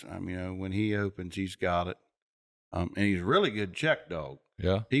rabbits. When he opens, he's got it. And he's a really good check dog.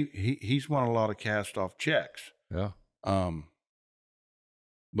 Yeah. He's won a lot of cast off checks. Yeah.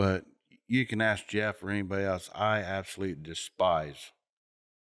 But you can ask Jeff or anybody else. I absolutely despise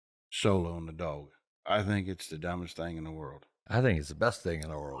soloing the dog. I think it's the dumbest thing in the world. I think it's the best thing in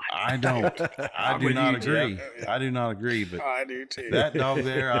the world. I don't. I do not agree. I do not agree. But I do too. That dog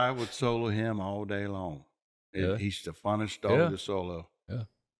there, I would solo him all day long. He's the funnest dog to solo. Yeah.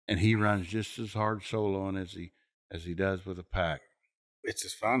 And he runs just as hard soloing as he does with a pack. It's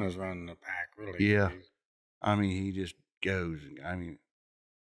as fun as running a pack, really. Yeah. He just goes.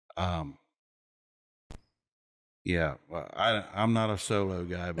 Yeah. Well, I'm not a solo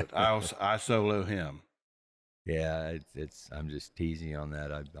guy, but I solo him. Yeah, I'm just teasing on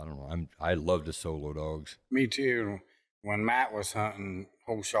that. I don't know. I love to solo dogs. Me too. When Matt was hunting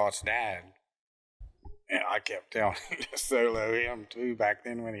Whole Shot's dad, I kept telling him to solo him too. Back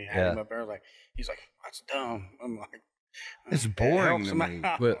then, when he had him up there, he's like, "That's dumb." I'm like, "It's boring to me."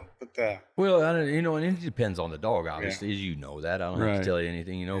 Well, and it depends on the dog, obviously, as you know that. I don't have to tell you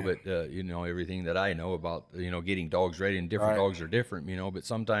anything, but everything that I know about getting dogs ready, and different dogs are different, But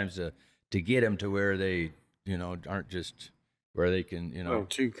sometimes to get them to where they aren't just where they can, oh,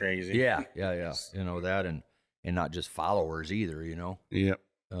 too crazy. Yeah. That and not just followers either, Yep.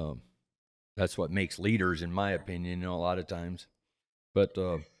 That's what makes leaders, in my opinion, a lot of times. But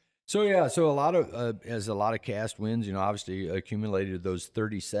so a lot of cast wins, obviously accumulated those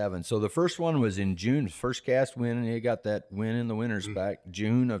 37. So the first one was in June, first cast win, and he got that win in the winners pack,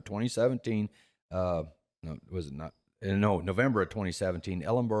 June of 2017. No, was it not? No, November of 2017,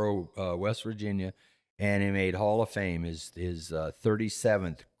 Ellenboro, West Virginia. And he made Hall of Fame his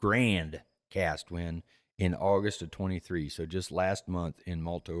 37th grand cast win in August of 23. So just last month in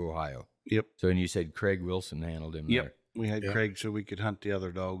Malta, Ohio. Yep. So, and you said Craig Wilson handled him there. We had Craig so we could hunt the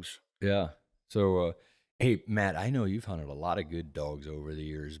other dogs. Yeah. So, hey, Matt, I know you've hunted a lot of good dogs over the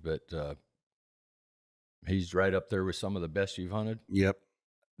years, but he's right up there with some of the best you've hunted. Yep,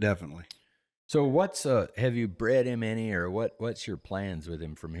 definitely. So have you bred him any, or what's your plans with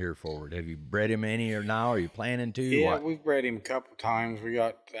him from here forward? Have you bred him any or now? Are you planning to? Yeah, we've bred him a couple times. We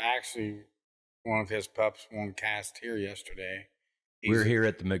got actually one of his pups won cast here yesterday. We're here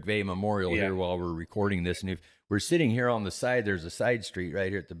at the McVeigh Memorial here while we're recording this, and if we're sitting here on the side, there's a side street right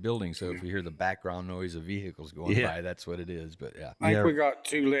here at the building, so if you hear the background noise of vehicles going by, that's what it is. But I think we got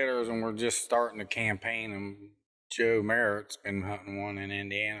 2 litters, and we're just starting the campaign, and Joe Merritt's been hunting one in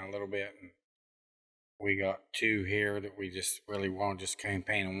Indiana a little bit, and we got 2 here that we just really want to just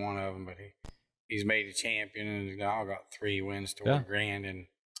campaign on one of them, but he's made a champion, and now got 3 wins toward a grand in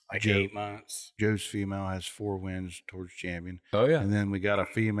like 8 months. Joe's female has 4 wins towards champion. Oh yeah. And then we got a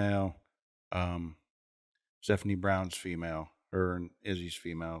female, Stephanie Brown's female, her and Izzy's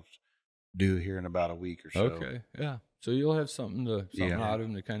females due here in about a week or so. Okay. Yeah. So you'll have something out of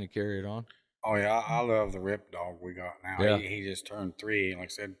him to kind of carry it on. Oh yeah, I love the Rip dog we got now. Yeah. He just turned 3, and like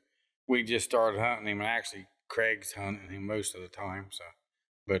I said, we just started hunting him, and actually Craig's hunting him most of the time. So,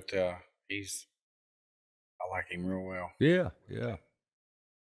 but I like him real well. Yeah, yeah.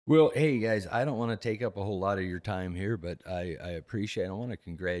 Well, hey guys, I don't want to take up a whole lot of your time here, but I appreciate. I want to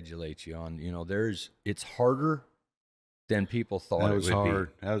congratulate you on. It's harder than people thought That it was would hard.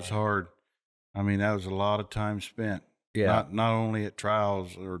 be. That was hard. I mean, that was a lot of time spent. Yeah. Not only at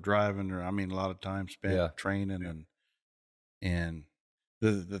trials or driving, a lot of time spent training and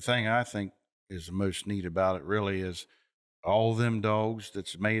the thing I think is the most neat about it really is all them dogs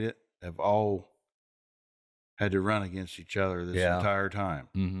that's made it have all had to run against each other this entire time.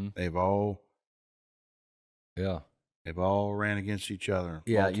 Mm-hmm. They've all ran against each other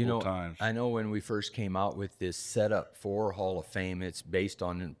multiple times. I know when we first came out with this setup for Hall of Fame, it's based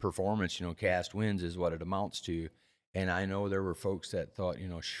on performance, cast wins is what it amounts to. And I know there were folks that thought,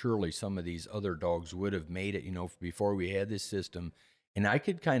 surely some of these other dogs would have made it, before we had this system. And I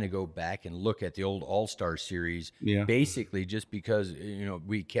could kind of go back and look at the old All-Star series, basically just because,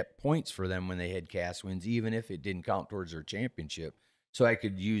 we kept points for them when they had cast wins, even if it didn't count towards their championship. So I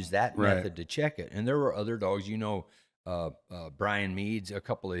could use that method to check it. And there were other dogs, Brian Meads, a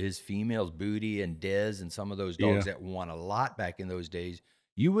couple of his females, Booty and Dez, and some of those dogs that won a lot back in those days.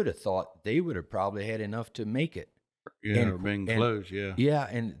 You would have thought they would have probably had enough to make it. Yeah, or being close, Yeah,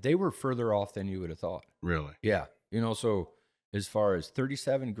 and they were further off than you would have thought. Really? Yeah. So as far as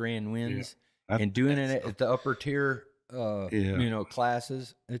 37 grand wins and doing it at the upper tier,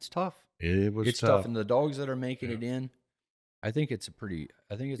 classes, it's tough. It's tough. And the dogs that are making it in, I think it's a pretty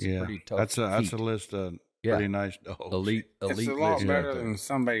tough That's a list of pretty nice dogs. Elite It's a lot better than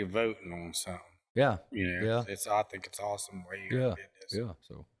somebody voting on something. Yeah. I think it's awesome the way you did this. Yeah.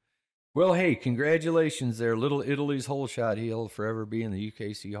 So, well, hey, congratulations there. Little Italy's Hole Shot. He'll forever be in the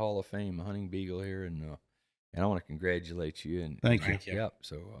UKC Hall of Fame, a hunting beagle here. And I want to congratulate you. And Thank you. Yep.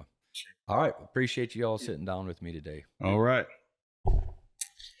 So, all right. Appreciate you all sitting down with me today. All right.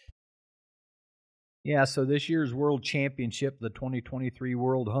 Yeah, so this year's World Championship, the 2023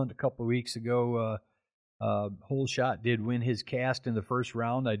 World Hunt a couple of weeks ago, Hole Shot did win his cast in the first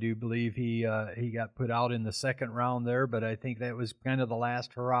round. I do believe he got put out in the second round there, but I think that was kind of the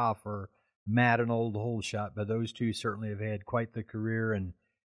last hurrah for Matt and old Hole Shot. But those two certainly have had quite the career and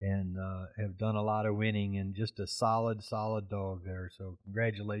have done a lot of winning, and just a solid dog there. So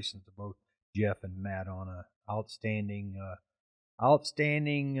congratulations to both Jeff and Matt on a outstanding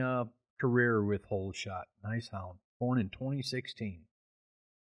career with Hole Shot. Nice hound. Born in 2016.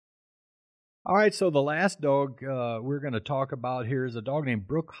 All right, so the last dog we're going to talk about here is a dog named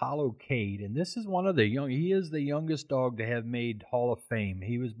Brook Hollow Cade, and this is he is the youngest dog to have made Hall of Fame.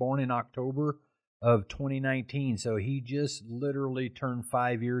 He was born in October of 2019, so he just literally turned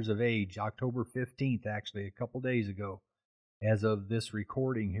 5 years of age, October 15th, actually, a couple days ago, as of this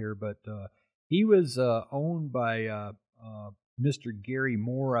recording here. But he was owned by Mr. Gary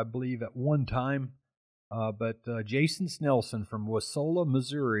Moore, I believe, at one time. But Jason Snelson from Wasola,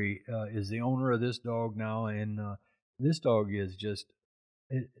 Missouri, is the owner of this dog now, and this dog is just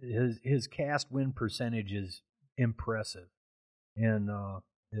his cast win percentage is impressive, and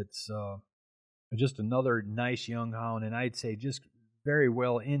it's just another nice young hound, and I'd say just very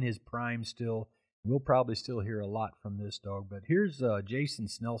well in his prime still. We'll probably still hear a lot from this dog, but here's Jason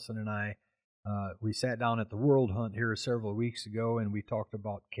Snelson and I. We sat down at the World Hunt here several weeks ago, and we talked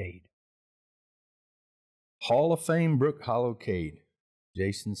about Cade. Hall of Fame Brook Hollow Cade,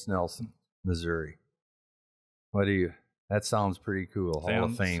 Jason Snelson, Missouri. That sounds pretty cool. Hall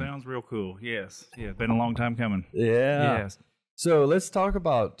of Fame. Sounds real cool. Yes. Yeah. Been a long time coming. Yeah. Yes. So let's talk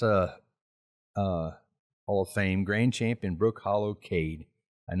about Hall of Fame Grand Champion Brook Hollow Cade.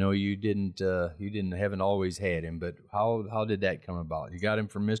 I know you haven't always had him, but how did that come about? You got him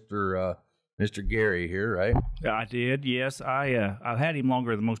from Mr. Gary here, right? I did, yes. I've had him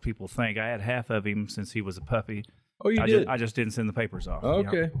longer than most people think. I had half of him since he was a puppy. Oh, you did? I just didn't send the papers off.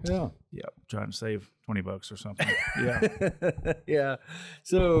 Okay, yeah. Trying to save $20 or something. Yeah. Yeah.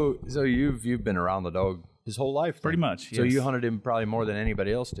 So you've been around the dog his whole life, then? Pretty much, yes. So you hunted him probably more than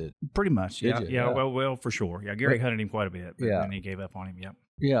anybody else did? Pretty much, yeah. Did you? Yeah, well, for sure. Yeah, Gary hunted him quite a bit, but then he gave up on him, yep.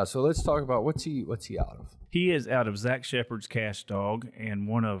 Yeah, so let's talk about what's he out of? He is out of Zach Shepard's cast dog and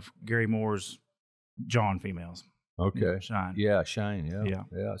one of Gary Moore's John females. Okay. Shine. Yeah, Shine. Yeah.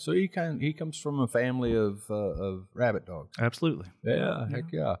 Yeah. So he comes from a family of rabbit dogs. Absolutely. Yeah.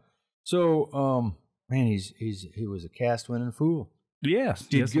 Heck yeah. So man, he was a cast winning fool. Yes.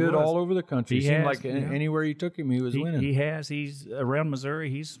 Did good all over the country. He seemed has, like anywhere he took him, he was winning. He has. He's around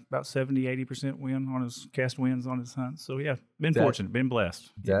Missouri. He's about 70-80% win on his cast wins on his hunts. So yeah, been fortunate, been blessed.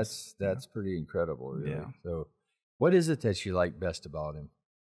 That's pretty incredible. Really. Yeah. So, what is it that you like best about him?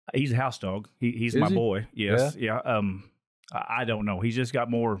 He's a house dog. He's my boy. Yes. Yeah. I don't know. He's just got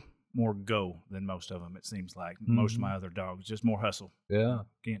more go than most of them. It seems like most of my other dogs, just more hustle. Yeah.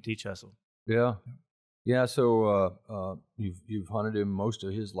 Can't teach hustle. Yeah. Yeah, so you've hunted him most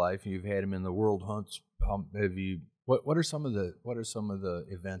of his life. You've had him in the world hunts. Have you? What are some of the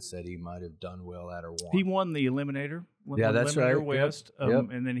events that he might have done well at or won? He won the Eliminator. That's Eliminator right. West, Yep.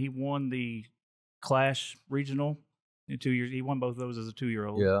 And then he won the Clash Regional in 2 years. He won both of those as a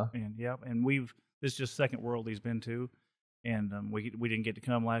 2-year-old. Yeah. And this is just second world he's been to. And we didn't get to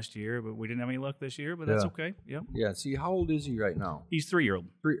come last year, but we didn't have any luck this year. But that's okay. Yep. Yeah. See, how old is he right now? He's 3-year-old.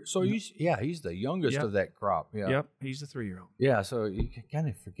 So he's the youngest of that crop. Yeah. Yep. He's a 3-year-old. Yeah. So you can kind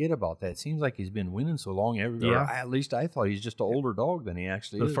of forget about that. It seems like he's been winning so long. At least I thought he's just an older dog than he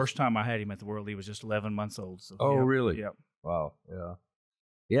actually is. The first time I had him at the World, he was just 11 months old. So, really? Yep. Wow. Yeah.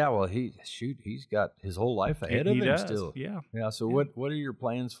 Yeah, well, he's got his whole life ahead of him still. Yeah. Yeah. So what are your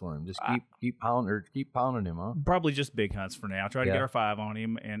plans for him? Just keep pounding him, huh? Probably just big hunts for now. Try to get our 5 on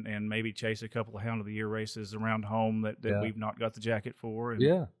him, and maybe chase a couple of Hound of the Year races around home that we've not got the jacket for.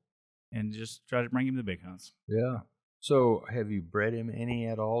 And, and just try to bring him to big hunts. Yeah. So have you bred him any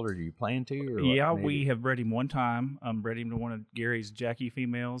at all, or do you plan to? Or we have bred him one time. Bred him to one of Gary's Jackie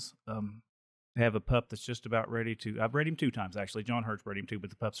females. Have a pup that's just about ready to. I've bred him 2 times actually. John Hurt's bred him 2, but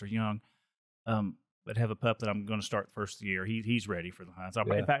the pups are young. But have a pup that I'm going to start first of the year. He's ready for the hunts.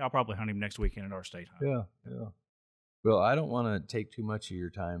 In fact, I'll probably hunt him next weekend at our state hunt. Yeah. Well, I don't want to take too much of your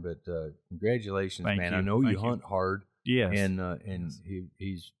time, but congratulations, Thank man. you. I know Thank you hunt hard. Yes. And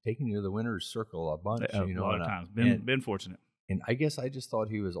he's taken you to the winner's circle a bunch. A lot of times. Been fortunate. And I guess I just thought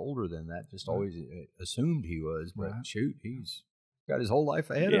he was older than that. Just always assumed he was, but shoot, he's got his whole life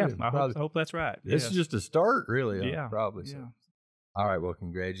ahead of him. I hope that's right. This is just a start, really. Yeah, probably. So. All right. Well,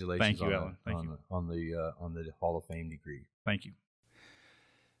 congratulations. Thank you, Alan. On the Hall of Fame degree. Thank you.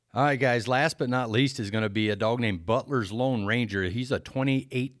 All right, guys. Last but not least is going to be a dog named Butler's Lone Ranger. He's a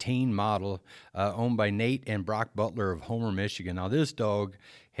 2018 model owned by Nate and Brock Butler of Homer, Michigan. Now, this dog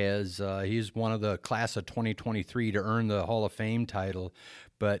he's one of the class of 2023 to earn the Hall of Fame title,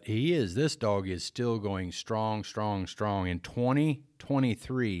 but this dog is still going strong. In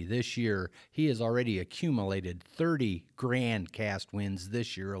 2023, this year, he has already accumulated 30 grand cast wins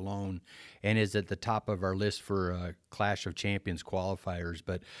this year alone and is at the top of our list for Clash of Champions qualifiers.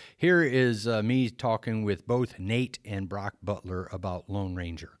 But here is me talking with both Nate and Brock Butler about Lone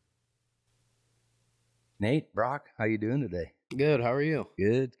Ranger. Nate, Brock, how you doing today? Good. How are you?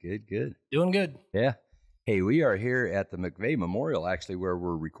 Good. Doing good. Yeah. Hey, we are here at the McVeigh Memorial, actually, where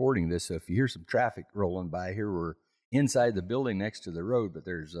we're recording this. So if you hear some traffic rolling by here, we're inside the building next to the road, but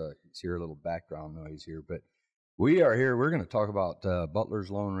there's a little background noise here. But we are here. We're going to talk about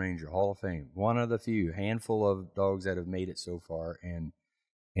Butler's Lone Ranger Hall of Fame, one of the few handful of dogs that have made it so far, and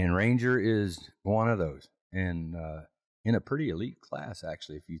Ranger is one of those, and in a pretty elite class,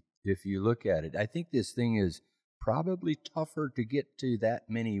 actually. If you look at it, I think this thing is probably tougher to get to that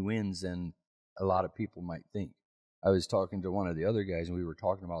many wins than a lot of people might think. I was talking to one of the other guys, and we were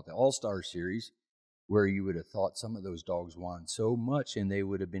talking about the All-Star Series, where you would have thought some of those dogs won so much, and they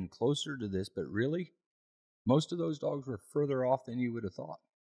would have been closer to this, but really, most of those dogs were further off than you would have thought.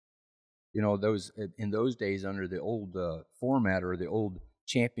 You know, in those days, under the old format or the old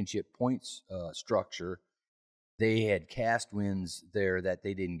championship points structure, they had cast wins there that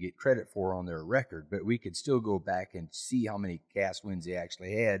they didn't get credit for on their record, but we could still go back and see how many cast wins they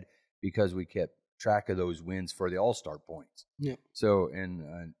actually had because we kept track of those wins for the All-Star points. Yeah. So,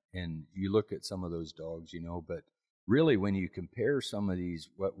 and you look at some of those dogs, you know, but really when you compare some of these,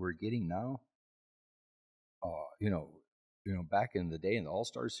 what we're getting now, you know, back in the day in the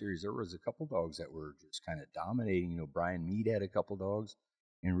All-Star Series, there was a couple dogs that were just kind of dominating. You know, Brian Mead had a couple dogs,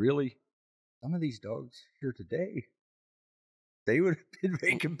 and really, some of these dogs here today, they would have been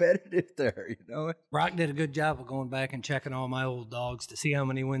very competitive there, you know. Brock did a good job of going back and checking all my old dogs to see how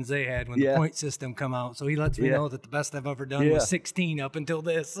many wins they had when the point system come out. So he lets me know that the best I've ever done was 16 up until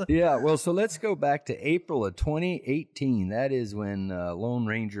this. Yeah, well, so let's go back to April of 2018. That is when Lone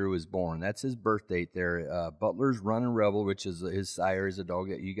Ranger was born. That's his birth date there. Butler's Running Rebel, which is his sire, is a dog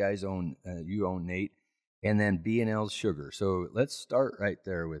that you guys own. You own, Nate. And then B&L's Sugar. So let's start right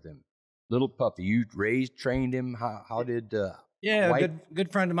there with him. little puppy. You trained him. How did? Yeah, a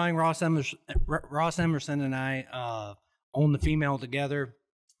good friend of mine, Ross Emerson, and I owned the female together.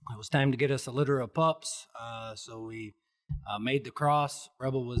 It was time to get us a litter of pups, so we made the cross.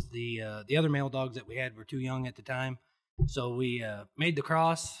 Rebel was the other male dogs that we had were too young at the time, so we made the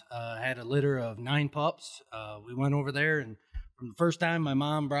cross. Had a litter of 9 pups. We went over there, and from the first time my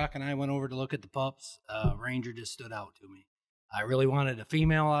mom, Brock, and I went over to look at the pups, Ranger just stood out to me. I really wanted a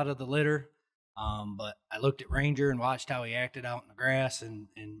female out of the litter. But I looked at Ranger and watched how he acted out in the grass and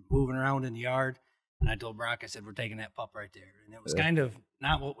moving around in the yard. And I told Brock, I said, we're taking that pup right there. And it was kind of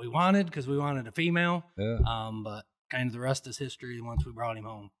not what we wanted because we wanted a female. Yeah. But kind of the rest is history once we brought him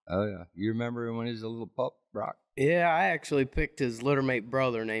home. Oh, yeah. You remember when he was a little pup, Brock? Yeah, I actually picked his littermate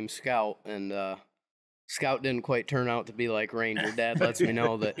brother named Scout. And Scout didn't quite turn out to be like Ranger. Dad lets me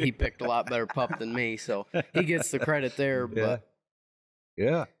know that he picked a lot better pup than me. So he gets the credit there. But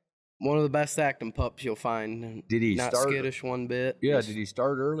yeah. One of the best acting pups you'll find. Did he not start skittish one bit? Yeah. Did he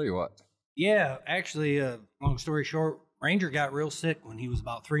start early or what? Yeah, actually, long story short, Ranger got real sick when he was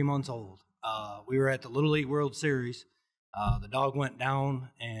about 3 months old. We were at the Little League World Series. The dog went down,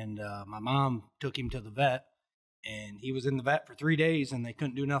 and my mom took him to the vet, and he was in the vet for 3 days, and they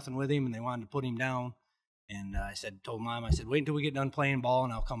couldn't do nothing with him, and they wanted to put him down. And told Mom, I said, wait until we get done playing ball,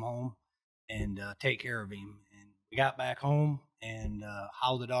 and I'll come home and take care of him. And we got back home. And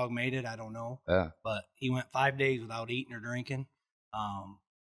how the dog made it, I don't know. Yeah. But he went 5 days without eating or drinking.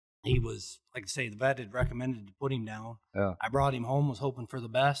 He was, like I say, the vet had recommended to put him down. Yeah. I brought him home, was hoping for the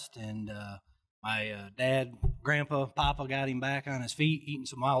best. And my dad, grandpa, papa got him back on his feet, eating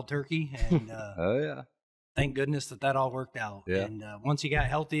some wild turkey. And oh, yeah. Thank goodness that all worked out. Yeah. And once he got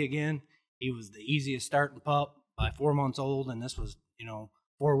healthy again, he was the easiest starting pup by 4 months old. And this was,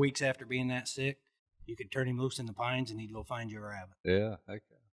 4 weeks after being that sick. You could turn him loose in the pines and he'd go find you a rabbit. Yeah. Okay.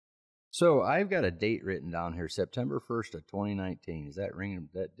 So I've got a date written down here, September 1st of 2019. Is that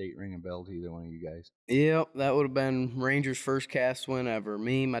date ring a bell to either one of you guys? Yep, that would have been Ranger's first cast win ever.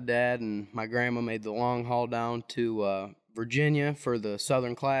 Me, my dad, and my grandma made the long haul down to Virginia for the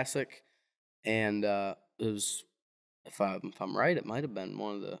Southern Classic. And it was, if I'm right, it might have been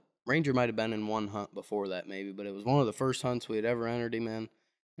Ranger might have been in one hunt before that maybe, but it was one of the first hunts we had ever entered him in.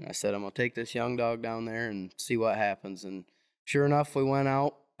 And I said, I'm going to take this young dog down there and see what happens. And sure enough, we went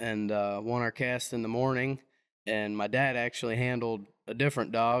out and won our cast in the morning. And my dad actually handled a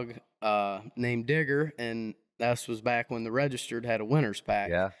different dog named Digger. And that was back when the registered had a winner's pack.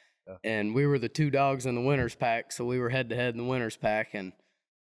 Yeah. And we were the 2 dogs in the winner's pack. So we were head to head in the winner's pack. And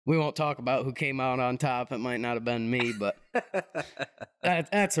we won't talk about who came out on top. It might not have been me, but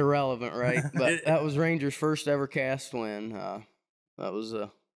that's irrelevant, right? But that was Ranger's first ever cast win. That was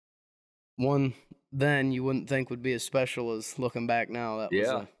one then you wouldn't think would be as special as looking back now. That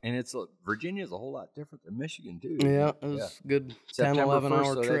was and Virginia's a whole lot different than Michigan too. Yeah, it was a good 10, 11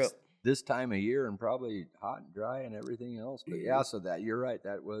 hour trip. This time of year and probably hot and dry and everything else. But yeah, so that you're right.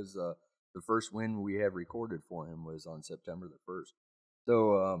 That was the first win we have recorded for him was on September the 1st.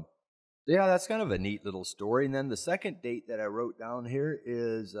 So yeah, that's kind of a neat little story. And then the second date that I wrote down here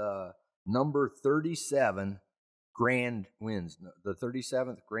is number 37. Grand wins. The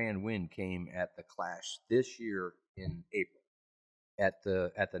 37th grand win came at the Clash this year in April at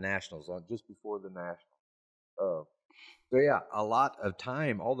the Nationals, on just before the Nationals. So yeah, a lot of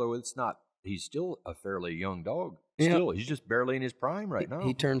time. Although he's still a fairly young dog. Still, he's just barely in his prime right now.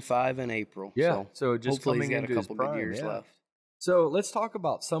 He turned 5 in April. Yeah, so just hopefully coming he's got into a couple his prime, good years left. So let's talk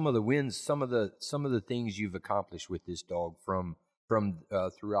about some of the wins, some of the things you've accomplished with this dog from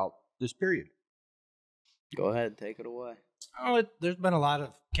throughout this period. Go ahead, take it away. There's been a lot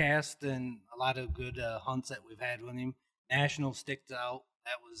of casts and a lot of good hunts that we've had with him. National sticks out.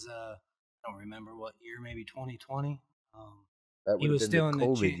 That was I don't remember what year, maybe 2020. That he was still in the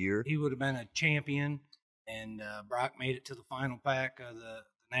COVID year. He would have been a champion, and Brock made it to the final pack of the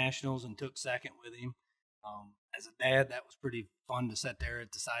Nationals and took second with him. As a dad, that was pretty fun to sit there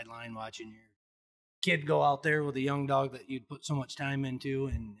at the sideline watching your kid go out there with a young dog that you'd put so much time into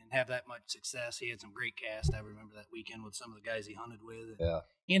and have that much success. He had some great casts. I remember that weekend with some of the guys he hunted with. Yeah.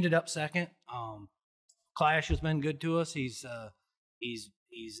 He ended up second. Clash has been good to us. He's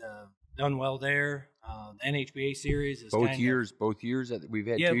done well there. The NHBA series is both years that we've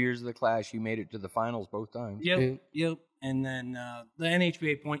had 2 years of the Clash. You made it to the finals both times. Yep. And then the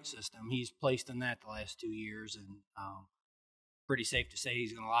NHBA point system, he's placed in that the last 2 years, and pretty safe to say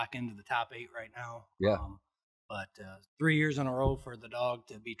he's going to lock into the top 8 right now. Yeah. But 3 years in a row for the dog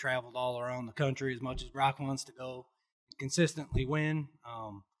to be traveled all around the country as much as Brock wants to go, consistently win.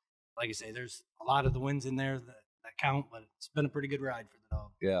 Like I say, there's a lot of the wins in there that count, but it's been a pretty good ride for the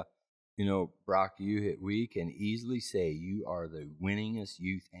dog. Yeah. you know, Brock, we can easily say you are the winningest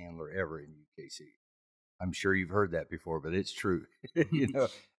youth handler ever in UKC. I'm sure you've heard that before, but it's true. You know,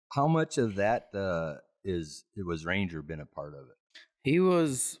 how much of that was Ranger been a part of it? He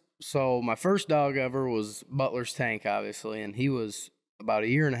was, so my first dog ever was Butler's Tank, obviously, and he was about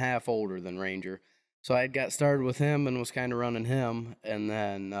 1.5 years older than Ranger. So I had got started with him and was kind of running him, and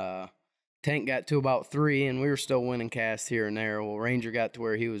then Tank got to about 3, and we were still winning casts here and there. Well, Ranger got to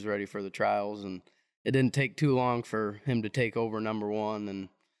where he was ready for the trials, and it didn't take too long for him to take over number 1, and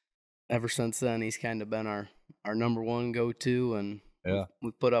ever since then, he's kind of been our number 1 go-to, and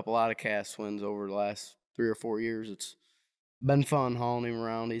we've put up a lot of cast wins over the last 3 or 4 years. It's been fun hauling him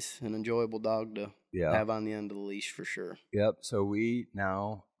around. He's an enjoyable dog to have on the end of the leash for sure. Yep. So we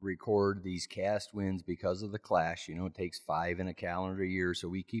now record these cast wins because of the clash. You know, it takes 5 in a calendar year, so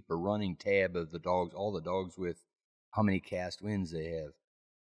we keep a running tab of the dogs, all the dogs with how many cast wins they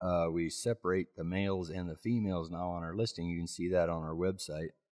have. We separate the males and the females now on our listing. You can see that on our website.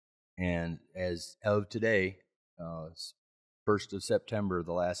 And as of today, 1st of September,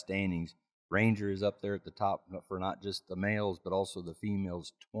 the last standings, Ranger is up there at the top for not just the males, but also the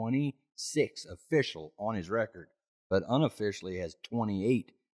females. 26 official on his record, but unofficially has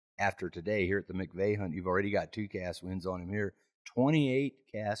 28 after today here at the McVeigh Hunt. You've already got 2 cast wins on him here. 28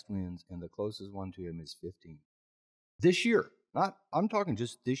 cast wins, and the closest one to him is 15. This year. I'm talking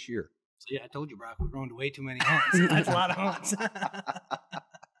just this year. Yeah, I told you, Brock, we're going to way too many hunts. That's a lot of hunts.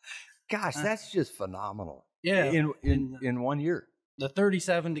 Gosh, that's just phenomenal. Yeah. In 1 year. The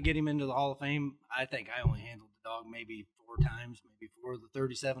 37 to get him into the Hall of Fame, I think I only handled the dog maybe 4 times, maybe 4 of the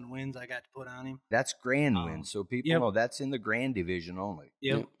 37 wins I got to put on him. That's grand wins, so people know that's in the grand division only.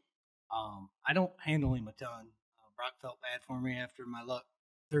 Yep. I don't handle him a ton. Brock felt bad for me after my luck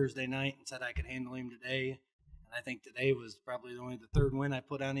Thursday night and said I could handle him today. And I think today was probably only the 3rd win I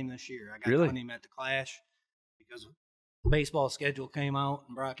put on him this year. I got on him at the Clash because the baseball schedule came out,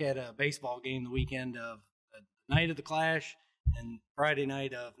 and Brock had a baseball game the weekend of the night of the Clash and Friday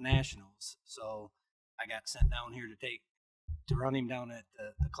night of Nationals. So I got sent down here to run him down at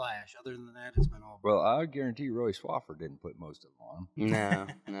the Clash. Other than that, it's been all. Well, I guarantee Roy Swafford didn't put most of them on him.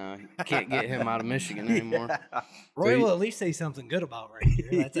 No, you can't get him out of Michigan anymore. Roy will at least say something good about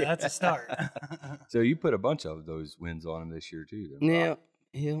Ranger. That's a start. So you put a bunch of those wins on him this year too, then,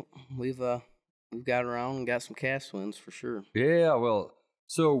 yeah. We've got around and got some cast wins for sure. Yeah, well,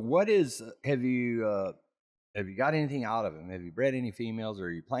 so what is have you got anything out of him? Have you bred any females, or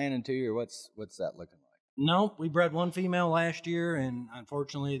are you planning to, or what's that looking like? No, we bred 1 female last year, and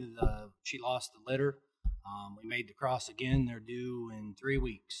unfortunately, she lost the litter. We made the cross again. They're due in 3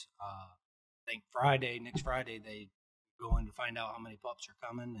 weeks. I think next Friday, they go in to find out how many pups are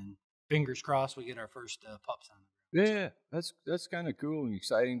coming, and fingers crossed we get our first pups on the ground. Yeah, that's kind of cool and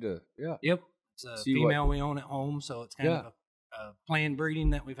exciting to, Yep, it's a female we own at home, so it's kind of a planned breeding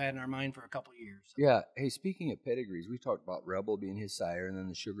that we've had in our mind for a couple of years. So. Yeah. Hey, speaking of pedigrees, we talked about Rebel being his sire, and then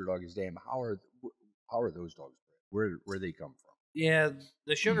the Sugar Dog is Dam. How are those dogs bred? Where they come from? Yeah,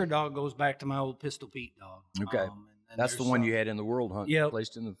 the Sugar Dog goes back to my old Pistol Pete dog. Okay. And that's the one you had in the World Hunt. Yep.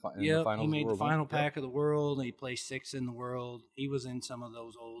 Placed in the finals. He made the final pack of the World. He placed 6th in the World. He was in some of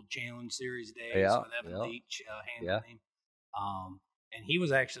those old Challenge Series days with Evan Leach handling him. And he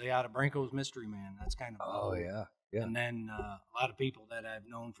was actually out of Branko's Mystery Man. That's kind of cool. Oh, yeah. Yeah. And then a lot of people that I've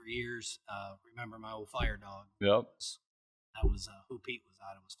known for years remember my old Fire Dog. Yep. That was who Pete was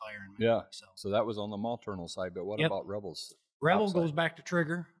out of, was Fire and Mary. Yeah. So that was on the maternal side, but what about Rebels? Rebel goes back to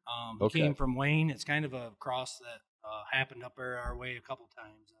Trigger. He came from Wayne. It's kind of a cross that happened up there our way a couple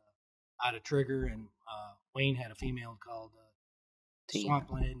times out of Trigger, and Wayne had a female called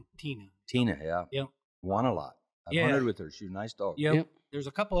Swampland Tina. Yeah. Yep. Won a lot. I've hunted with her. She's a nice dog. Yep. There's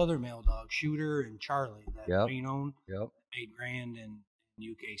a couple other male dogs, Shooter and Charlie, that Wayne owned. Yep. Made grand in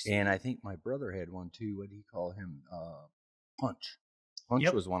UKC. And I think my brother had one too. What do you call him? Punch.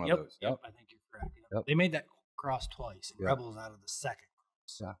 Punch was one of those. Yep. I think you're correct. Yep. They made that cross twice, and Rebel's out of the 2nd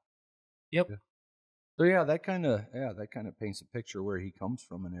cross. Yeah. Yep. So that kind of paints a picture where he comes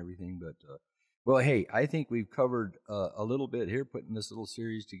from and everything. But well, hey, I think we've covered a little bit here, putting this little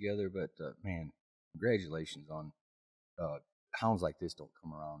series together. But man, congratulations on hounds like this. Don't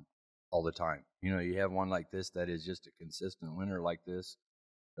come around all the time. You know, you have one like this that is just a consistent winner like this.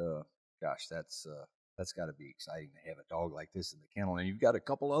 Gosh, that's got to be exciting to have a dog like this in the kennel. And you've got a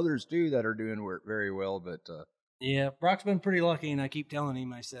couple others too that are doing very well. But yeah, Brock's been pretty lucky, and I keep telling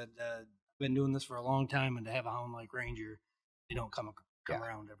him. I said, I've been doing this for a long time, and to have a hound like Ranger, they don't come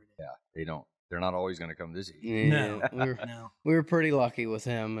around every day. Yeah, they don't. They're not always going to come this easy. Yeah, we were pretty lucky with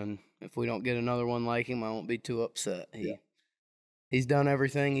him, and if we don't get another one like him, I won't be too upset. He's done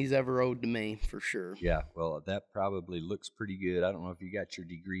everything he's ever owed to me, for sure. Yeah, well, that probably looks pretty good. I don't know if you got your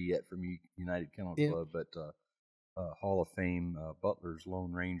degree yet from United Kennel Club, but Hall of Fame Butler's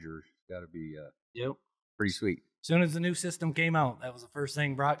Lone Ranger got to be pretty sweet. As soon as the new system came out, that was the first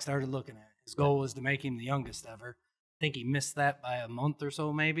thing Brock started looking at. His goal was to make him the youngest ever. I think he missed that by a month or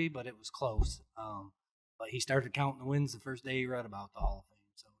so, maybe, but it was close. But he started counting the wins the first day he read about the Hall of Fame,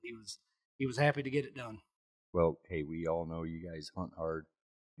 so he was happy to get it done. Well, hey, we all know you guys hunt hard,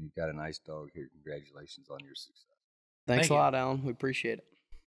 and you've got a nice dog here. Congratulations on your success. Thanks a lot, Alan. We appreciate it.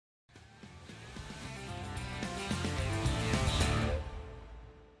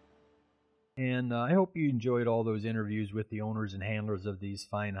 And I hope you enjoyed all those interviews with the owners and handlers of these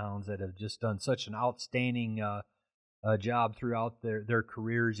fine hounds that have just done such an outstanding job throughout their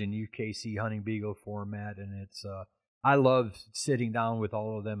careers in UKC Hunting Beagle format. And it's I love sitting down with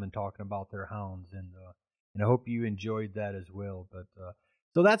all of them and talking about their hounds, and I hope you enjoyed that as well. But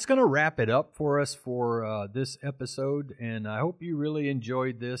so that's going to wrap it up for us for this episode, and I hope you really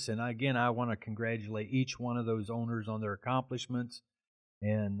enjoyed this. And again, I want to congratulate each one of those owners on their accomplishments,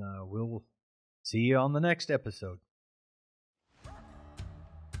 and we'll see you on the next episode.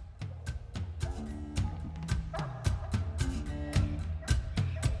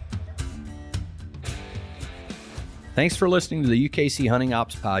 Thanks for listening to the UKC Hunting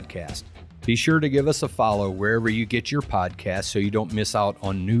Ops Podcast. Be sure to give us a follow wherever you get your podcasts so you don't miss out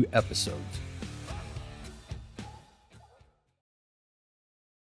on new episodes.